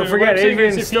 No, Don't no, forget, what I'm saying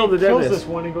Adrian's is if still he the kills deadliest.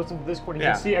 this one and goes into this corner, he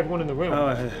Yeah. can see everyone in the room,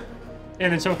 Oh,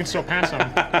 and then someone can still pass him.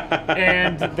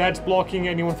 And that's blocking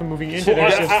anyone from moving into So there. I-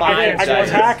 so I- if- I- I can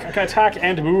attack. I can attack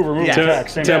and move or move Yeah. and attack.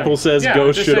 Same Temple says Yeah,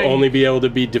 ghosts just should saying- only be able to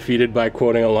be defeated by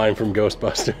quoting a line from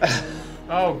Ghostbusters.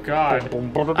 Oh god,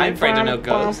 I'm afraid to know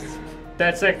ghosts.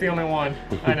 that's like the only one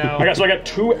I know. Okay, so I got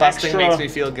 2 Busting extra makes me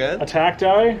feel good. attack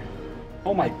die.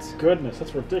 Oh my goodness,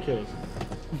 that's ridiculous.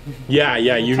 yeah,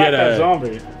 you Attack get that a.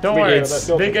 zombie. Don't We worry, get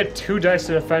that they get 2 dice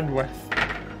to defend with.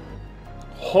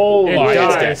 holy It Oh, dies.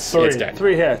 it's dead. Three. It's dead.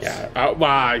 3 hits. Yeah.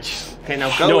 Wow. Okay,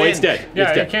 now go No, in. it's dead. Yeah, it's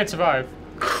you dead. can't survive.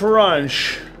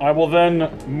 crunch. I will then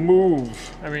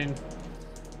move. I mean,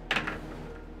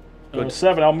 Good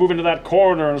 7. I'll move into that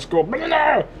corner and just go. come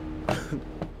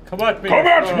at me. Come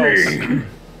at fellows. me!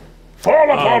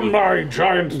 Fall upon my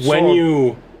giant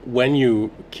sword. When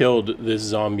you killed this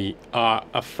zombie,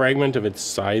 a fragment of its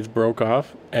scythe broke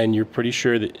off, and you're pretty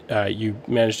sure that you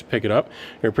managed to pick it up.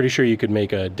 You're pretty sure you could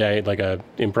make a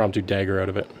impromptu dagger out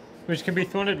of it. Which can be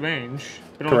thrown at range,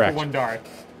 but only Correct. for 1 die.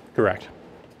 Correct.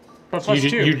 But So plus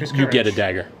 2, you because get a courage.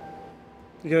 dagger.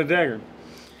 You get a dagger.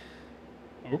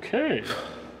 Okay.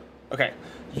 Okay,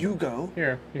 you go.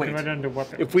 Here, you Wait. can write it under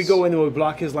weapons. If we go in, then we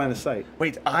block his line of sight.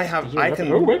 Wait, I can.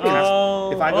 Oh, wait.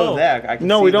 Cast, if I go there, I can.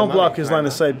 No, see we the don't mummy, block his right? line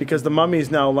of sight because the mummy's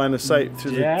now line of sight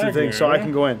through the thing, so I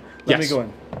can go in. Let me Yes. go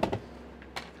in.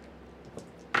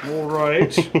 All right.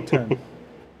 10.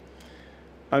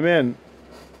 I'm in.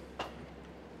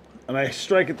 And I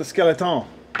strike at the skeleton.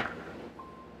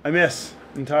 I miss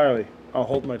entirely. I'll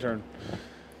hold my turn.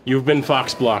 You've been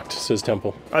fox blocked, says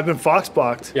Temple. I've been fox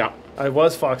blocked. Yeah. I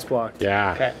was fox blocked.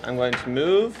 Yeah. Okay, I'm going to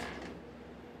move.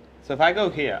 So if I go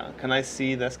here, can I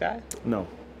see this guy? No.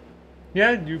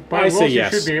 Yeah, you by I rules say you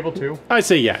yes. should be able to. I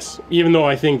say yes, even though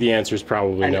I think the answer is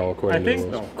probably no according I think to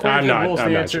the rules. according I'm to the not. rules, I'm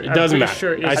the not answer- sure. It I'm doesn't pretty matter.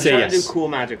 sure I it's- say I'm trying yes. to do cool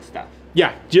magic stuff.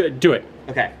 Yeah, do it.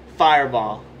 Okay,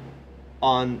 fireball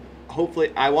on.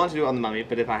 Hopefully, I want to do it on the mummy,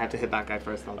 but if I have to hit that guy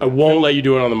first, I'll do I it. won't let you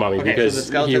do it on the mummy Okay, so the because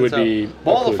skeleton. he would so be.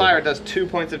 ball of occluded. fire does 2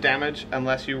 points of damage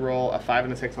unless you roll a 5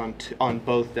 and a 6 on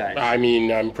both dice. I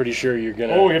mean, I'm pretty sure you're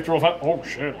gonna. Oh, you have to roll 5. Oh,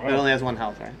 shit. It only has 1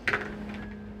 health, right?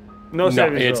 No no,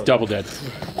 saving it's throw. double dead.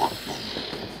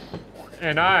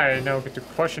 And I now get to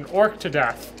question Orc to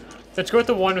death. Let's go with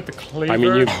the one with the cleaver, I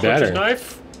mean, you butcher's better.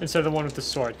 knife, instead of the one with the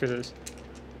sword, because it's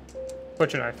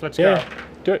butcher knife. Let's Yeah,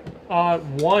 do it. go.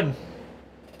 1,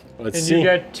 Let's and see. you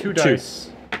get 2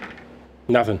 dice.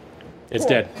 Nothing. It's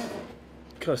dead.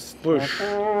 Sploosh.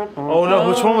 Oh no,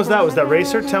 which one was that? Was that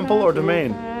Racer, Temple, or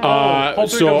Domain? Hopefully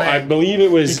So domain. I believe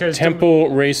it was Because Temple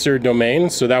Racer Domain,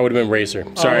 so that would have been Racer.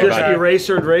 Sorry Just about that.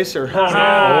 erasered Racer.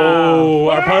 Oh,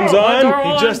 our puns on?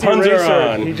 on. He just Puns are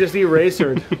erasered. on. He just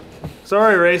erasered.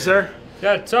 Sorry, Racer.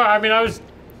 Yeah, sorry. I mean, I was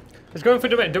going for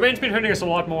domain. Domain's been hurting us a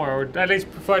lot more, or at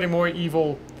least providing more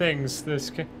evil things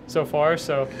so far.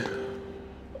 So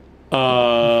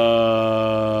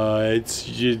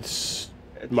It's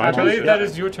my I turn. believe that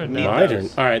is your turn now. My turn.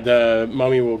 All right, the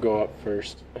mummy will go up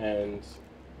first and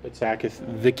attacketh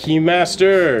the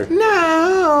Keymaster.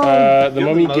 No. The You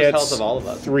have mummy the most gets health of all of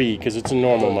us. 3 because it's a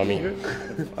normal mummy.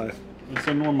 It's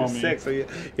a normal mummy. 6, so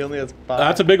he only has 5.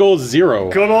 That's a big old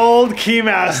 0. Good old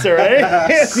Keymaster, eh?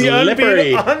 the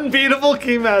Slippery. unbeatable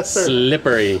Keymaster.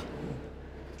 Slippery.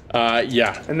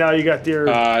 Yeah. And now you got your.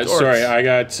 Sorry, I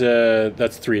got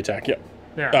that's 3 attack. Yep.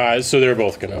 Yeah. So they're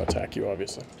both gonna attack you,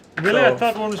 obviously. Really, so- I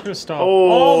thought one was going to stop.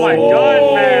 Oh. Oh my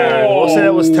god, man! We'll say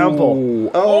that was Temple.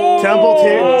 Oh, Temple,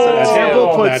 That's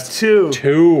Temple it. puts That's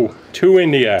 2. 2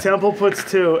 India, Temple puts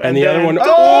 2, and the other then- one.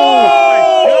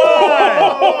 Oh!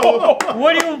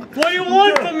 What do you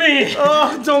want from me?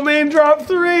 Oh, Domain drop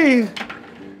 3.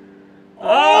 Oh!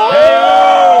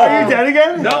 Are you dead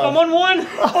again? No, I'm on 1.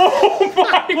 Oh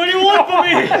my! What do you want from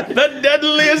me? The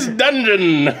deadliest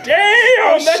dungeon.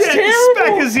 Damn, that's shit,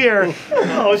 Spec is here.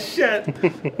 Oh shit.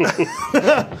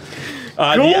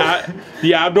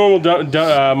 The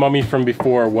abnormal mummy from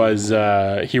before was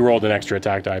he rolled an extra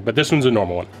attack die, but this one's a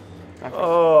normal one.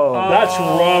 Oh, That's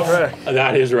rough.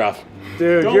 That is rough.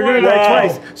 dude, Don't you're gonna worry die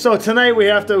about twice. So tonight we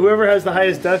have to. Whoever has the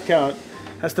highest death count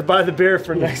has to buy the beer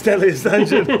for next Deadliest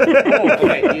Dungeon.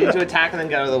 okay, you need to attack and then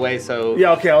get out of the way, so...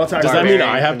 Yeah, okay, I'll attack. Does that mean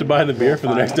Barbarian I have to buy the beer for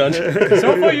the next dungeon?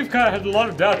 So far, you've had a lot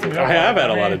of deaths. I have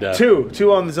had a lot of death.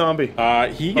 2 on the zombie.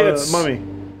 He gets Mummy.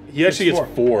 He actually gets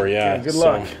 4. Yeah. Good so-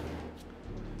 luck.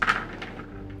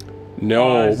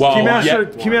 No. Well,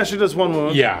 Keymaster does 1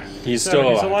 wound. yeah. He's still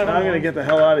He's alive. alive. I'm gonna get the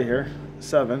hell out of here.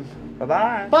 7.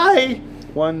 Bye-bye. Bye.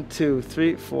 1, 2,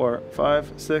 3, 4,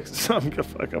 5, 6. I'm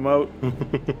out. I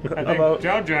think about-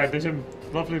 Jowdrad, there's a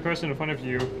lovely person in front of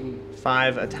you.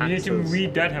 5 You attacks. need to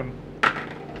re-dead him.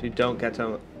 You don't get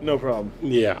to... No problem.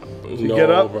 Yeah. No get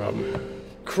up? problem.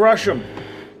 Crush him.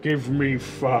 Give me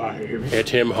 5. Hit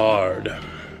him hard.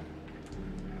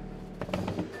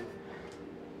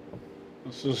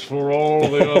 This is for all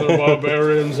the other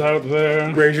barbarians out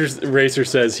there. Racer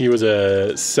says he was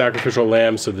a sacrificial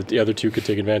lamb so that the other 2 could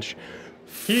take advantage.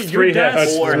 3 death-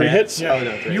 hits. 3 hits. Oh,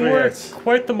 no, 3. You Three were hits.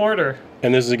 quite the martyr.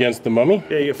 And this is against the mummy?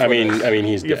 Yeah, you get 4 dice. I mean,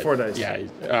 he's You get dead. 4 dice. Yeah.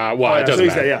 Oh, Well, yeah, it so doesn't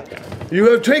he's matter. dead, yeah. You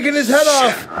have taken his head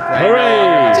off.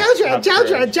 Hooray!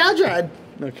 Jowdrad.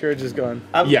 No, courage is gone.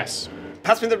 Yes.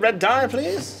 Pass me the red die,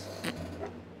 please.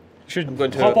 Should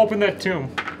going to- pop open that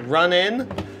tomb. Run in,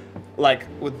 like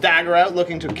with dagger out,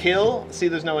 looking to kill. See,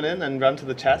 there's no one in, and run to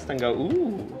the chest and go,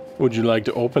 ooh. Would you like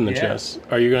to open the chest?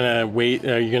 Are you gonna wait?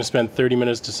 Are you gonna spend 30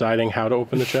 minutes deciding how to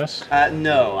open the chest?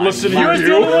 No. Listen, I'm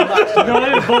you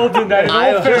Not involved in that.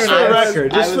 Just for the I was-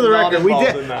 record, I just for was the not record, we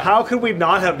involved did. in that. How could we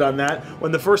not have done that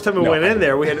when the first time we went in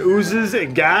there, we had oozes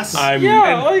and gas, I'm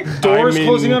doors I'm in-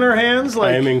 closing on our hands? I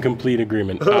Like, am in complete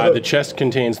agreement. The chest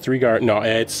contains 3 guard. No,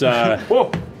 it's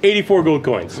 84 gold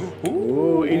coins.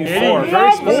 ooh, 84. 84.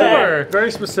 Very specific.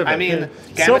 Very specific. I mean,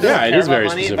 So- Gambit yeah, doesn't it care is very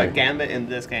about money, specific. but Gambit in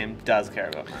this game does care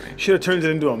about money. should have turned it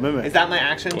into a mimic Is that my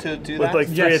action to do with that? like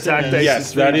 3 Yes, attack it dice. is.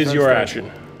 Yes, that is your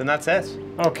action. Then that's it.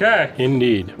 Okay.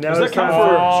 Indeed. Now Does that it's count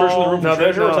time for searching the room No, for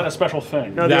treasure, or is no. that a special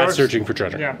thing? No, the That's orcs- searching for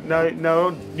treasure. Yeah.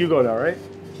 No, you go now, right?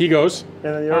 He goes,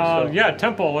 And then the orcs go. Yeah,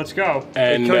 Temple, let's go.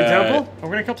 and Killing Temple? I'm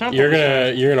gonna kill Temple. you're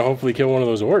this gonna hopefully kill one of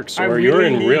those orcs, I or you're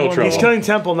really in need real one of trouble. He's killing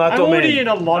Temple, not I'm Domain. already in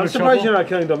a lot I'm of surprised trouble. you're not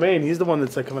killing Domain. He's the one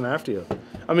that's like coming after you.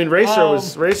 I mean,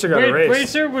 Racer got erased.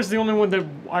 Racer was the only one that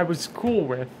I was cool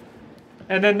with.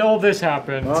 And then all this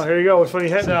happened. Oh, here you go. Which one are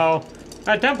you hitting? So,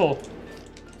 at Temple.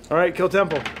 All right, kill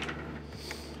Temple.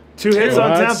 2 hits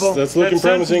on Temple. That's looking That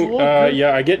sounds promising. a little good.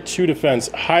 Yeah, I get 2 defense.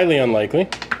 Highly unlikely.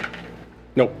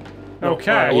 Nope.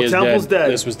 Okay. Well, He is Temple's dead.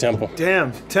 This was Temple.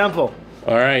 Damn, Temple.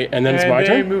 All right, and then it's And my they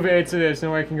turn. move 8 to this.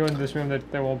 No way I can go into this room that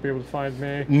they won't be able to find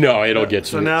me. No, it'll get to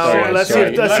So me. now, Sorry, let's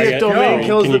sorry. see if Yeah, Domain go.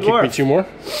 kills Can the you kick me dwarf. 2 more?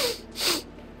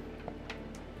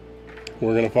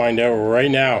 We're gonna find out right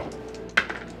now.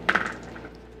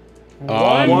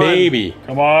 One. Maybe.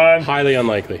 Come on. Highly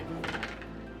unlikely.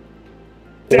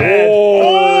 Dead.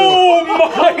 Oh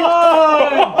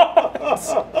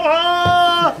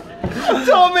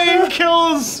Domain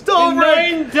kills Domain.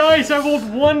 9 dice, I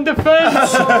rolled 1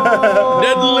 defense.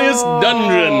 Deadliest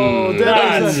dungeon.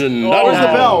 Dungeon. Where's the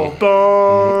bell? Boom.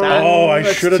 Oh, I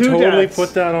That's should have 2 totally deaths.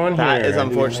 put that on That here. is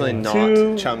unfortunately not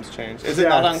 2 Chum's change. Is it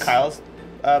not on deaths. Kyle's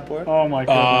board? Oh my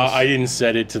goodness. I didn't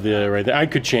set it to the right there. I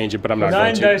could change it, but I'm not 9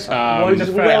 going to. dice, 1 defense.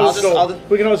 Wait, I'll just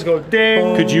We can also go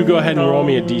ding. Could you go ahead and roll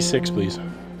me a d6, please?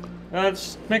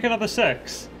 Let's make another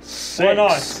 6. Why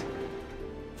not?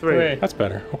 3. That's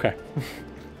better. Okay.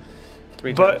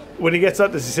 3 But times. when he gets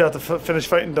up, does he still have to finish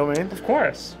fighting Domain? Of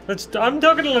course. I'm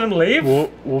not gonna let him leave.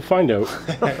 We'll find out.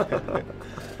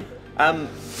 Um,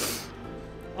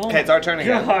 Oh okay, it's our turn my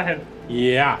again. God.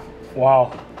 Yeah.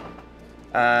 Wow.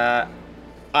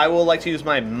 I will like to use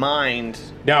my mind.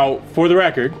 Now, for the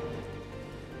record,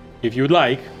 if you would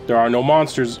like, there are no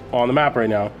monsters on the map right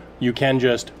now. You can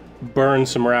just burn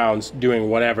some rounds doing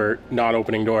whatever, not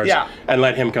opening doors, Yeah. and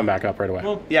let him come back up right away.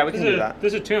 Well, Yeah, we can there's do a- that.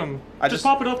 There's a tomb. I Just just-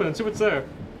 pop it open and see what's there.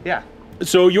 Yeah.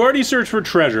 So you already searched for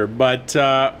treasure, but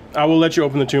I will let you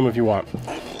open the tomb if you want.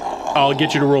 I'll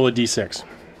get you to roll a d6.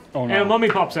 Oh And a no. mummy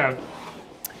pops out.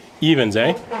 Evens,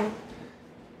 eh?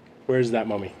 Where's that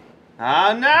mummy?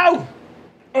 Ah, no!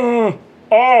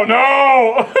 Oh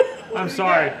no! I'm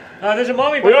sorry. There's a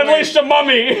mummy. by We the way. unleashed a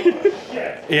mummy!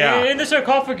 Yeah. In the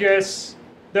sarcophagus,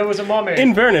 there was a mummy.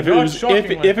 In fairness, Not if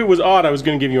shockingly. it was odd, I was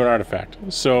going to give you an artifact.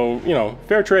 So, you know,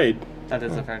 fair trade. That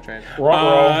is a fair trade.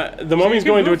 The mummy's good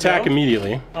going to move, attack though.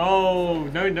 immediately. Oh,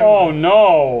 no. Oh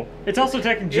no! It's also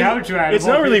attacking Jowdrad. It's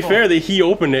not really fair that he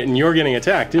opened it and you're getting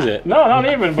attacked, is it? No, not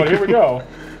even, but here we go.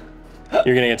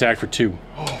 You're getting attacked for 2.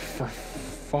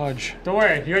 Fudge. Don't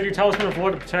worry, you got your talisman of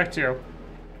Lord to protect you.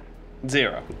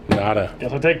 0. Nada.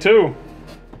 Guess I'll take 2.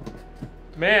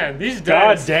 Man, these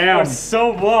God dice damn. are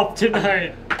so rough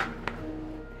tonight.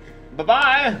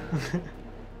 Bye-bye!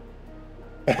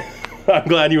 I'm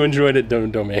glad you enjoyed it,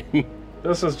 Domain.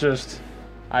 This is just...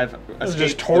 I've This is escaped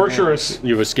just the torturous.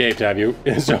 You've escaped, have you?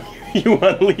 So you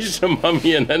unleashed a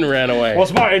mummy and then ran away. Well,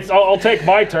 it's my... I'll take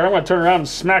my turn. I'm gonna turn around and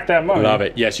smack that mummy. Love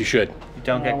it. Yes, you should. You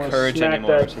don't I get wanna courage smack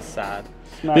anymore, that. which is sad.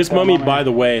 Smack This that mummy, by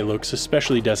the way, looks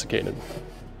especially desiccated.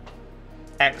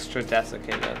 Extra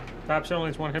desiccated. Perhaps it only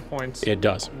has 1 hit points. It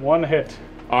does. 1 hit.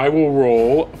 I will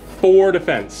roll 4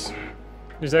 defense.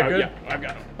 Is that good? Yeah, I've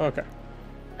got him. Okay.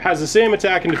 Has the same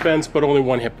attack and defense, but only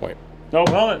 1 hit point. Nope.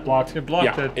 Well, it blocked. It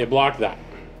blocked Yeah, it. it blocked that.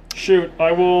 Shoot.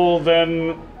 I will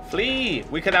then... Flee!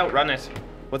 We could outrun it.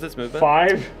 What's its movement?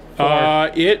 5.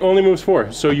 It only moves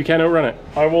 4, so you can outrun it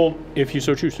I will if you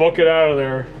so choose. book it out of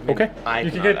there. Okay. I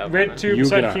You can cannot get outrun right it. to You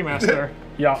beside cannot. Keymaster.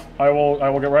 Yeah, I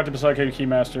will get right to beside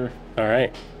Keymaster. All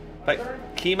right.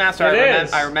 But Keymaster, It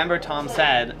is. I remember Tom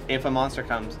said, if a monster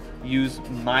comes, use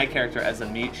my character as a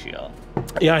meat shield.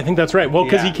 Yeah, I think that's right. Well,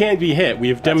 because Yeah. he can't be hit. We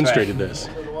have demonstrated this.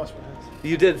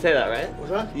 You did say that, right?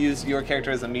 What's that? Use your character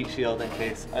as a meat shield in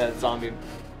case a zombie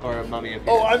or a mummy appears.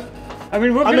 Oh, I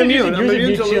mean, we're I'm going to immune. use I'm a immune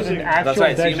meat to shield in losing. actual That's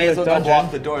right, so you may as well go dungeon.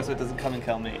 block the door so it doesn't come and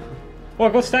kill me.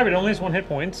 Well, go stab it. It only has 1 hit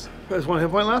points. There's 1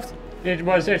 hit point left.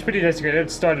 It's pretty desiccated.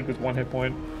 It started with 1 hit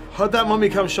point. How'd that mummy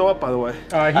show up, by the way?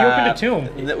 He opened a tomb.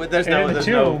 There's no. And There's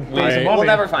the no. tomb was a We'll mummy.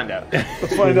 never find out.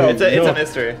 Let's find out. It's a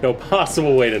mystery. No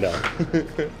possible way to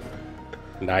know.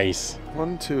 Nice.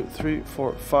 1, 2, 3,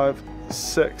 4, 5,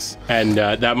 6. And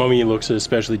that mummy looks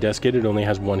especially desiccated. It only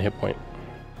has 1 hit point.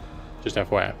 Just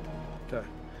FYI. Okay.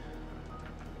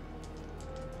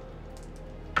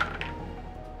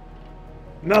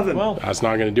 Nothing. Well, That's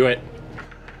not gonna do it.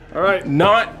 All right.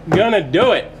 Not gonna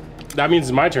do it. That means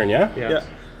it's my turn, yeah? Yeah.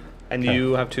 And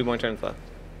you have 2 more turns left.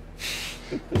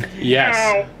 Yes.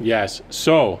 Ow. Yes.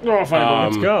 So, Oh, fine.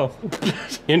 let's go.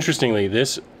 interestingly,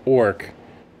 this orc,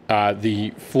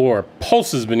 the floor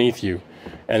pulses beneath you,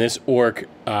 and this orc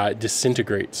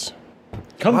disintegrates.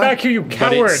 Come back here, you But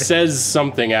coward. it says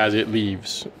something as it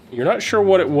leaves. You're not sure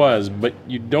what it was, but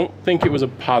you don't think it was a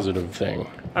positive thing.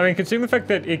 I mean, considering the fact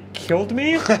that it killed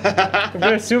me, I'm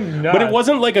gonna assume not. But it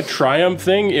wasn't like a triumph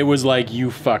thing. It was like you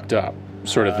fucked up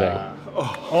sort of thing.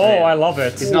 Oh, I love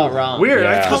it. He's not wrong. Weird.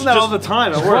 I Yeah. tell them that all the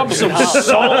time. It Rub works. some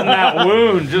salt in that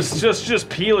wound. Just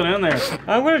peel it in there.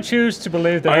 I'm gonna choose to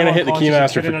believe that I'm gonna I'm hit the unconscious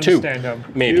Keymaster and for didn't 2. understand him.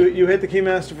 Maybe. You hit the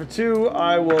Keymaster for 2.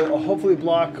 I will hopefully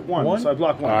block 1. One? So I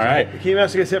block 1. All right. The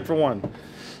Keymaster gets hit for 1.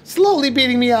 Slowly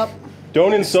beating me up.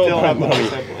 Don't insult Still my have the mummy.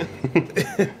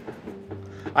 most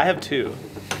I have 2.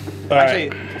 All Actually,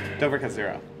 right. Dobrik has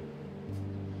 0.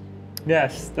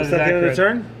 Yes, that Is is that the end of the accurate.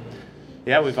 turn?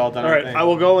 Yeah, we've all done All our right. thing. I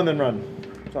will go and then run.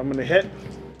 So I'm going to hit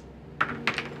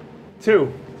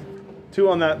 2. 2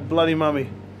 on that bloody mummy.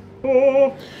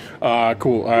 Oh,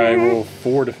 Cool. I roll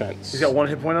 4 defense. He's got 1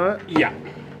 hit point on it. Yeah.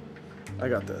 I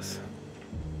got this.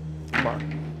 Come on.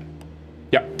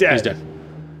 Yeah. Dead. He's dead.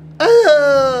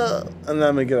 And then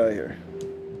I'm going to get out of here.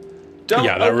 Don't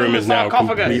Yeah, that open room the is now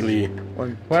sarcophagus. completely.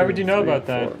 1, Why 2, would you know 3, about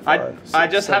that? 4, I 5, 6, I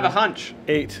just have a 7, hunch.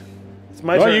 8. It's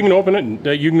my Well, turn. you can open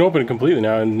it. You can open it completely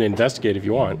now and investigate if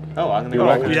you want. Oh, I'm gonna You're go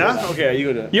back. welcome. Yeah? Okay, you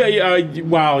go do it. Yeah, yeah.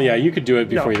 Well, yeah. You could do it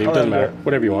before you leave. I'll Doesn't let him matter. do it.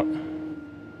 Whatever you want.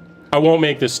 I won't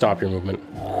make this stop your movement.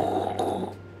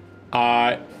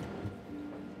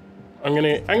 I'm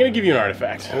gonna give you an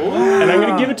artifact, and I'm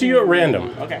gonna give it to you at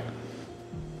random. Okay.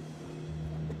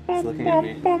 He's looking at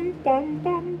me.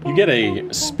 You get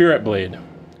a spirit blade.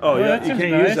 Oh, yeah, that you seems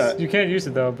can't nice. use that. You can't use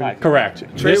it though. But Correct.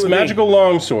 Trade This with me. magical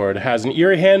longsword has an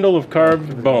eerie handle of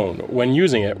carved bone. When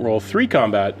using it, roll 3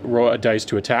 combat, roll a dice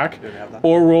to attack,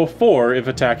 or roll 4 if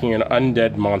attacking an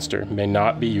undead monster. May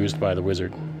not be used by the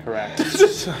wizard. Correct.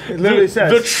 It literally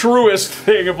says. The truest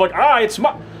thing of like, it's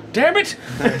my. Damn it!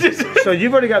 So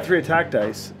you've already got 3 attack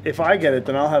dice. If I get it,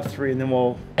 then I'll have 3, and then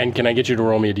we'll. And can I get you to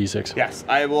roll me a d6? Yes,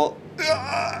 I will.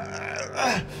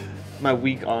 My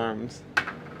weak arms.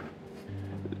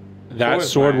 That Four is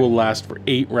sword fine. will last for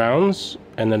 8 rounds,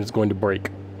 and then it's going to break.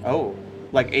 Oh,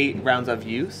 like 8 rounds of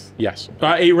use? Yes.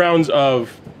 8 rounds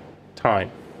of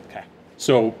time. Okay.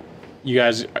 So, you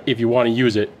guys, if you want to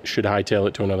use it, should hightail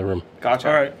it to another room. Gotcha.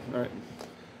 All right. All right.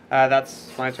 That's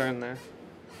my turn there.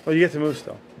 Well, you get to move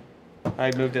still.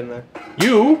 I moved in there.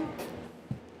 You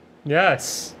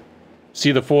yes.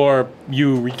 see the floor,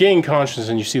 you regain consciousness,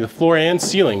 and you see the floor and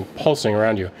ceiling pulsing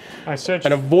around you. I searched.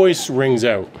 And a voice rings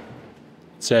out.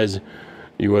 It says,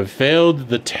 "You have failed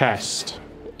the test,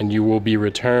 and you will be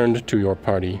returned to your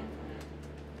party.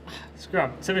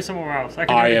 Scrub. Send me somewhere else. I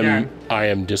can do it again. I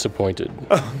am disappointed."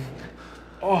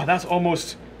 Oh, that's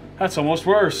almost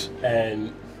worse.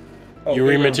 And Oh, you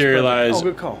good round, rematerialize Oh,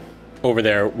 good call. over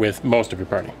there with most of your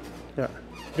party. Yeah.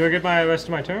 Do I get my rest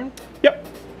of my turn? Yep.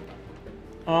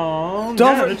 Don't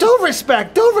yeah,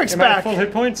 respect. Don't am I at respect. full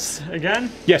hit points again?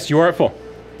 Yes, you are at full.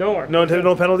 Don't worry.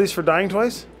 No penalties for dying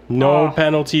twice? No Oh.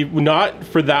 penalty. Not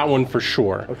for that one for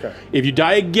sure. Okay. If you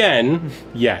die again,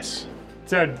 yes.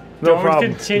 So No don't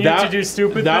problem. continue to do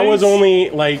stupid that things. was only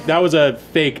like that was a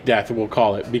fake death, we'll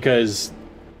call it, because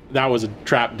that was a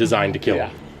trap designed to kill him.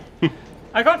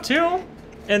 I got 2,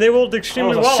 and they rolled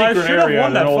extremely That was a well. I secret should have area won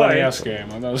in that an old fight. NES game.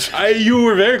 That was You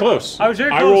were very close. I was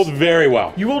very I close. rolled very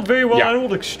well. You rolled very well. Yeah. I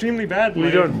rolled extremely badly.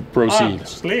 What are you doing? Proceed.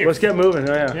 Sleep. Let's get moving.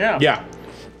 Oh, yeah. Yeah. Yeah.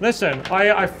 Listen,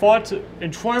 I fought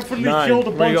and triumphantly 9. killed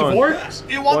a Where you bunch of going? orcs.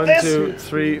 You want 1, this? 2,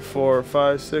 3, 4,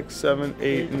 5, 6, 7,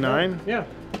 8, 9. Yeah.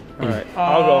 All right.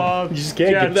 I'll go. You just can't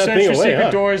give that search thing your away, secret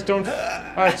huh? doors. Don't.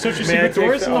 Search your May I secret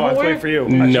doors take in the I have to hallway. wait for you.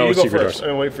 No Actually, you go secret first. doors. I'm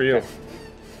going to wait for you.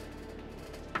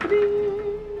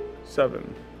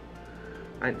 7.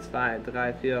 1, 2,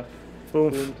 3,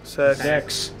 4. Boom. 6.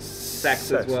 X. Sex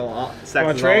Sex. as well. Sex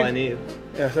Wanna is all I trade? need.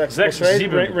 Yeah, Sex Sex. Trade,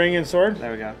 sieben. ring and sword.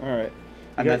 There we go. All right.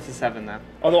 And that's a 7 now.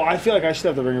 Although I feel like I should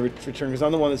have the ring of return because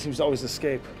I'm the one that seems to always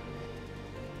escape.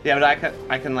 Yeah, but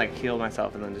I can like heal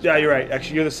myself and then just. Yeah, you're right.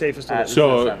 Actually, you're the safest of This it.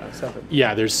 So- is a 7. 7.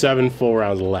 Yeah, there's 7 full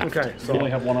rounds left. Okay, You so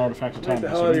only have 1 artifact at a time. the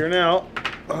hell out of here now.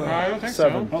 I don't think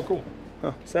 7. Oh, cool.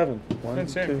 Oh, 7. 1, Didn't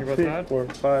say 2, anything about 3, that. 4,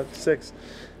 5, 6.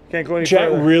 Can't go any Chet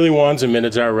further. really wants a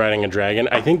Minotaur riding a dragon.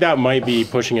 I think that might be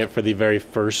pushing it for the very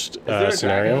first there a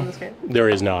scenario. dragon in this game? There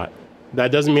is not.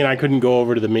 That doesn't mean I couldn't go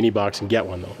over to the mini box and get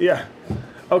one though. Yeah.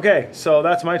 Okay, so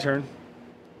that's my turn.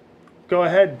 Go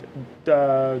ahead,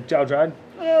 Jowdrad.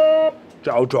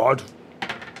 Jowdrad.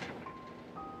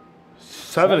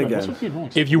 7 again.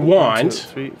 If you 1, want, 2,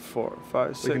 3, 4, 5,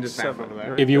 We 6, can just map 7. over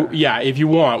there. if you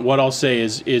want, what I'll say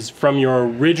is from your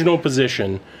original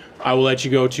position, I will let you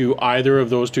go to either of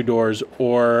those 2 doors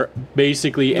or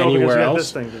basically No, because anywhere we have else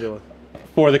this thing to deal with.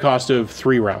 for the cost of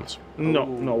 3 rounds. No,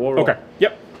 we'll roll. Okay.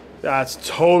 Yep. That's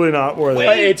totally not worth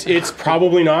it. It's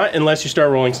probably not unless you start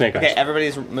rolling snake eyes. Okay,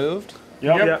 everybody's moved,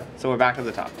 Yep. Yeah. so we're back to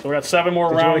the top. So we got 7 more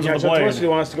Do you want rounds to of catch the up to us, or do blade. you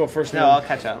want us to go first? No, I'll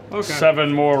catch up. Okay.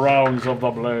 7 more rounds of the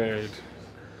blade.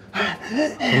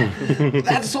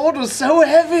 That sword was so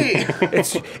heavy.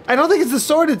 I don't think it's the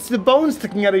sword, it's the bone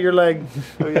sticking out of your leg.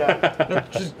 Oh, yeah.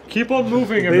 Just keep on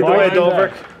moving and Lead the way, mind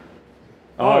Dolvik. that.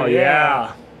 Oh, yeah.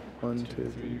 yeah. 1,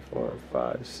 2, 3, 4,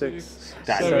 5, 6,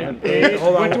 That's 7, it. 8.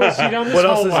 Hold What do I on. see down this What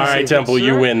else is hallway? All right, Temple,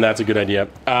 you Sir? win. That's a good idea.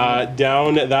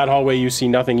 Down that hallway, you see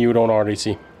nothing you don't already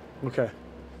see. Okay.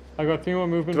 I got 3 more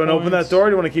movement. Do you want to open that points. door, or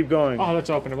do you want to keep going? Oh, let's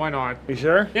open it. Why not? You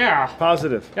sure? Yeah.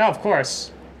 Positive. Yeah, of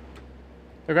course.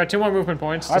 I've got 2 more movement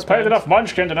points. to I've paid spend. enough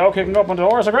munchkin to know kicking open the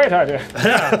door is a great idea.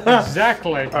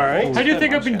 Exactly. All right. How do you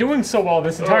think I've been doing so well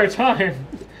this entire time?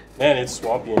 Man, it's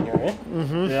swampy in here, eh?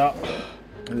 Yeah.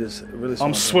 It is really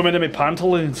I'm swimming in my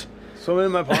pantaloons. swimming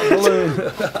in my pantaloons.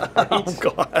 Oh,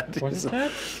 God. What is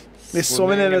that? He's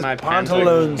swimming in his my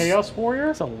pantaloons. Chaos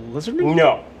Warrior? It's a lizard meat?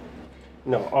 No.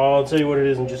 No, I'll tell you what it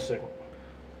is in just a second.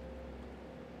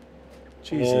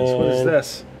 Jesus, what is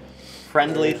this?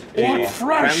 Friendly.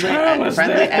 fresh friendly, hell is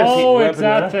friendly, this? Oh, NP it's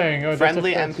that thing. Oh, that's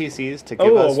friendly a first. NPCs to give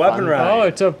Oh, us a weapon fun. rack. Oh,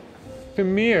 it's a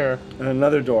Femir. And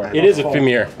another door. It is a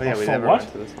Femir. Oh yeah, we For never what?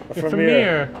 went to this one. A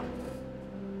Femir. Femir.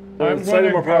 I'm It's slightly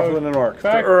gonna more powerful go than an orc. For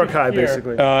back to Urukai, here.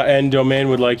 basically. And Domain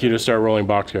would like you to start rolling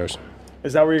boxcars.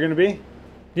 Is that where you're going to be?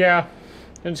 Yeah.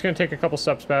 I'm just gonna take a couple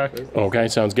steps back. Okay,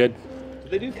 sounds good. Do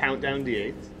they do countdown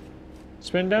D8s?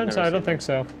 Spin down? Never I don't seen think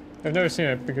so. I've never seen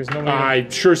it because nobody.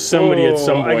 I'm sure somebody at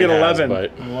some Oh, I point get has, 11.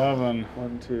 but 11.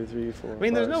 1, 2, 3, 4. I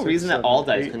mean, there's no reason that all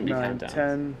dice couldn't be countdowns.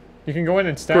 10, You can go in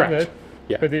and stab Correct. it.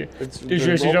 Yeah. But the,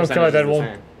 usually if roll you don't kill it, percentage that is the won't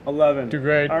same. 11. do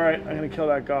great. All right, I'm going to kill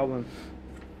that goblin.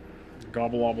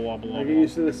 Gobble, gobble, gobble, I get gobble.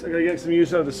 used to this. I gotta get some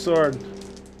use out of the sword.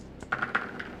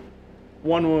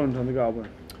 1 wound on the goblin.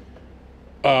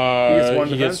 gets one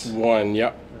he gets defense? 1,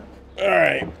 yep. All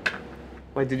right.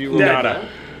 Wait, did you roll Nada.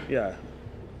 Yeah.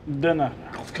 Dinner.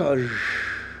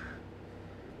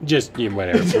 Just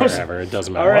whatever. It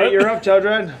doesn't matter. All right, you're up,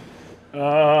 Chowdred.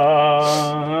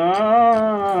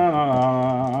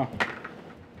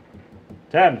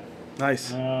 10.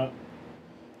 Nice.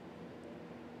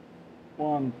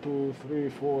 1, 2, 3,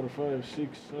 4, 5,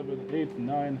 6, 7, 8,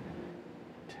 9,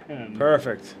 10.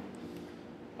 Perfect.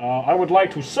 I would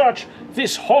like to search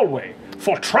this hallway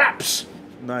for traps.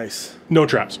 Nice. No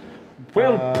traps.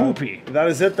 Well, poopy. That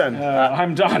is it then.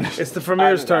 I'm done. It's the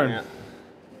Vermeer's turn.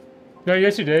 No,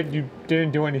 yes you did. You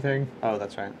didn't do anything. Oh,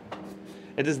 that's right.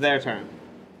 It is their turn.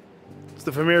 It's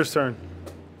the Vermeer's turn.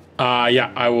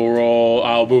 Yeah, I will roll.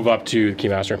 I'll move up to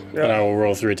Keymaster, and I will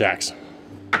roll 3 attacks.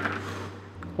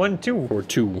 1, 2. Or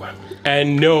 2.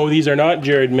 And no, these are not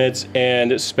Jared Mitz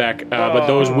and Spec, but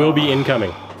those will be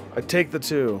incoming. I take the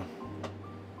 2.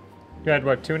 You had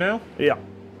what, 2 now? Yeah.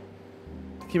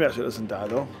 Keymaster doesn't die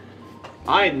though.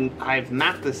 I've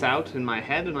mapped this out in my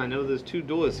head, and I know there's 2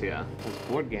 doors here. Because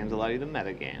board games allow you to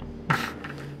metagame.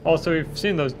 Also, we've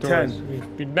seen those doors. 10.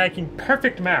 We've been making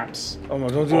perfect maps. Oh no,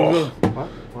 don't do it.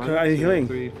 What? Can I healing?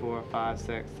 3, 4, 5,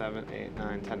 6, 7, 8,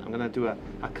 9, 10. I'm gonna do a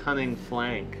cunning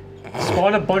flank.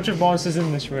 Spawn a bunch of monsters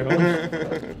in this room.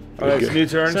 Alright, it's a new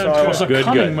turn, so Sounds It was a Good,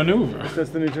 cunning good. maneuver. that's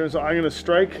the new turn. So I'm gonna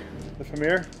strike the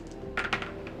Vermeer.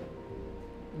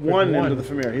 1 1. into the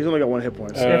Vermeer. He's only got 1 hit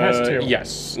point. It has 2.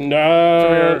 Yes.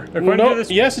 No. According No. to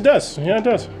this- Yes, it does. Yeah, it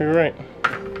does. You're right.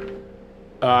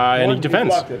 And he He defends.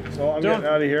 blocked it, so I'm Don't- getting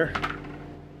out of here.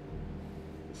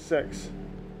 6.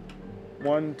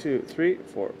 1, 2, 3,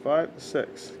 4, 5,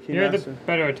 6. You're the Keymaster.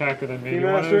 better attacker than me. You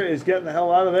want Keymaster to is getting the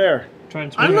hell out of there. try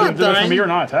and I'm not Did it from dying. here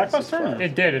not attack this turn?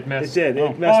 It did. It missed. It did. It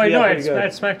Oh, messed I me know. up pretty good.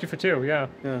 It smacked you for 2. Yeah.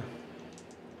 Yeah.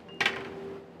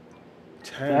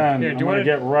 10. And Here, I'm do you gonna wanna-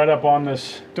 get right up on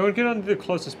this. Don't get on the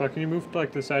closest spot. Can you move to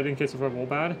like the side in case if I roll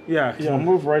bad? Yeah. Yeah, I'll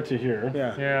move right to here.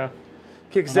 Yeah. Yeah.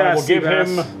 Kicks And I will ass. give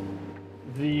Seabass. him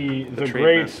the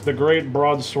treatment. great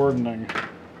broadswording.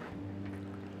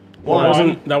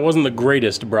 That wasn't the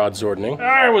greatest broadswording.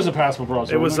 It was a passable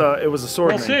broadsword. It was a sword.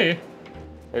 We'll see.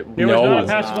 There No, was not a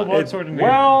it's passable broadsword in here.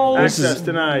 Well, Access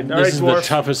denied. All right, This is the dwarf.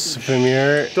 toughest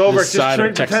Famir Dover, this just side of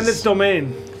pretend Texas. it's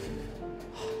domain.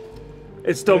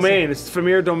 It's domain. It's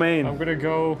Famir domain. I'm gonna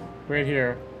go right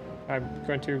here. I'm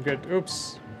going to get,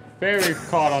 oops, very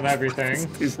caught on everything.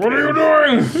 what are you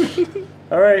doing?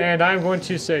 All right. And I'm going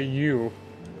to say you.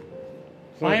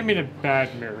 I am in a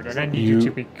bad mood, and I need you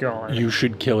to be gone. You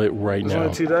should kill it right There's now.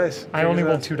 only 2 dice. I only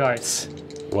rolled 2 dice.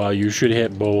 Well, you should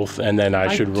hit both, and then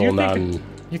I should do roll think none.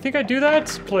 You think I do that?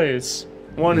 Please.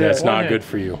 One hit. That's not hit. good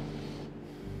for you.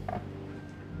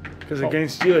 Because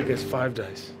against you, it gets 5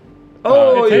 dice.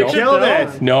 Oh, it you takes it killed down.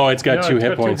 it. No, it's got No, 2 it's hit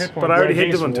got 2 points. hit But I already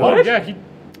hit them on Oh, top. yeah, he...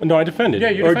 No, I defended. Yeah,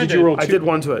 you Or did defended. you roll 2? I did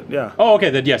 1 to it, yeah. Oh,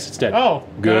 okay, then yes, it's dead. Oh,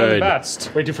 Good. The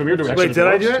best. Wait, do Famir do Wait, did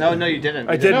I do it? No, you didn't.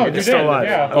 I You didn't. No, you it's still did, alive.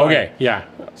 yeah. Okay, yeah.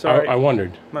 Sorry. I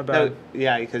wondered. My No, bad.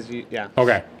 yeah, because you. Yeah.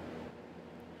 Okay.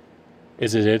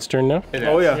 Is it its turn now? It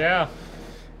Oh, is. yeah. Yeah.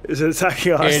 Is it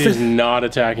attacking It is Austin? not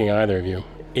attacking either of you.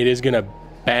 It is gonna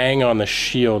bang on the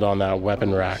shield on that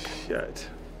weapon rack. Shit.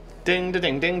 Ding,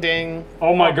 ding, ding, ding.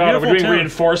 Oh my god, are we beautiful doing turn.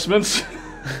 reinforcements?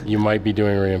 You might be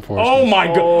doing reinforcements. Oh my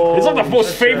god. It's like the most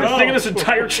that's favorite right. thing in this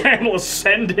entire channel is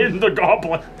send in the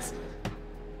goblins.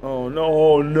 Oh,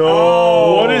 no.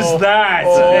 No. What is that?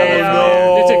 Oh,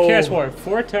 no. It's a chaos war.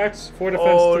 4 attacks, 4 defense,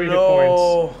 Oh, 3 hit points.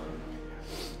 no.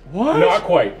 What? Not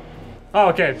quite. Oh,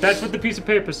 okay. That's what the piece of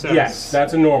paper says. Yes,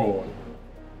 that's a normal one.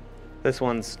 This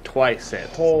one's twice it.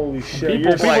 Holy shit.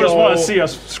 People just want to see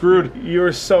us screwed.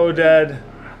 You're so dead.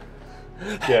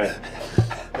 Yeah.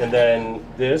 And then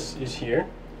this is here.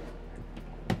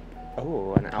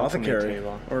 Oh, an alchemy Apothecary.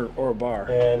 table. Or a bar.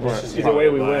 And this is Either way,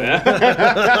 we win. Here's what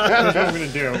I'm gonna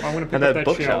do. I'm gonna pick And up that that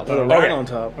bookshelf. shield. Put a though. line on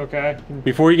top. Okay.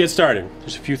 Before you get started,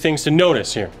 there's a few things to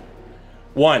notice here.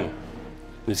 One,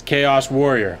 this Chaos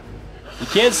Warrior. You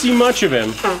can't see much of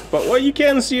him, but what you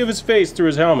can see of his face through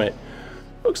his helmet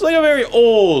looks like a very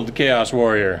old Chaos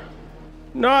Warrior.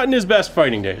 Not in his best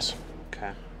fighting days.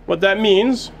 Okay. What that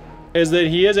means is that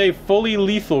he is a fully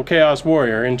lethal Chaos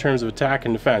Warrior in terms of attack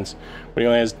and defense, but he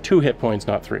only has 2 hit points,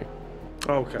 not 3.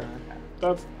 Okay.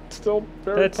 That's still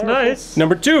very That's powerful. nice.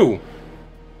 Number 2,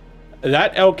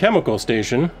 that alchemical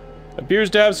station appears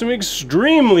to have some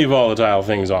extremely volatile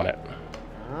things on it.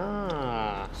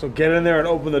 Ah. So get in there and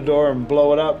open the door and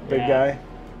blow it up, big guy.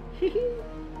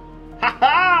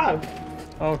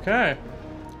 Okay.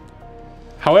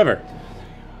 However,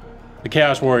 the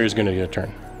Chaos Warrior is going to get a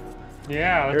turn.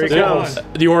 Yeah, Here that's he a comes. good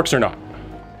one. The orcs are not.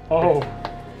 Oh.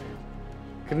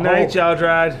 Good night,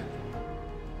 Jowdrad.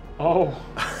 Oh.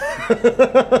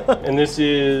 And this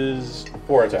is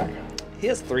 4 attack. He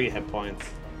has 3 hit points.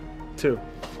 2.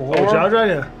 Oh, Jowdrad,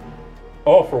 yeah.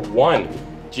 Oh, for 1.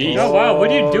 Jeez. Oh wow, what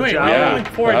are you doing? Jow. We're Yeah, rolling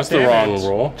 4 that's the damage. wrong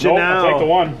roll. Nope, I'll take the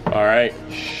one. All right.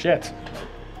 Shit.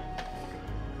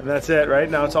 And that's it, right?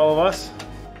 Now it's all of us?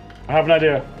 I have an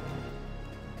idea.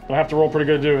 I have to roll pretty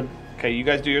good to do it. Okay, you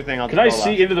guys do your thing. I'll Can I go see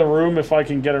left. into the room if I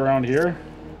can get around here?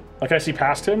 Like I see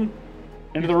past him?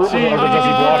 Into the room? See, or does he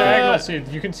block it? diagonal see.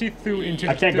 You can see through into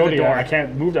I can't through go the to door. I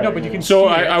can't move that. No, but you can So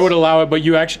see I it. would allow it, but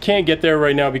you actually can't get there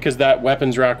right now because that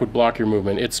weapons rack would block your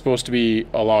movement. It's supposed to be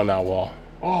along that wall.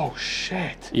 Oh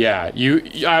shit. Yeah,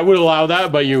 I would allow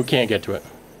that, but you can't get to it.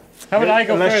 How about I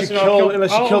go Unless first? you and I'll kill-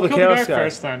 unless you I'll kill the Chaos guard guy.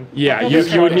 first, then. Yeah, I'll you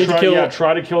kill would the need to guard. kill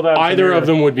Try to kill that. either Famir. of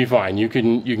them would be fine. You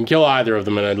can kill either of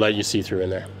them, and I'd let you see through in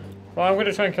there. Well, I'm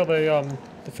gonna try and kill the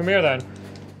Famir then.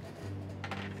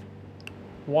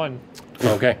 1.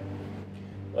 Okay.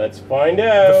 Let's find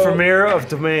out. Famir of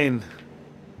Domain.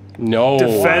 No.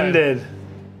 Defended.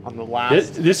 On the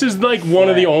last. This is like one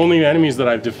of the only enemies that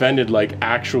I've defended like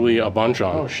actually a bunch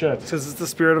on. Oh shit. Because it's the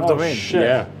spirit of Oh Domain. shit.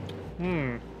 Yeah.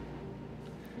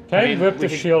 Can I mean, rip we the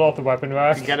could- shield off the weapon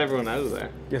rack? Get everyone out of there.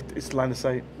 It's line of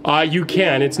sight. You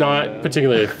can. It's not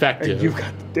particularly effective. You've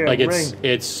got the damn like ring.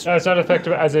 it's No, it's not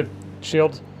effective as a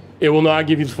shield. it will not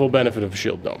give you the full benefit of a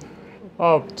shield dome.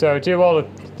 Oh, so well,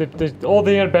 all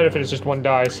the benefit is just 1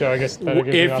 die, so I guess that'll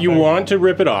give me If you nothing. want to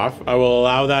rip it off, I will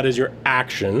allow that as your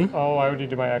action, Oh, I already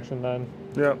did my action then.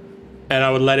 Yep. and I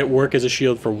would let it work as a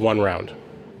shield for 1 round.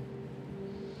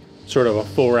 Sort of a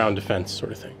full round defense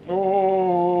sort of thing.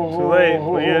 Oh. Too late.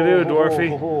 What you gonna do,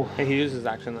 Dwarfy? Hey, he uses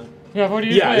action though. Yeah, what do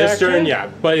you Yeah, this turn, yeah.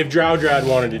 But if Drowdrad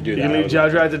wanted to do You that, can I leave would-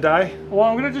 Jowdrad to die? Well,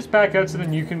 I'm gonna just back out so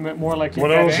then you can more likely. What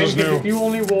get else in, is 'cause new? If you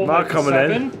only roll Not like a coming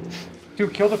in. 7 to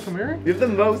kill the Famir, You have the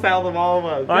most out of all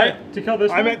of us. to kill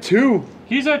this I'm one. at 2.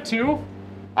 He's at 2.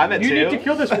 I'm at You 2. need to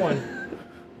kill this one.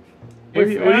 What are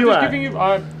you- what are I'm you just at? giving you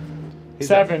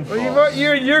 7.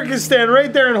 You can stand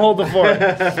right there and hold the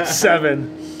fort.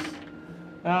 7.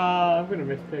 I'm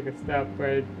gonna take a step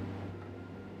right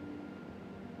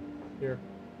here.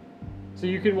 So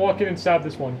you can walk in and stab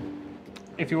this one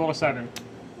if you roll a 7.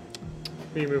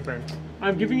 me moving.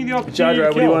 I'm giving you the opportunity Jadra, to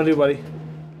what do you kill. want to do, buddy?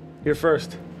 You're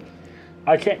first.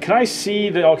 I can't. Can I see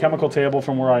the alchemical table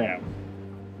from where I am?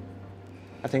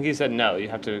 I think he said no. You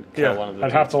have to kill one of the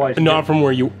I'd have to like. Not from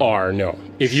where you are, no.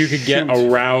 If you could get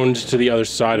Shoot. around to the other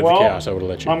side of Well, the chaos, I would have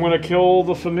let you. I'm gonna kill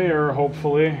the Famir,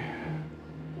 hopefully.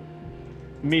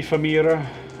 Me Famira.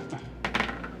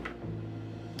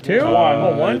 2?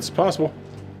 One. One? It's possible.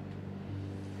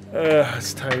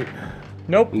 It's tight.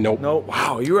 Nope. Nope. No,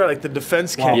 wow, you are like the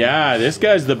defense king. Yeah, this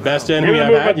guy's the best Give enemy me the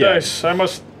I've had movement yet. dice. I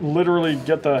must literally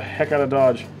get the heck out of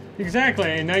Dodge. Exactly,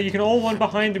 and now you can all one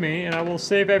behind me, and I will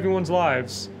save everyone's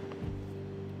lives.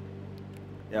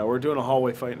 Yeah, we're doing a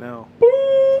hallway fight now.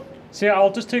 See,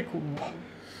 I'll just take...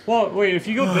 Well, wait, if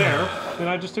you go there, then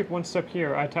I just take one step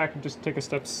here. I attack and just take a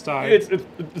step side.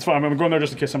 It's fine. I'm going there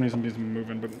just in case somebody's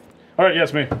moving. But all right,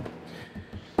 yes, me.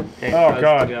 Okay, Oh, close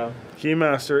God. to go.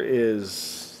 Keymaster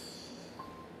is...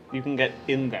 You can get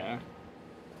in there.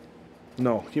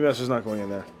 No, Keymaster's not going in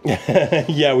there.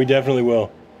 Yeah, we definitely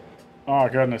will. Oh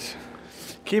goodness.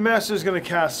 Keymaster's going to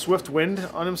cast Swift Wind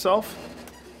on himself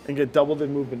and get double the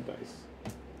movement dice.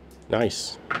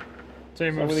 Nice. So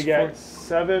you I'm move going to get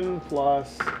 7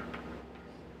 plus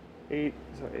 8,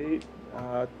 so 8,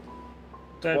 12.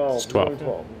 That's 12.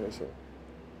 12. Okay, so.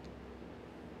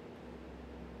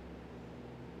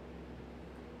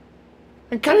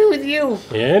 I'm coming with you.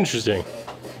 Yeah, interesting.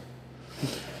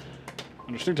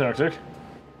 Interesting tactic.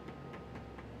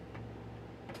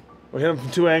 We hit him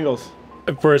from 2 angles.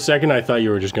 For a second, I thought you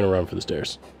were just going to run for the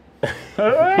stairs.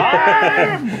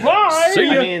 Bye. See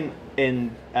I ya. mean,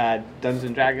 in Dungeons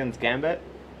and Dragons Gambit,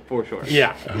 for sure.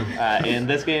 Yeah. In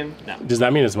this game, no. Does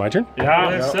that mean it's my turn?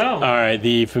 Yeah. If so. All right,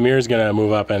 the Famir is going to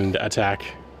move up and attack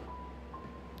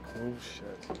Oh,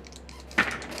 shit.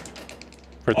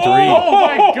 for 3. Oh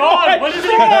my god, what does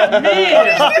it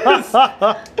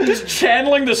mean? Just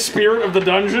channeling the spirit of the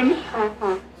dungeon.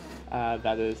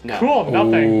 That is no. Cool,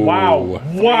 nothing. Ooh. Wow.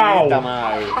 Wow.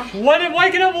 Damage. Why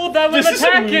can I hold that with This is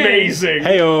attacking? amazing.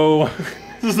 Heyo.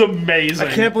 This is amazing.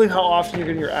 I can't believe how often you're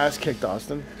getting your ass kicked,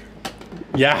 Austin.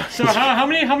 Yeah. So how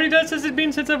many dice has it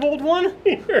been since I've rolled one?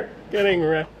 You're getting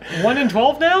wrecked. 1 in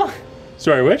 12 now?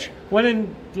 Sorry, which? 1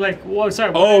 in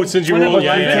sorry. Oh, one in- since you one in rolled-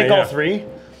 yeah, 11? yeah, Take all 3?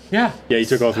 Yeah. Yeah, you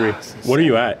took all 3. What are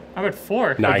you at? I'm at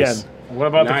 4. Nice. Again. What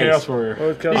about Nice. the Chaos Warrior? Oh,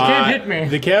 You can't hit me.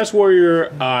 The Chaos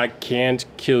Warrior can't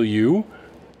kill you,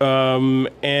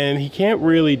 and he can't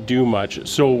really do much.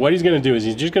 So what he's going to do is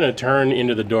he's just going to turn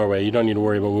into the doorway. You don't need to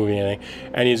worry about moving anything.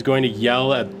 And he's going to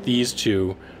yell at these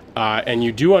two, and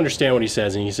you do understand what he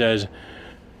says. And he says,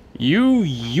 "You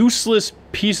useless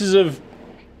pieces of...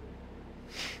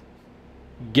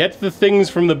 Get the things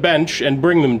from the bench and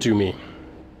bring them to me."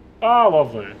 Oh,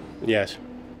 lovely. Yes.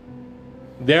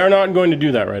 They're not going to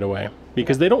do that right away,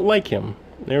 because they don't like him.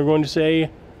 They're going to say,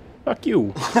 "Fuck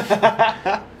you."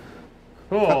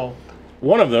 Cool.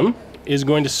 One of them is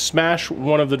going to smash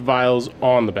one of the vials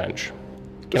on the bench.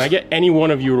 Can I get any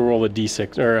one of you to roll a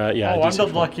d6? Or yeah, Oh, a I'm the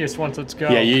d6. luckiest one, so let's go.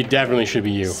 Yeah, you definitely should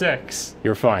be you. 6.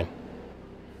 You're fine.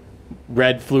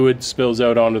 Red fluid spills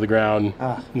out onto the ground.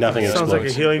 Nothing Sounds explodes. like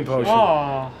a healing potion.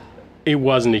 Oh. It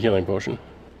wasn't a healing potion.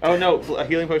 Oh no, a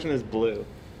healing potion is blue.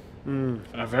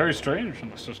 Very strange in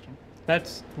the system.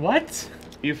 That's... What?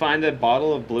 You find a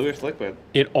bottle of bluish liquid.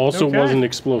 It also Okay. wasn't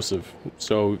explosive.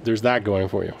 So there's that going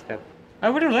for you. I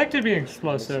would have liked it being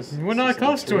explosive. We're not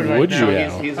close to it right Would now. you?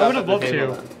 Yeah. He's I up would have at the loved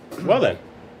table to. then. Well then.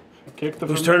 Kick the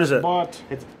Whose turn is it? Bot.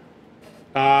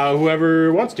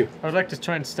 Whoever wants to. I would like to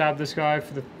try and stab this guy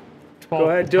for the 12th Go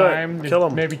ahead, do it. time. Kill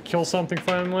him. Maybe kill something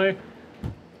finally.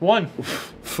 1.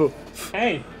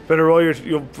 Hey. Better roll your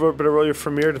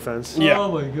Famir defense. Yeah.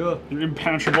 Oh my god. You're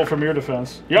impenetrable from your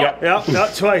defense. Yep. Yeah,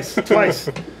 not twice. Twice.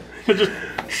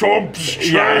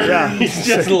 Chomps. Yeah. He's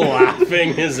just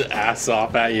laughing his ass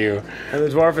off at you. And the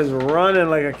dwarf is running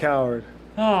like a coward.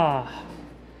 Ah.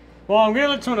 Well, I'm gonna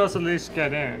let someone else at least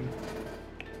get in.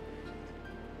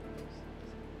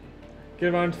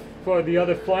 Get on for the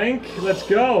other flank. Let's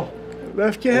go.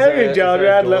 Left you Is there- hanging, is there a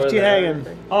Jaldrad. door Left you there?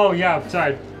 hanging. Oh yeah,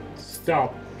 sorry.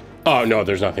 Stop. Oh, no,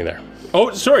 there's nothing there.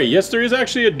 Oh, sorry. Yes, there is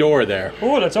actually a door there.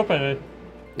 Oh, let's open it.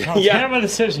 Oh, Yeah. Damn my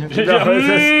decision. No,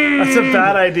 that's a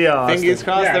bad idea, Austin. Fingers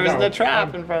crossed Yeah, there isn't no, a trap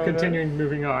I'm in front of it. Continuing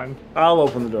moving on. I'll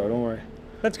open the door, don't worry.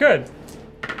 That's good.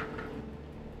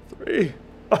 3.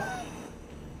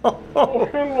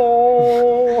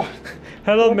 Hello.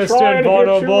 Hello, Mr. Trying to hit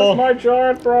you with Invulnerable. my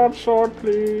giant broadsword,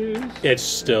 please. It's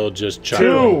still just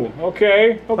chuckling. 2.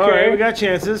 Okay. Okay. All right, we got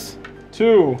chances.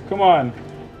 2. Come on.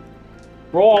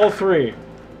 Roll all 3.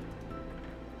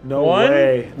 No One?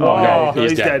 way. No. Oh,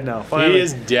 He's he's dead. dead now. Finally. He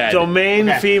is dead. Domain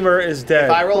Okay. femur is dead.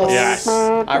 If I roll a Yes.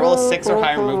 I roll a 6 or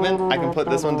higher movement, I can put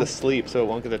this one to sleep, so it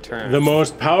won't get a turn. The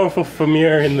most powerful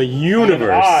Femir in the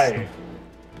universe. I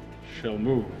shall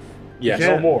move. Yes.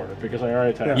 No more, because I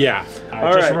already attacked. Yeah. I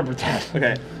All just right. remembered that.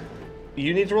 Okay.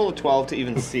 You need to roll a 12 to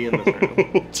even see in this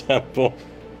room. Temple.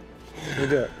 We'll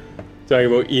do it. Talking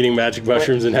about eating magic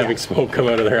mushrooms and having smoke come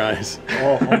out of their eyes.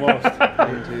 Oh, almost.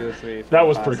 1, 2, 3, 4, That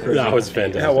was 5, pretty 6, crazy. That was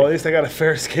fantastic. Yeah, well, at least I got a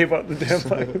fair escape out the damn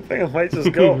fucking thing. I might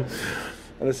just go.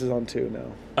 And this is on 2 now.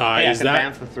 Hey, I is can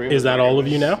advance the 3 that all of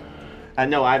you now?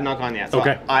 No, I have not gone yet. So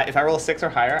Okay. if I roll a 6 or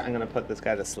higher, I'm going to put this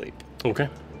guy to sleep. Okay.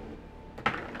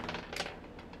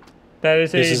 That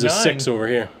is This is a 9. 6 over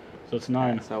here. So it's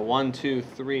 9. So 1, 2,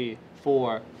 3,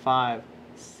 4, 5,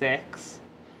 6.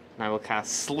 And I will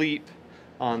cast Sleep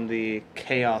on the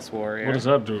Chaos Warrior. What does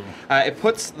that do? It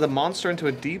puts the monster into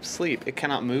a deep sleep. It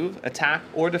cannot move, attack,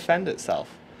 or defend itself.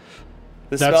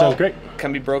 This That spell sounds great.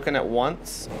 can be broken at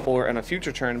once or in a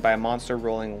future turn by a monster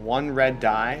rolling 1 red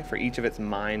die for each of its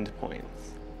mind points.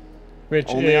 Which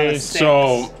Only on a is 6.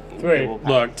 So, Wait,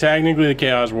 look, technically the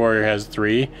Chaos Warrior has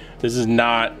 3. This is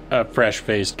not a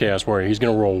fresh-faced Chaos Warrior. He's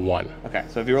going to roll 1. Okay,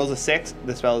 so if he rolls a 6,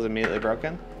 the spell is immediately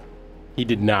broken. He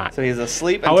did not. So he's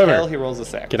asleep However, until he rolls a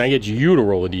 6. Can I get you to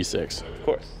roll a d6? Of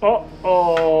course.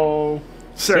 Oh.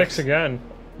 6 again.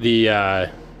 The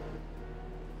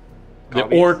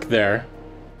Hobbies. orc there,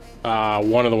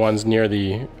 one of the ones near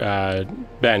the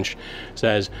bench,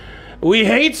 says, "We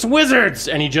hates wizards!"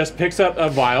 And he just picks up a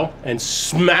vial and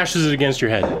smashes it against your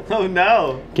head. Oh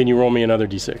no! Can you roll me another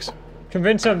d6?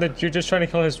 Convince him that you're just trying to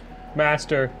kill his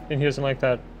master and he doesn't like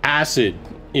that. Acid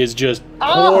is just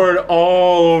poured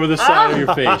all over the side of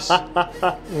your face.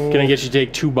 Can I get you to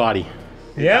take 2 body?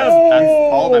 Yeah. That's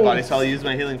all of my body, so I'll use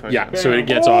my healing potion. Yeah, so it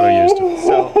gets auto-used.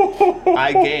 So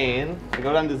I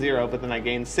go down to 0, but then I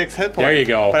gain 6 hit points. There you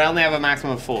go. But I only have a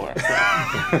maximum of 4. So.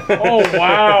 Oh,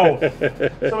 wow.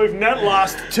 So we've net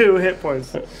lost 2 hit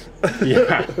points.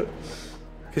 Yeah.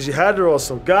 Because you had to roll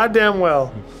so goddamn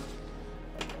well.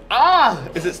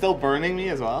 Is it still burning me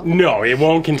as well? No, it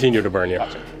won't continue to burn you.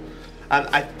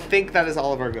 I think that is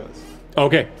all of our goes.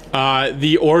 Okay.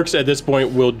 The orcs at this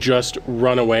point will just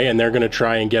run away, and they're going to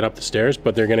try and get up the stairs,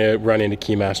 but they're going to run into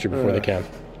Keymaster before they can.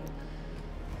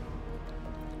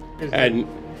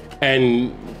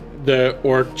 And the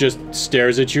orc just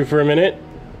stares at you for a minute,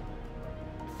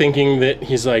 thinking that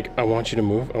he's like, I want you to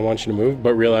move,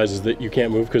 but realizes that you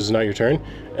can't move because it's not your turn,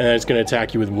 and then it's going to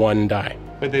attack you with 1 die.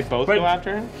 But they both But- go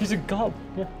after him? He's a gob.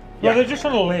 Yeah. No, they're just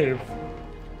trying to leave.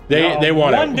 They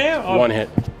want one it. down. 1 hit.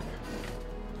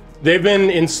 They've been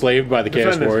enslaved by the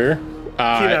Chaos Defenders. Warrior.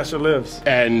 Keymaster lives.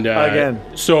 And Again.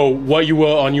 So what you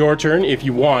will on your turn, if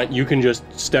you want, you can just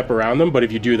step around them. But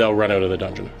if you do, they'll run out of the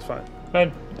dungeon, It's fine.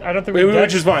 And I don't think we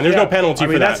which is fine. There's no penalty I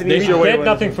mean, for that's that. an They, easier way to get win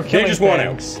nothing this for one. killing just want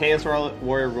things. Chaos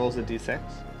Warrior rolls a d6.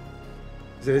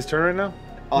 Is it his turn right now?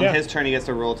 On Yeah. his turn, he gets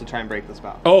to roll to try and break the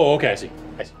spell. oh, okay. I see.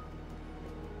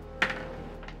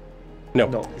 No.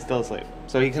 No. He's still asleep.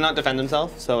 So he cannot defend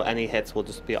himself, so any hits will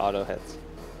just be auto hits.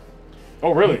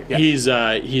 Oh, really?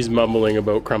 He's mumbling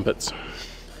about crumpets.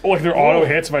 Oh, like they're auto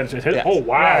hits if I just hit? Yes. Oh,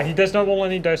 wow. Yeah, he does not roll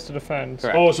any dice to defend.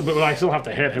 Correct. Oh, so but I still have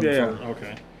to hit him. Yeah, for,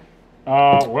 okay.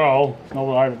 Well,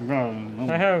 no, I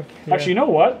have. Yeah. Actually, you know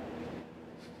what?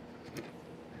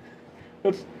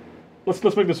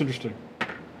 Let's make this interesting.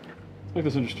 Let's make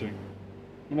this interesting.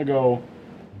 I'm gonna go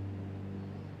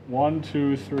 1,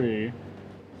 2, 3.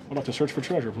 I'd have to search for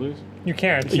treasure, please. You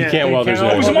can't. You can't while there's no-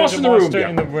 Oh, there's a monster in the room.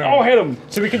 in the room. Oh, hit him.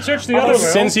 So we can search the other room.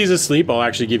 Since he's asleep, I'll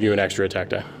actually give you an extra attack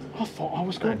die. I thought I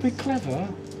was gonna be clever.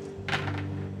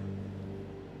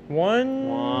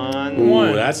 One.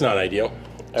 Ooh, that's not ideal.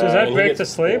 Does that and he break gets to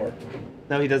sleep? 4.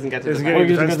 No, he doesn't get to Doesn't defend. get Oh,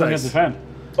 he defense doesn't dice. defend.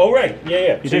 Oh, right.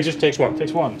 Yeah. So he takes- just takes 1.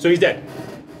 Takes 1. So he's dead.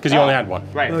 Because he only had 1.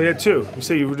 Right. No, he had 2. You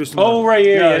say you reduced him. Oh, right.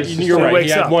 Yeah. it's just- You're so he right. He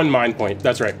wakes had up. 1 mind point.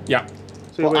 That's right. Yeah. So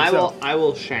he Well, wakes up. I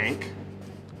will shank.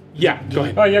 Yeah. Go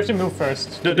ahead. Oh, you have to move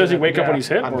first. Does he wake up when he's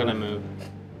hit? I'm or- gonna move.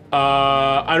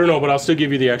 I don't know, but I'll still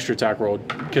give you the extra attack roll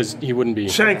because he wouldn't be.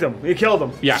 Shanked him. You killed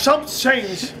him. Yeah. Chumps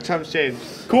change. Trump's change.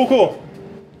 Cool.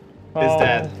 Is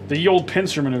dead. The old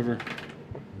pincer maneuver.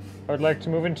 I would like to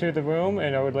move into the room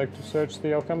and I would like to search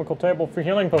the alchemical table for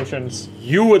healing potions.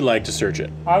 You would like to search it.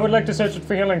 I would like to search it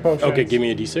for healing potions. Okay, give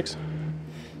me a d6.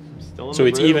 Still in So the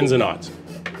it's room. evens and odds.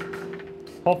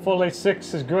 Hopefully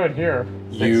 6 is good here.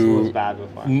 6 was You, bad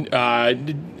before.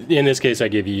 in this case, I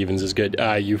gave you evens is good.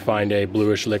 You find a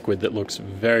bluish liquid that looks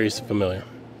very familiar.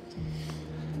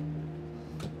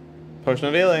 Potion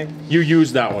of healing. You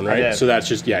used that one, right? did. So that's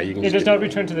just, yeah, you can It just does do not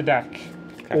return to the deck.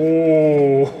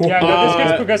 Oh. Yeah, no, this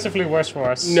gets progressively worse for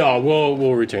us. No,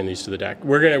 we'll return these to the deck.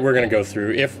 We're gonna go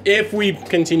through. If we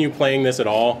continue playing this at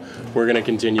all, we're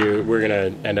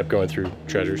gonna end up going through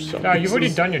treasures. So. No, you've already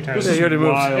done your turn. Yeah, you already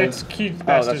moved. It's Keith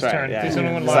Best's right, turn. yeah. He's the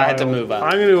only one So I had to left. move up.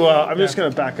 I'm just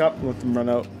gonna back up and let them run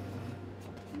out.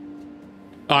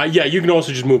 Yeah, you can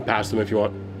also just move past them if you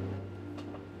want.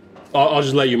 I'll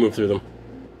just let you move through them.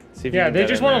 See if you Yeah, can they get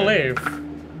just in want to there. leave.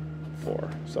 4.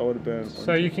 So it would have been.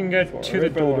 So you can get to the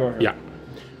right by door. Yeah.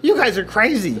 You guys are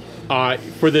crazy.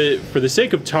 For the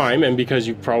sake of time, and because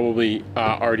you probably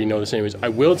already know this anyways, I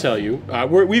will tell you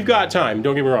we've got time.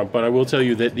 Don't get me wrong, but I will tell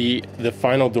you that the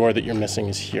final door that you're missing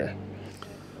is here.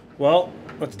 Well,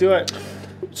 let's do it.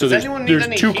 So Does anyone need there's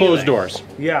any 2 closed healing? doors.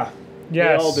 Yeah.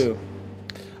 Yes. We all do.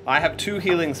 I have 2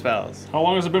 healing spells. How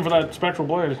long has it been for that spectral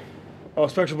blade? Oh,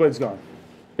 Spectral Blade's gone.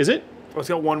 Is it? Oh, it's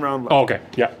got 1 round left. Oh, okay.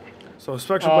 Yeah. So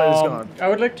Spectral Blade is gone. I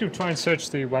would like to try and search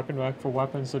the weapon rack for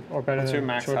weapons that are better What's your than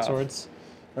max short health? swords.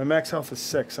 My max health is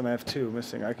 6, and I have 2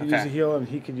 missing. I could Okay. use a heal, and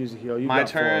he could use a heal. You My got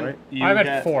 4, turn. right? You I'm get,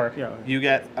 at 4. Yeah. You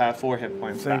get 4 hit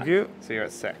points. Thank back. you. So you're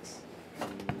at 6.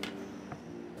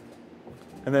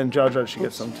 And then Jaja should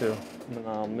get some too. And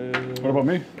I'll move. What about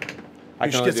me? I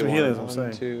You can should only get some do healers, one. I'm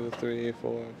saying. 1, 2, 3,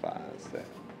 4, 5, 6.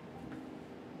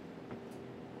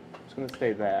 Just gonna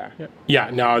stay there. Yeah.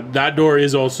 Now that door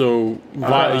is also. You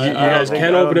guys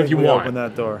can open if you want. Open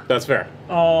that door. That's fair.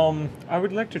 I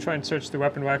would like to try and search the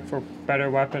weapon rack for better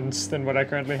weapons than what I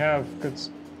currently have. Cause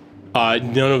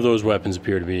None of those weapons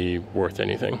appear to be worth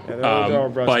anything. they're all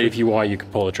But rusted. if you want, you can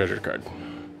pull a treasure card.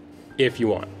 If you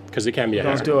want, because it can be a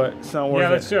Don't hazard. do it. It's not worth yeah,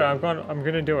 it. let's do it. I'm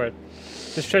gonna do it.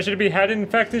 There's treasure to be had. In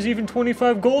fact, there's even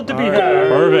 25 gold to be Alright. had.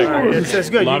 Perfect. It's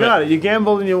good. Love you got it. You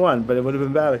gambled and you won, but it would have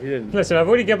been bad if you didn't. Listen, I've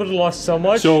already gambled and lost so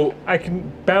much. So- I can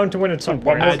bound to win at some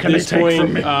point. What At can they this take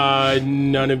from point,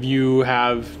 me? none of you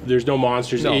have. There's no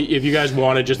monsters. No. If you guys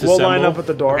want to just We'll assemble, line up at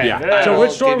the door. Okay. Yeah. So I'll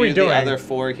which door give are we you doing? The other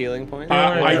 4 healing points.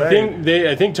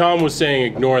 I think Tom was saying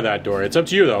ignore that door. It's up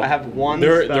to you though. I have 1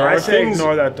 There spell. are I say things.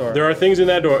 ignore that door. There are things in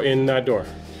that door.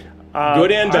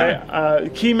 Good and bad.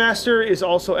 Keymaster is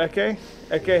also Eke.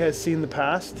 Eke has seen the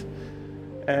past.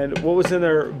 And what was in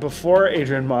there before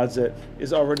Adrian mods it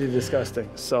is already disgusting.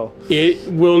 So It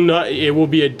will not. It will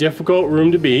be a difficult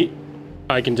room to beat.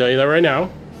 I can tell you that right now.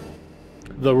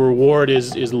 The reward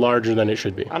is larger than it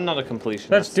should be. I'm not a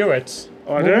completionist. Let's do it.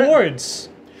 I did it? Rewards.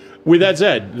 With that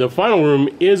said, the final room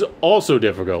is also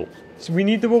difficult. So we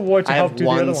need the reward to I help have do the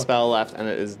other 1 one. spell left, and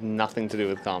it is nothing to do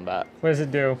with combat. What does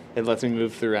it do? It lets me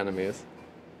move through enemies.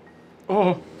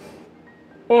 Oh.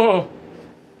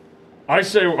 I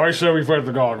say we fight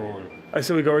the god warrior. I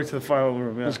said we go right to the final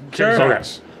room. Yeah. Sure. Okay.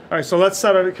 All right. So let's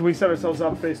set it. Can we set ourselves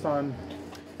up based on?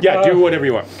 Yeah, do whatever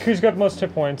you want. Who's got most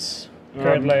hit points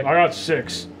currently? I got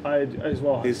 6. I as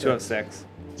well. These 2 have 6.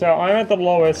 So I'm at the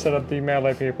lowest out of the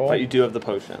melee people. But you do have the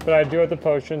potion. But I do have the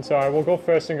potion, so I will go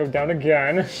first and go down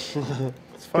again. It's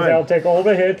Because I'll fine. take all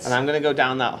the hits. And I'm gonna go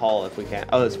down that hall if we can.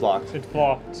 Oh, it's blocked. It's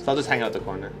blocked. So I'll just hang out the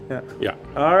corner. Yeah.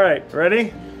 All right.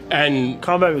 Ready? And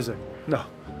Combat music. No.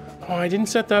 oh, I didn't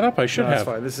set that up. I should That's have.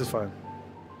 fine. This is fine.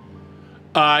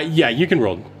 Yeah, you can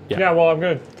roll. Yeah. Yeah, well, I'm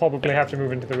going to probably have to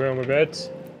move into the room a bit.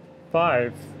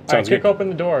 5. Sounds kick good. open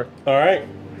the door. All right.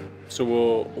 So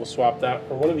we'll swap that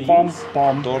for one of these.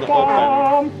 Door to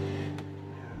open.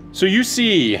 So you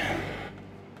see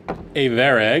a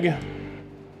Vareg.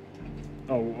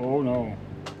 Oh no.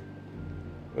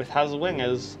 With has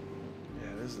wingers.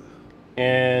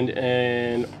 And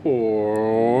an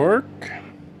orc.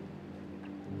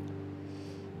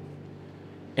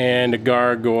 And a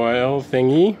gargoyle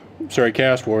thingy. Sorry,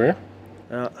 cast warrior.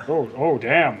 Oh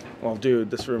damn. Well,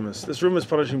 dude, this room is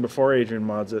punishing before Adrian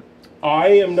mods it. I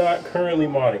am not currently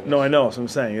modding. No, I know. That's what I'm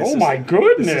saying. This Oh is- my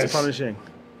goodness. This is punishing.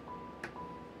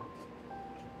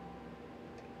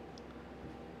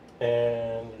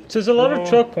 And So there's a lot of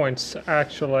choke points,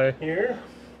 actually. here.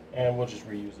 And we'll just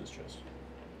reuse this chest.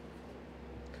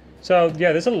 So,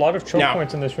 yeah, there's a lot of choke Now,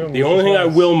 points in this room. The which only is thing I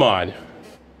nice. will mod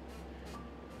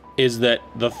is that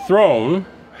the throne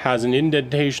has an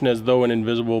indentation as though an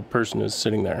invisible person is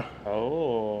sitting there.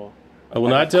 Oh. I will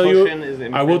Like not a tell you. cushion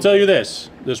is I will tell you this.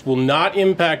 This will not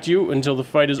impact you until the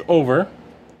fight is over,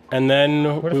 and then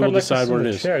What we if will I'd like to decide sit what in it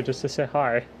the is. chair just to say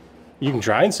hi? You can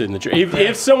try and sit in the chair.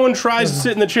 If someone tries to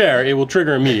sit in the chair, it will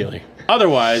trigger immediately.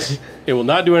 Otherwise, it will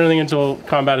not do anything until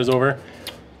combat is over,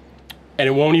 and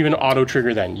it won't even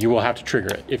auto-trigger then. You will have to trigger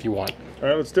it if you want. All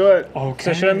right, let's do it. Okay.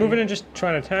 So should I move in and just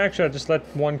try and attack? Should I just let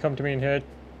one come to me and hit?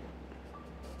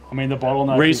 I mean the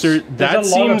bottleneck. Racer, is- that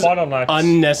There's a lot of seems bottlenecks.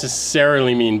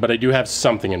 unnecessarily mean, but I do have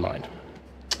something in mind.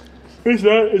 Is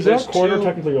that There's corner 2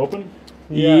 technically open?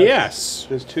 Yes.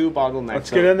 There's 2 bottlenecks. Let's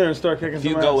so get in there and start kicking If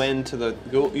some you ass. go into the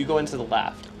you go into the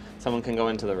left. Someone can go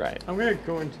into the right. I'm gonna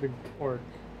go into the orc.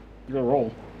 You gotta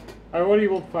roll. I already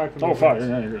rolled 5 for Oh, movement. 5.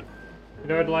 Yeah, you're good.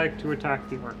 And I'd like to attack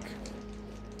the orc.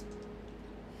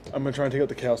 I'm gonna try and take out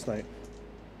the Chaos Knight.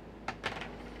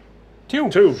 2.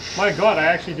 2. My god, I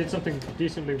actually did something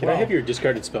decently Can well. I have your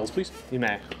discarded spells, please? You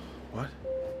may. What?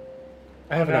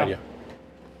 I have an now. idea.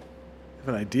 I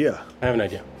have an idea. I have an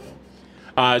idea.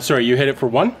 Sorry, you hit it for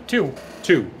 1? 2.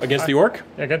 2. Against the orc?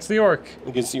 Against the orc.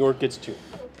 Against the orc gets 2.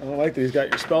 I don't like that he's got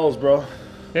your spells, bro.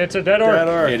 It's a dead orc. Dead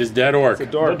orc. It is dead orc. It's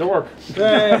a dork. The dork. Hey,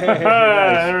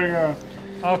 There we go.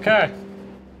 Okay.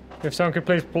 If someone could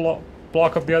please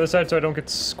block up the other side so I don't get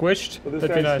squished, So this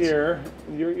that'd be guy's nice. here.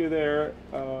 You're there.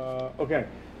 Okay.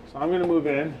 So I'm gonna move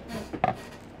in.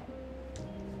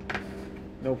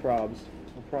 No probs.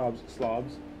 No probs.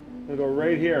 Slobs. I'm gonna go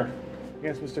right here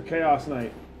against Mr. Chaos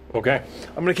Knight. Okay.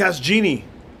 I'm gonna cast Genie.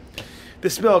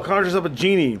 This spell conjures up a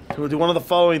genie who will do one of the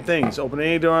following things: open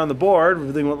any door on the board,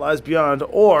 revealing what lies beyond,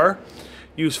 or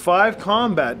use 5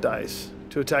 combat dice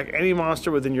to attack any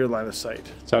monster within your line of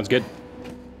sight. Sounds good.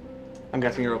 I'm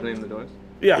guessing you're opening the doors.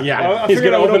 Yeah, Yeah, I he's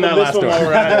figured gonna I would open that this last one door. while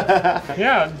we're at it.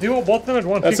 Yeah, do both of them at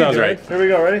once. That You can sounds do right. it. Here we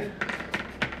go. Ready?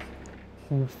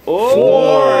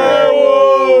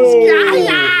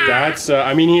 That's,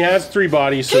 I mean, he has 3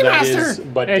 bodies, so that is,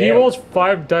 but And he damn. rolls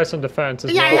 5 dice on defense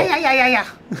as well.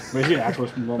 Is he an actual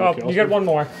normal Oh, chaos you get Lord? 1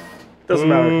 more. Doesn't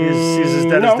matter. He's as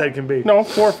dead as dead can be. No,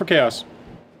 4 for chaos.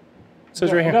 It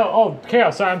says right here. No, oh,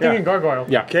 chaos. Sorry, I'm thinking gargoyle.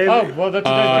 Yeah. Okay. Oh, well, that's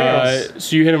chaos.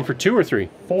 So you hit him for 2 or 3?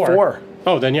 4. 4.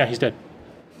 Oh, then yeah, he's dead.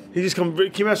 He just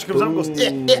Keymaster comes up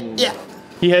and goes.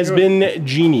 He has been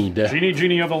genied.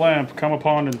 Genie of the lamp, come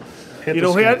upon and hit You the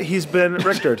know skin. what? He's been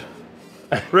Richtered.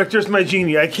 Richter's my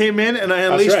genie. I came in and I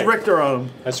unleashed right. Richter on him.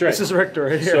 That's right. This is Richter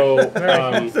right here. So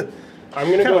I'm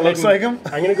gonna go ahead. looks like him.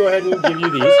 I'm gonna go ahead and give you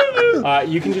these.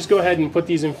 You can just go ahead and put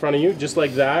these in front of you, just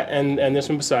like that, and this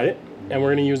one beside it, and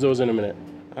we're gonna use those in a minute.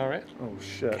 All right. Oh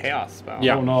shit. Chaos spell.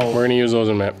 Yeah, Oh, no. we're gonna use those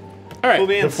in a minute. All right, Cool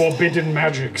The beans. forbidden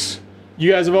magics.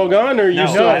 you guys have all gone, or you No.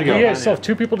 still No, have to go? he still have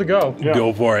 2 people to go. Yeah.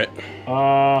 Go for it.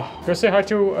 Go say hi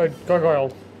to a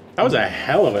gargoyle. That was a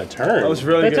hell of a turn. That was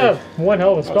really That's good. one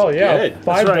hell of a spell, yeah. good.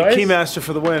 5 That's right. dice. Keymaster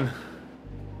for the win.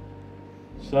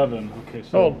 7. Okay,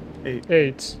 so Oh, 8.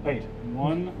 8. 8.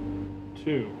 1,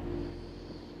 2.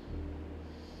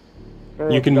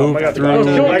 You can move I got the through.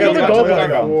 goblin. Kill- I kill got the the goblin.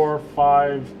 goblin. 4,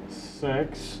 5,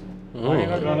 6.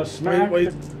 Gonna smack.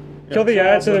 Wait. Kill the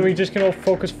ads so then we just can all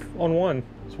focus on one.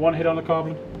 It's 1 hit on the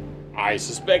goblin. I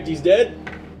suspect he's dead.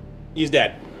 He's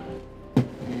dead.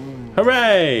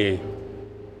 Hooray!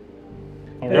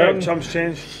 Alright, chumps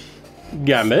change.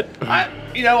 Gambit.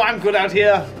 I'm good out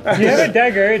here. You have a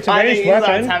dagger, it's a I ranged think you guys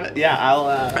weapon. have it. Yeah, I'll.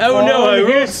 Oh no, I rolled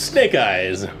here's- snake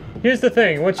eyes. Here's the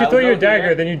thing, once you I'll throw go your here,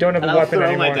 dagger, then you don't have a I'll weapon throw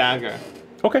anymore. my dagger.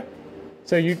 Okay.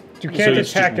 So you can't it's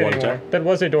just attack it one anymore. attack? That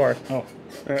was a door.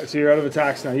 Alright, so you're out of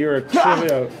attacks now. You're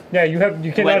truly out. Yeah, you cannot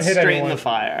Went hit straight anyone. in the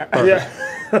fire. Yeah.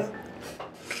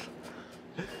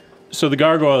 So the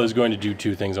gargoyle is going to do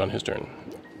 2 things on his turn.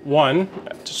 One,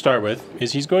 to start with,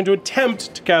 is he's going to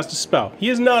attempt to cast a spell. He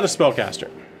is not a spellcaster,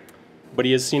 but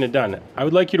he has seen it done. I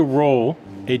would like you to roll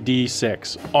a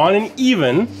d6. On an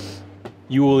even,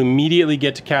 you will immediately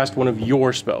get to cast one of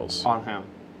your spells On him.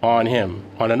 on him.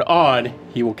 On an odd,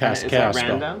 he will cast a Is chaos that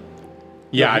spell. random?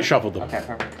 Yeah, I shuffled them. Okay,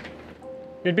 perfect.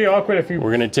 It'd be awkward if you.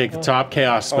 We're gonna take the top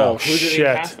chaos spell. Oh,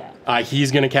 shit.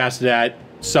 He's gonna cast it at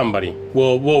somebody.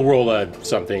 We'll roll a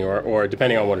something or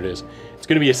depending on what it is. It's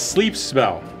gonna be a sleep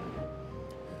spell.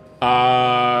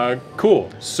 Cool.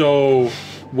 So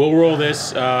we'll roll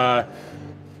this.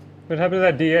 What happened to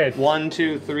that D8? 1,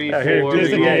 2, 3, Yeah, here, 4, do Here's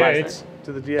the the 5, D8. 6.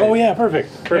 To the D8. Oh yeah,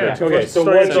 perfect. Perfect. Yeah. Okay, so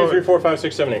Start 1, it 2, over. 3, 4, 5,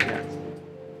 6, 7, 8.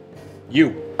 You.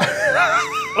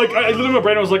 Like, I literally, my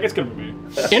brain was like, it's gonna be me.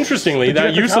 Interestingly, that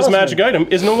have the useless talisman. magic item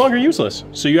is no longer useless.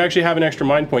 So you actually have an extra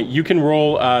mind point. You can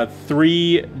roll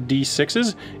 3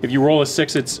 d6s. If you roll a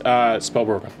 6, it's spell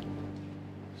broken.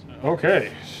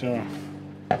 Okay, so.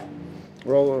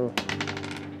 Roll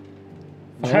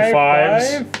Two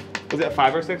fives. Was it a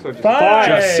 5 or 6 or just 5.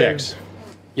 Just 6.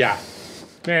 Yeah.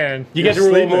 Man. You get to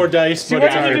roll more dice, See, but why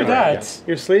it's did you harder do to roll. that?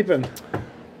 You're sleeping.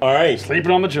 All right.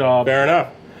 Sleeping on the job. Fair enough.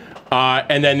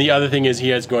 And then the other thing is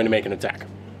he is going to make an attack.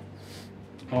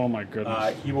 Oh my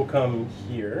goodness. He will come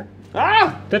here.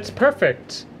 That's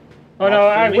perfect. Oh no,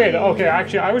 wait, okay,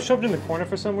 actually, I was shoved in the corner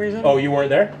for some reason. Oh, you weren't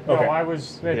there? No, Okay. I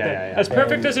was right Yeah, there. yeah, yeah. As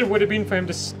perfect as it would have been for him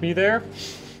to be there,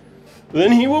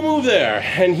 Then he will move there,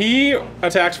 and he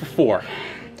attacks for 4.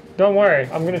 don't worry,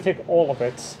 I'm gonna take all of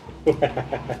it.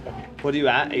 What are you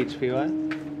at, HP wise?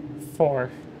 4.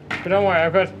 But don't worry,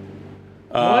 I've got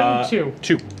 1, 2.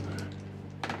 2.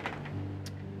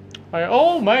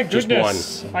 Oh my Just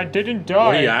goodness! I didn't die.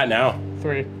 What are you at now?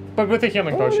 3, but with a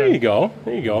healing Oh, potion. there you go.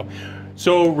 There you go.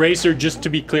 So, Racer, just to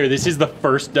be clear, this is the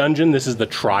first dungeon. This is the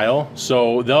trial.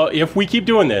 So, if we keep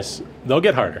doing this, they'll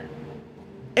get harder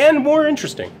and more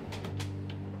interesting.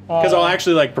 Because I'll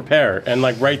actually like prepare and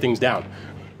like write things down.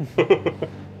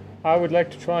 I would like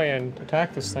to try and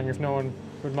attack this thing if no one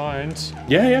would mind.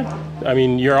 Yeah. I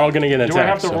mean, you're all gonna get attacked. Do I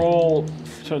have to so. roll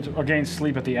to gain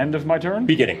sleep at the end of my turn?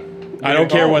 Beginning. I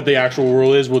don't care what the actual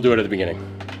rule is. We'll do it at the beginning.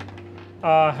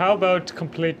 How about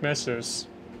complete misses?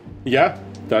 Yeah,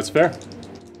 that's fair.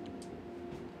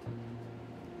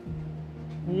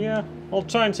 Yeah, I'll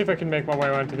try and see if I can make my way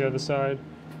around to the other side.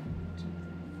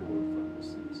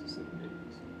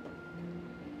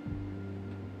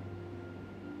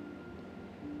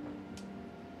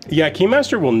 Yeah,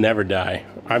 Keymaster will never die.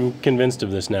 I'm convinced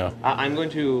of this now. I'm going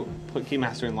to put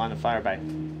Keymaster in line of fire by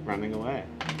running away.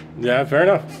 Yeah, fair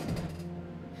enough.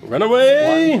 Run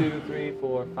away! 1, 2, 3,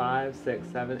 4, 5, 6,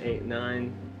 7, 8,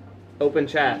 9. Open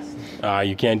chest.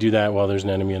 You can't do that while there's an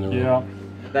enemy in the room. Yeah.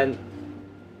 Then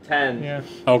 10. Yeah.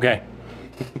 Okay.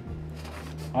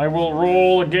 I will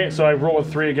roll again. So I roll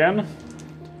with 3 again.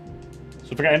 So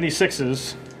if I got any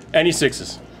 6s. Any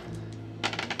 6s.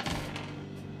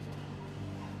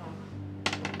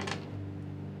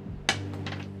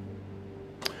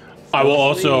 I will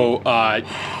also,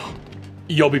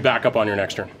 you'll be back up on your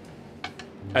next turn.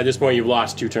 At this point, you've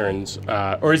lost 2 turns.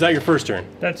 Or is that your first turn?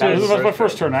 That's This it. is my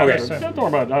first turn. Okay. Don't worry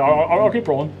about it. I'll keep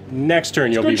rolling. Next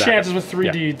turn, you'll Good be back. chances with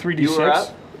 3D6. You were up?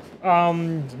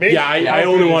 Yeah, I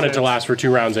only want it to last for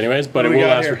 2 rounds anyways, but it we will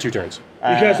got last here? for 2 turns. You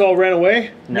guys all ran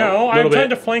away? No, I'm Little trying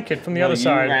bit. to flank it from the No, other you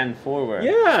side. ran forward.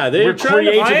 Yeah, they're We're trying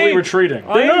to creatively I- retreating.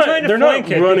 I'm trying to they're not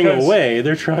flank it running because- away,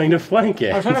 they're trying to flank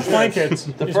it. I'm trying to flank it. Is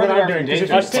further what our I'm doing. Because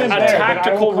if engagement- you stand A there, then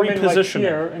tactical I will come in like repositioning.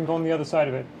 here and go on the other side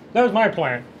of it. That was my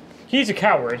plan. He's a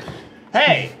coward.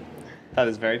 Hey! That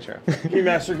is very true.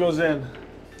 Keymaster goes in.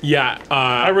 Yeah,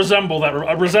 I resemble that.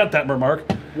 I resent that remark.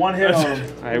 One hit on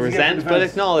him. I resent but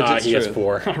acknowledge it's he true. has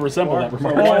 4. I resemble that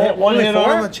remark. One hit on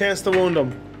four? him, a chance to wound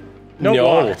him. No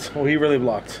blocked. Oh, he really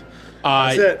blocked.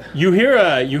 That's it. You hear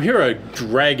a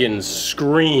dragon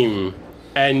scream,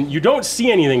 and you don't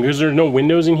see anything because there's no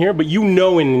windows in here, but you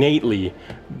know innately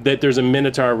that there's a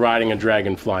minotaur riding a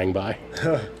dragon flying by.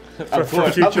 Of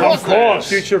course. Of course.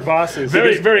 Future bosses.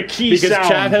 Very, very key Because sound.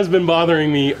 chat has been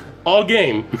bothering me all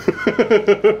game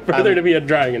for there to be a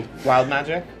dragon. Wild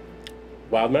magic?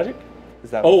 Wild magic?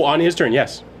 Is that Oh, on his turn,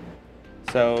 yes.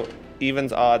 So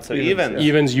evens, odd. So evens.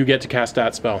 Evens, you get to cast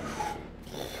that spell.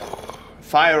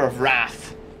 Fire of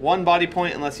Wrath. 1 body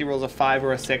point unless he rolls a 5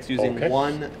 or a 6 using Okay.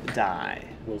 1 die.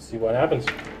 We'll see what happens.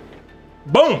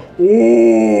 Boom!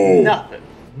 Ooh! Nothing.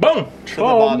 Boom! To the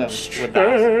bottom with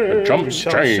that. Jump Changed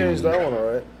strange. that one,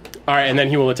 all right. All right, and then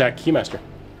he will attack Keymaster.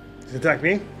 Does he attack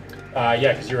me?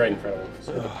 Yeah, because you're right in front of him.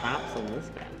 So the paps on this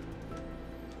guy.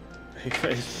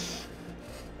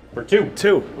 For 2.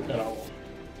 2.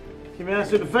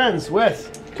 Keymaster defends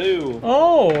with 2.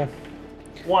 Oh,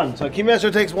 1. So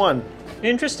Keymaster takes 1.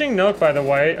 interesting note, by the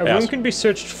way. A Yes. room can be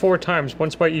searched 4 times,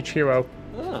 once by each hero.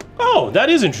 Oh, that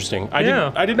is interesting. I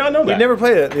did not know that. We never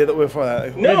played it the other before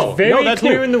that. No, It's very no, that's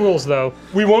clear new. in the rules, though.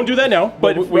 We won't do that now.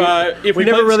 But if We play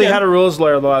never this really again- had a rules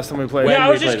lawyer the last time we played. Yeah, I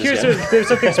we was just play this curious if there's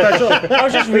something special. I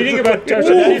was just reading about.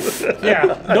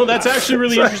 Yeah, No, that's actually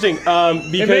really interesting.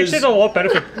 it Because makes it a lot better.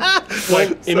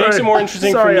 it makes it more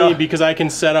interesting Sorry, for me y'all. because I can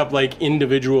set up like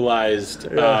individualized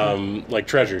like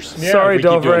treasures. Yeah. Sorry, We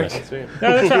keep doing Dobrik. this.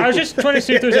 No, that's fine. I was just trying to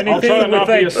see if there's try to anything with not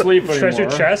be like asleep treasure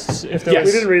anymore. chests. If there Yes. We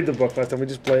was, didn't read the book last time. We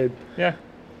just played. yeah.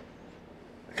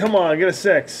 Come on, get a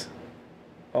 6.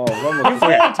 Oh, one more.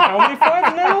 How many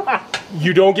 5 now?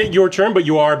 You don't get your turn, but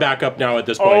you are back up now at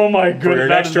this point. Oh my For goodness. your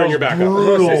next turn, you're back up.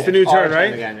 It's the new turn,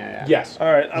 right? Again, yeah. Yes.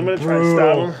 All right, I'm gonna try and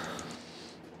stab him.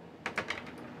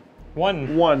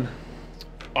 1. 1.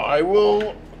 I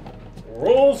will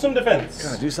roll some defense.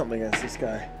 Gotta do something against this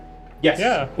guy. Yes.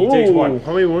 Yeah. He takes Ooh, 1.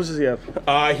 How many wounds does he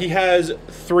have? He has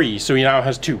 3, so he now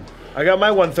has 2. I got my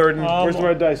 1/3. And where's the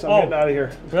red dice? I'm oh. getting out of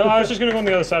here. Well, I was just gonna go on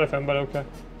the other side of him, but okay.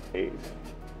 8.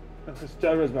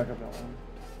 That back up now.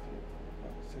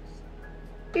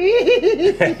 1,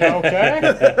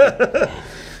 Okay.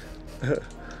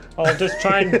 I'll just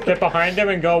try and get behind him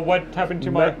and go. What happened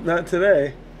to my? Not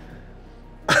today.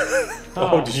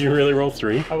 Oh, did you really roll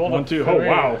 3? I rolled 1, a 2. Oh 3.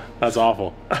 wow. That's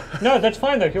awful. No, that's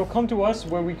fine though. He'll come to us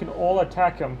where we can all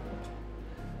attack him.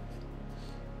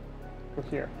 Look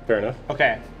here. Fair enough.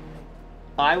 Okay.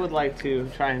 I would like to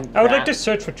try and. I would like to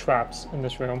search for traps in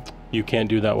this room. You can't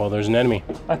do that while there's an enemy.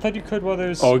 I thought you could while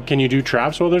there's. Oh, can you do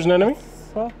traps while there's an enemy?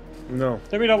 Well, No.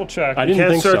 Let me double check. I didn't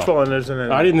Can't think search so. while there's an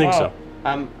enemy. I didn't think so.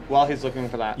 While he's looking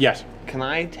for that, Yes. can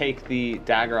I take the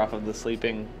dagger off of the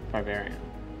sleeping barbarian?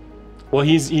 Well,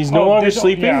 he's no longer there's no-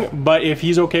 sleeping, yeah. but if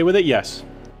he's okay with it, yes.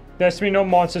 There has to be no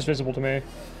monsters visible to me.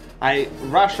 I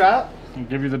rush up, I'll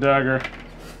give you the dagger.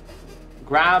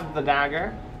 grab the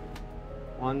dagger.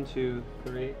 1, 2,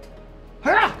 3.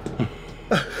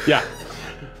 Yeah.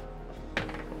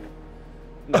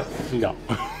 No.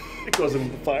 It goes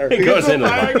into the fire. It goes into the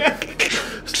fire.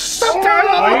 Stop throwing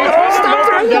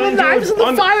all the knives in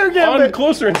the fire again. On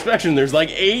closer inspection, there's like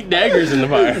 8 daggers in the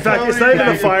fire. In fact, it's not even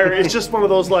a fire. It's just one of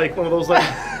those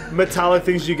metallic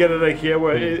things you get at IKEA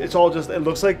where it's all just. It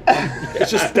looks like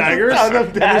it's just daggers.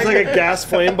 And there's like a gas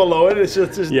flame below it. It's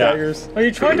just Yeah. daggers. Are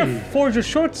you trying to forge a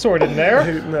short sword in there?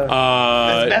 No.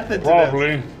 Method to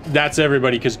Probably. That's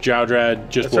everybody because Jowdrad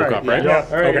just woke up, right? Yeah.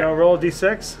 All right. Okay. Now roll a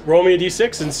d6. Roll me a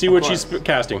d6 and see what she's course.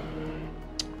 casting.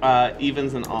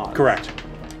 Evens and odds. Correct.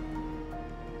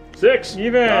 6.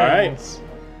 Even. All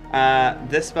right.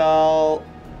 This spell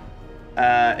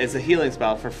is a healing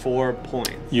spell for 4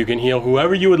 points. You can heal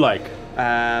whoever you would like.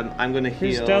 I'm gonna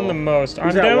Who's heal. down the most? I'm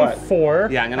at down what? 4.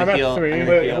 Yeah, I'm gonna at heal. 3. I'm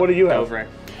gonna Wait, heal what do you have? Doverick.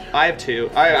 I have 2.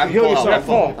 I'm Heal full. yourself. I'm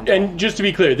full. I'm full. And just to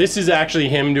be clear, this is actually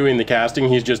him doing the casting.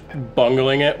 He's just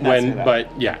bungling it when, that.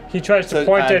 but yeah. He tries to So,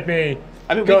 point at me.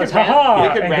 I mean, Goes, "Ha-ha," we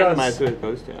could and randomize goes- who it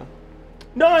goes to.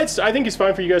 No, I think it's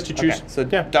fine for you guys to choose. Okay, so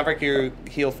yeah. Doverick, you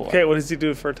heal 4. Okay, what does he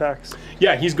do for attacks?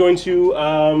 Yeah, he's going to,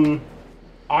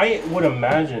 I would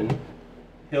imagine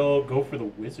he'll go for the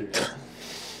wizard.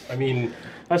 I mean,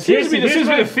 That seems to be Here's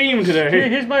my- the theme today.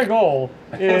 Here's my goal: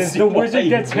 is see the why wizard you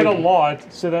gets hit a wouldn't.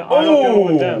 lot, so that I don't get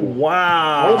over them.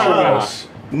 Wow. Ultraviolet.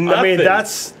 I mean,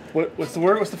 that's what's the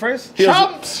word? What's the phrase?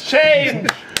 Chumps change!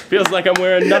 feels like I'm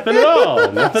wearing nothing at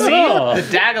all. Nothing at all. The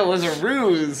dagger was a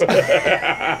ruse.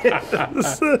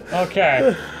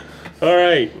 Okay. All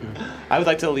right. I would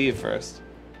like to leave first.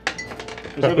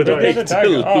 The other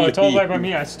dagger. Oh, it's all back by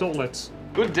me. I stole it.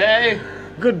 Good day.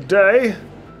 Good day. 1, 2,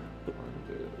 3,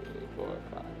 4,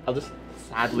 5. I'll just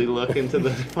sadly look into the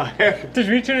fire. Just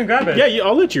reach in and grab it. Yeah,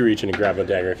 I'll let you reach in and grab a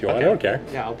dagger if you want. I don't care.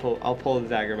 Yeah, I'll pull the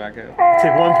dagger back out.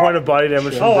 Take 1 point of body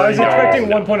damage. From Oh, I was burning expecting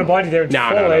no. 1 point of body damage. No,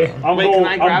 fully. no. I'm Wait, going, can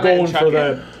I grab I'm it and going chuck for it?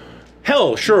 that.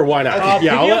 Hell, sure, why not?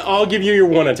 Yeah, could you? I'll give you your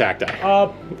 1 attack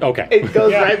die. Okay. It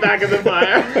goes Yeah. right back in the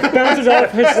fire. Bounces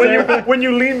off his when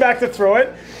you lean back to throw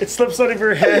it, it slips out of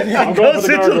your head I'm and going goes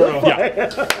for the into the gargoyle. fire.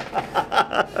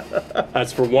 Yeah.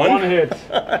 That's for 1. 1 hit.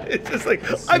 It's just like,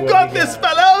 I've got this,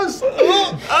 fellows!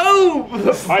 Oh,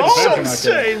 the I fortunes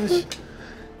defend change!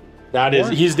 That is,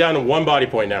 he's down to 1 body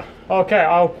point now. Okay,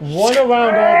 I'll run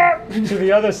around to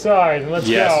the other side and let's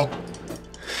Yes. go.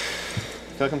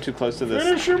 I feel like I'm too close to this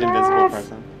Finish him invisible off.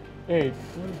 person. 8.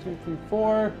 1, 2, 3,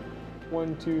 4.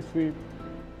 1, 2, 3,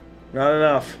 Not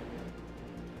enough.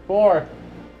 4.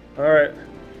 Alright,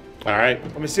 All right.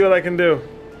 let me see what I can do.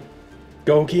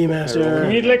 Go, You Keymaster.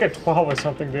 need like a 12 or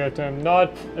something to get to him,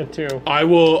 not a 2. I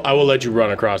will let you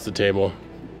run across the table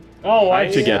Oh, I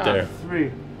to see. get there. 3.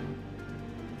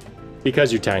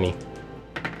 Because you're tiny.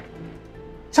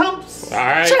 Chumps! All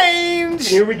right. Change!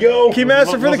 Here we go.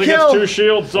 Keymaster for the Once he gets 2 kill!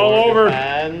 shields, it's all over.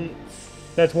 And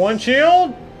That's 1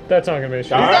 shield? That's not gonna be a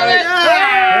shield. All right.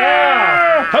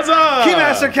 Yeah! Huzzah!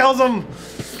 Keymaster kills him!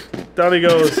 Down he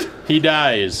goes. He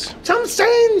dies. Chumps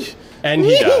change! And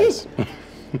he dies. He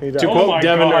dies. To Oh quote my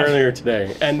Devin God. earlier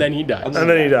today. And then he dies. And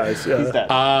then he dies, yeah. he's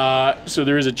dead. So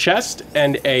there is a chest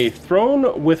and a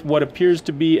throne with what appears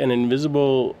to be an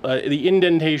invisible, the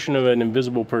indentation of an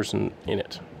invisible person in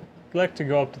it. I'd like to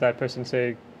go up to that person and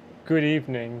say, "Good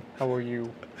evening, how are you?"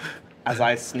 As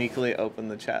I sneakily open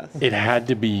the chest. It had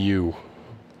to be you.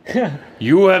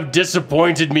 You have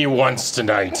disappointed me once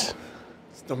tonight.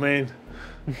 It's domain.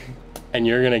 And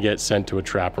you're gonna get sent to a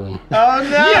trap room. Oh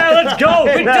no! Yeah, let's go!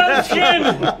 Big dumb skin!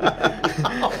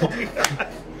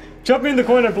 Jump me in the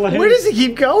corner, Blaine. Where does he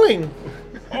keep going?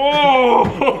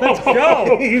 Let's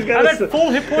go! He's I'm got at full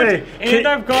hit points, and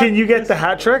I've got... Can you get the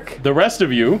hat trick? The rest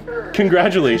of you,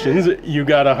 congratulations, you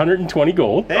got 120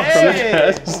 gold from the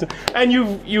chest, and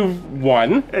you've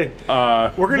won. Hey,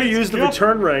 we're gonna use the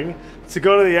return ring to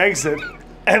go to the exit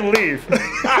and leave.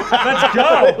 Let's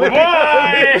go!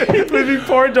 Leaving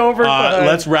poor Dover behind.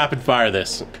 Let's rapid fire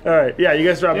this. All right, yeah, you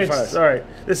guys rapid fire. It's- All right,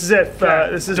 this is it.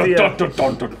 This is the.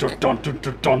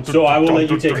 So I will let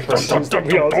you take first. We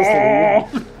all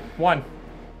just leave. 1.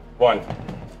 1.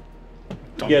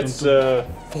 Gets 4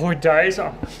 dice.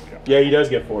 Oh, yeah, he does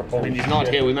get 4. I mean, he's not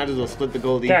here. We might as well split the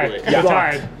gold okay, equally. I'm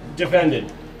tired.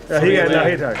 Defended. Yeah, he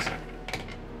attacks.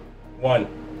 1.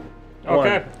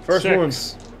 Okay, First 6.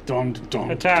 wounds.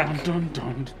 Attack.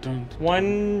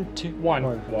 1, 2, 1.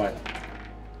 1.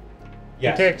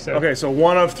 Yes. He takes it. Okay, so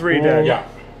 1 of 3 dead. Yeah.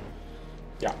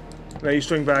 Yeah. Now you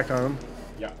swing back on him.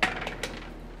 Yeah.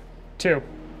 2.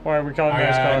 Or are we calling me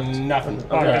as cocked? Nothing.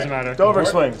 Oh, it doesn't matter. Dovrik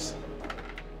swings.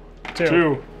 2.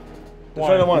 2.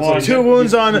 Defend one. One. So 2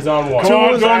 wounds on. He's on 1. 2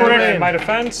 wounds on Dovrik. Domain. My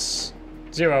defense,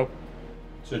 0.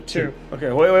 So 2.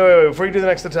 Okay, wait. Before you do the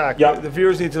next attack, Yeah. the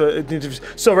viewers need to.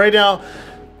 So right now,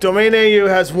 Domain AU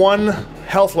has 1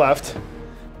 health left,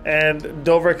 and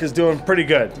Dovrik is doing pretty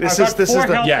good. This is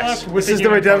the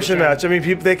redemption match. I mean,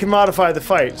 people they can modify the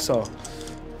fight. So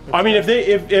I mean, if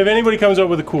anybody comes up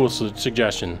with a cool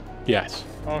suggestion, yes.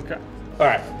 Okay. All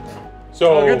right.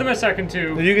 So I'll give them a second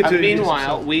to. you get to.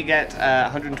 Meanwhile, we get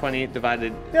 120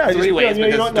 divided yeah, 3 ways you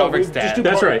because don't know, Dovrik's just dead. do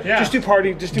That's par- right. Yeah. Just do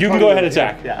party. Just do you can party go ahead and with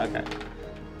attack. Yeah, okay.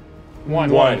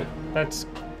 1. That's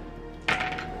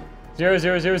 0,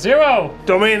 0, 0, 0.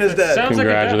 Domain is dead. Sounds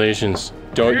Congratulations.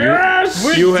 Don't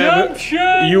Yes! you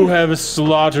Redemption! you have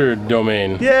slaughtered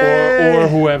Domain Yay! or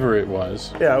whoever it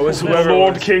was. Yeah, it was The whoever.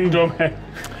 Lord it was. Kingdom.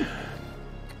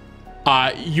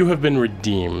 You have been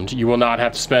redeemed. You will not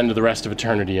have to spend the rest of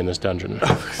eternity in this dungeon.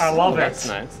 I love That's it.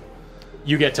 nice.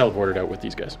 You get teleported out with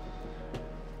these guys.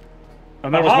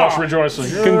 And there was Aha! much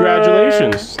rejoicing.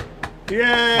 Congratulations.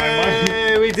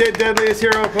 Yay! We did Deadliest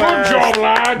Heroquest. Good job,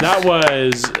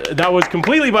 lads! That was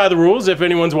completely by the rules. If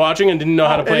anyone's watching and didn't know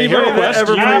how to play Anybody that HeroQuest,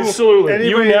 ever you, played- Absolutely.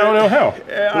 you Anybody now that- know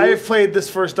how. I have played this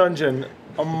first dungeon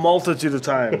a multitude of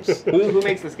times. Who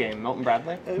makes this game? Milton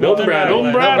Bradley? Milton Bradley.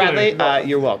 Milton Bradley,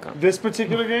 you're welcome. This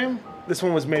particular game, this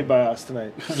one was made by us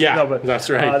tonight. Yeah, No, but, that's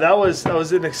right. that was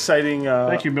an exciting.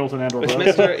 Thank you, Milton and If Orlando.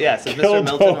 Mr. Yes, if Killed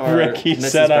Mr. Milton or Rick, he Mrs.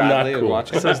 said I'm not Bradley are cool.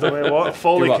 watching. Says the way. Well,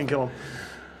 Foley You're can kill him.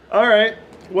 All right.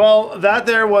 Well, that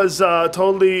there was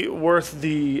totally worth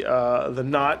the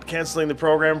not canceling the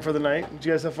program for the night. Did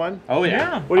you guys have fun? Oh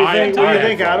Yeah. What do you I think? What do you had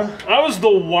think, fun. Adam? That was the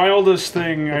wildest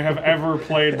thing I have ever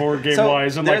played board game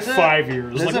wise in like there's a- 5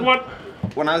 years. there's Like a- what?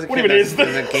 When I was a What kid, even there's, is there's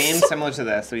a this? game similar to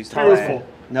this that we used to Powerful. play.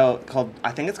 No,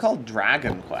 I think it's called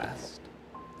Dragon Quest.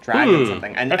 Dragon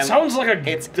something. And That sounds like a.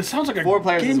 It's It sounds like a 4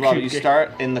 players as well. But you GameCube game.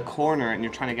 start in the corner and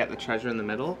you're trying to get the treasure in the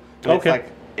middle. But Okay.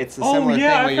 It's a Oh similar yeah,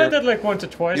 thing I've where heard that like once or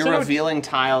twice. you're I know- revealing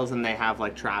tiles and they have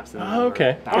like traps in them. Oh,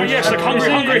 okay. Oh yes, like It's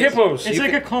Hungry Hippos. It's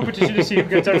like a competition to see who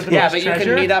gets out of the Yeah, most but you treasure.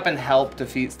 can meet up and help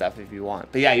defeat stuff if you want.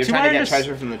 But yeah, you're To trying my to get unders-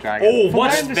 treasure from the dragon. Oh, From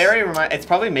what's my It's it's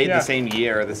probably made Yeah. the same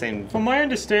year or the same. From my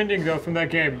understanding, though, from that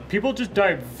game, people just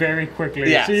die very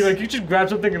quickly. Yes. So you just grab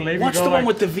something and leave. What's you the go, one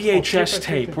like, with the oh, VHS shit,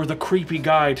 tape where the creepy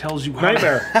guy tells you how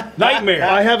Nightmare. Nightmare.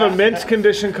 I have a mint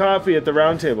condition copy at the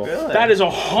round table. That is a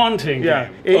haunting Yeah,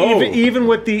 game. even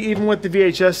with the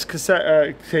VHS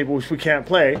cassette tape, which we can't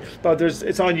play, but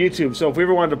it's on YouTube. So if we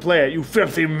ever wanted to play it, you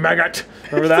filthy maggot,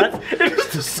 remember that?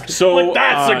 So Like,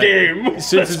 that's a game.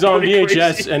 Since That's it's on pretty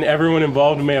VHS crazy. and everyone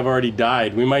involved may have already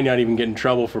died, we might not even get in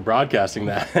trouble for broadcasting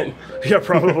that. Yeah,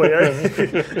 probably.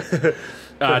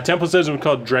 eh? Temple says it was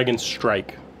called Dragon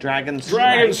Strike. Dragon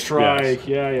Strike.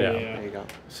 Yeah. There you go.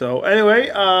 So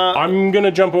anyway, I'm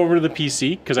gonna jump over to the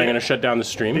PC because I'm gonna shut down the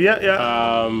stream.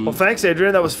 yeah. Well, thanks,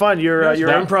 Adrian. That was fun. Your that-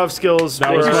 improv skills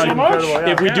That were was fun. incredible. Yeah.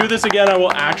 If we do this again, I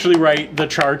will actually write the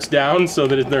charts down so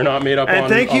that they're not made up on. And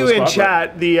thank on you the in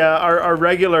spot, chat, our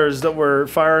regulars that were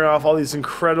firing off all these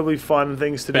incredibly fun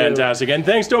things to but Fantastic. And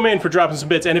thanks, Domain, for dropping some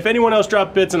bits. And if anyone else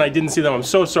dropped bits and I didn't see them, I'm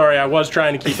so sorry. I was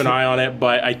trying to keep an eye on it,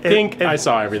 but I think I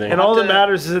saw everything. do. And all that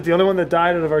matters is that the only one that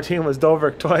died out of our team was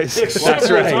Dovrik twice.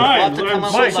 That's right. Times. We'll have to come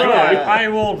up My with like God, a- I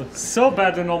rolled so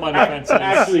bad in all my defenses.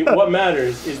 Actually, what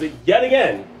matters is that yet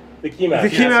again, the Keymaster. The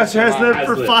Keymaster has lived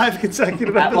for lived. 5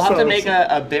 consecutive episodes. We'll have to make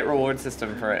a bit reward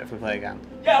system for it if we play again.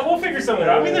 Yeah, we'll figure something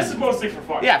out. I mean, this is mostly for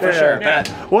fun. Yeah, for Yeah. sure. Yeah.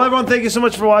 But Well, everyone, thank you so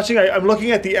much for watching. I'm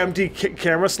looking at the empty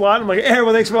camera slot. I'm like, hey,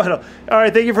 everyone, thanks for watching. All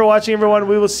right, thank you for watching, everyone.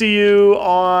 We will see you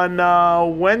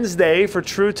on Wednesday for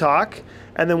True Talk,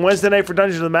 and then Wednesday night for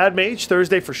Dungeons of the Mad Mage,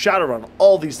 Thursday for Shadowrun.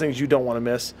 All these things you don't want to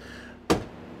miss.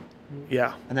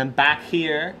 Yeah. and then back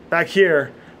here. Back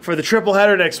here for the triple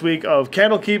header next week of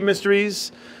Candlekeep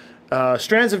Mysteries,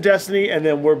 Strands of Destiny, and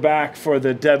then we're back for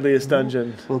the Deadliest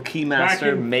Dungeon. Will Back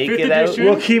Keymaster in make 5th it out? edition?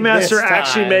 Will Keymaster This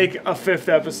actually time. make a 5th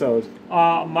episode?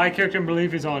 My character, I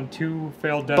believe, is on 2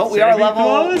 failed death But we are saving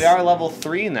throws. level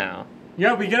 3 now.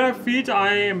 Yeah, we get our feet.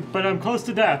 But I'm close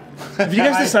to death. Have you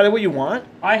guys decided what you want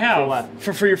I have. what?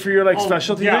 for your like Oh,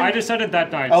 specialty Yeah, thing? I decided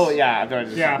that night. Oh yeah, I've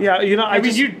already Yeah. Yeah, you know, I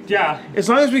mean, yeah. as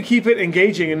long as we keep it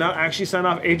engaging and not actually sign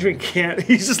off, Adrian can't.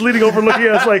 He's just leaning over looking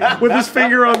at us like with his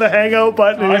finger on the hangout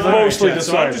button. And he's like, mostly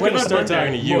So I'm just When gonna my start birthday?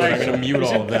 talking to you and I'm Like, gonna mute is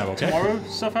all it of them, okay? Tomorrow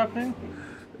stuff happening?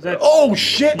 Oh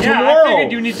shit! Yeah, tomorrow. I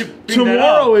figured you need to bring that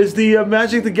Tomorrow up. is the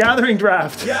Magic the Gathering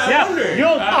draft. Yeah,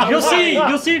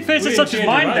 you'll see faces such as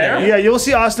mine there. Yeah, you'll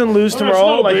see Austin lose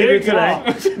tomorrow, so like you did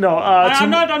big. today. No, I'm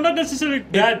not necessarily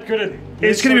that good at.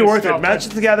 It's gonna be worth it.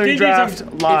 Magic the Gathering draft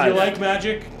If live. you like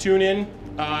Magic, tune in.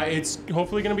 It's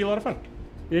hopefully going to be a lot of fun.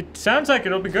 It sounds like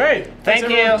it'll be great. Thank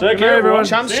you. Take care, everyone.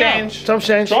 Chumps See ya. change. Chumps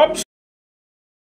change. Chumps.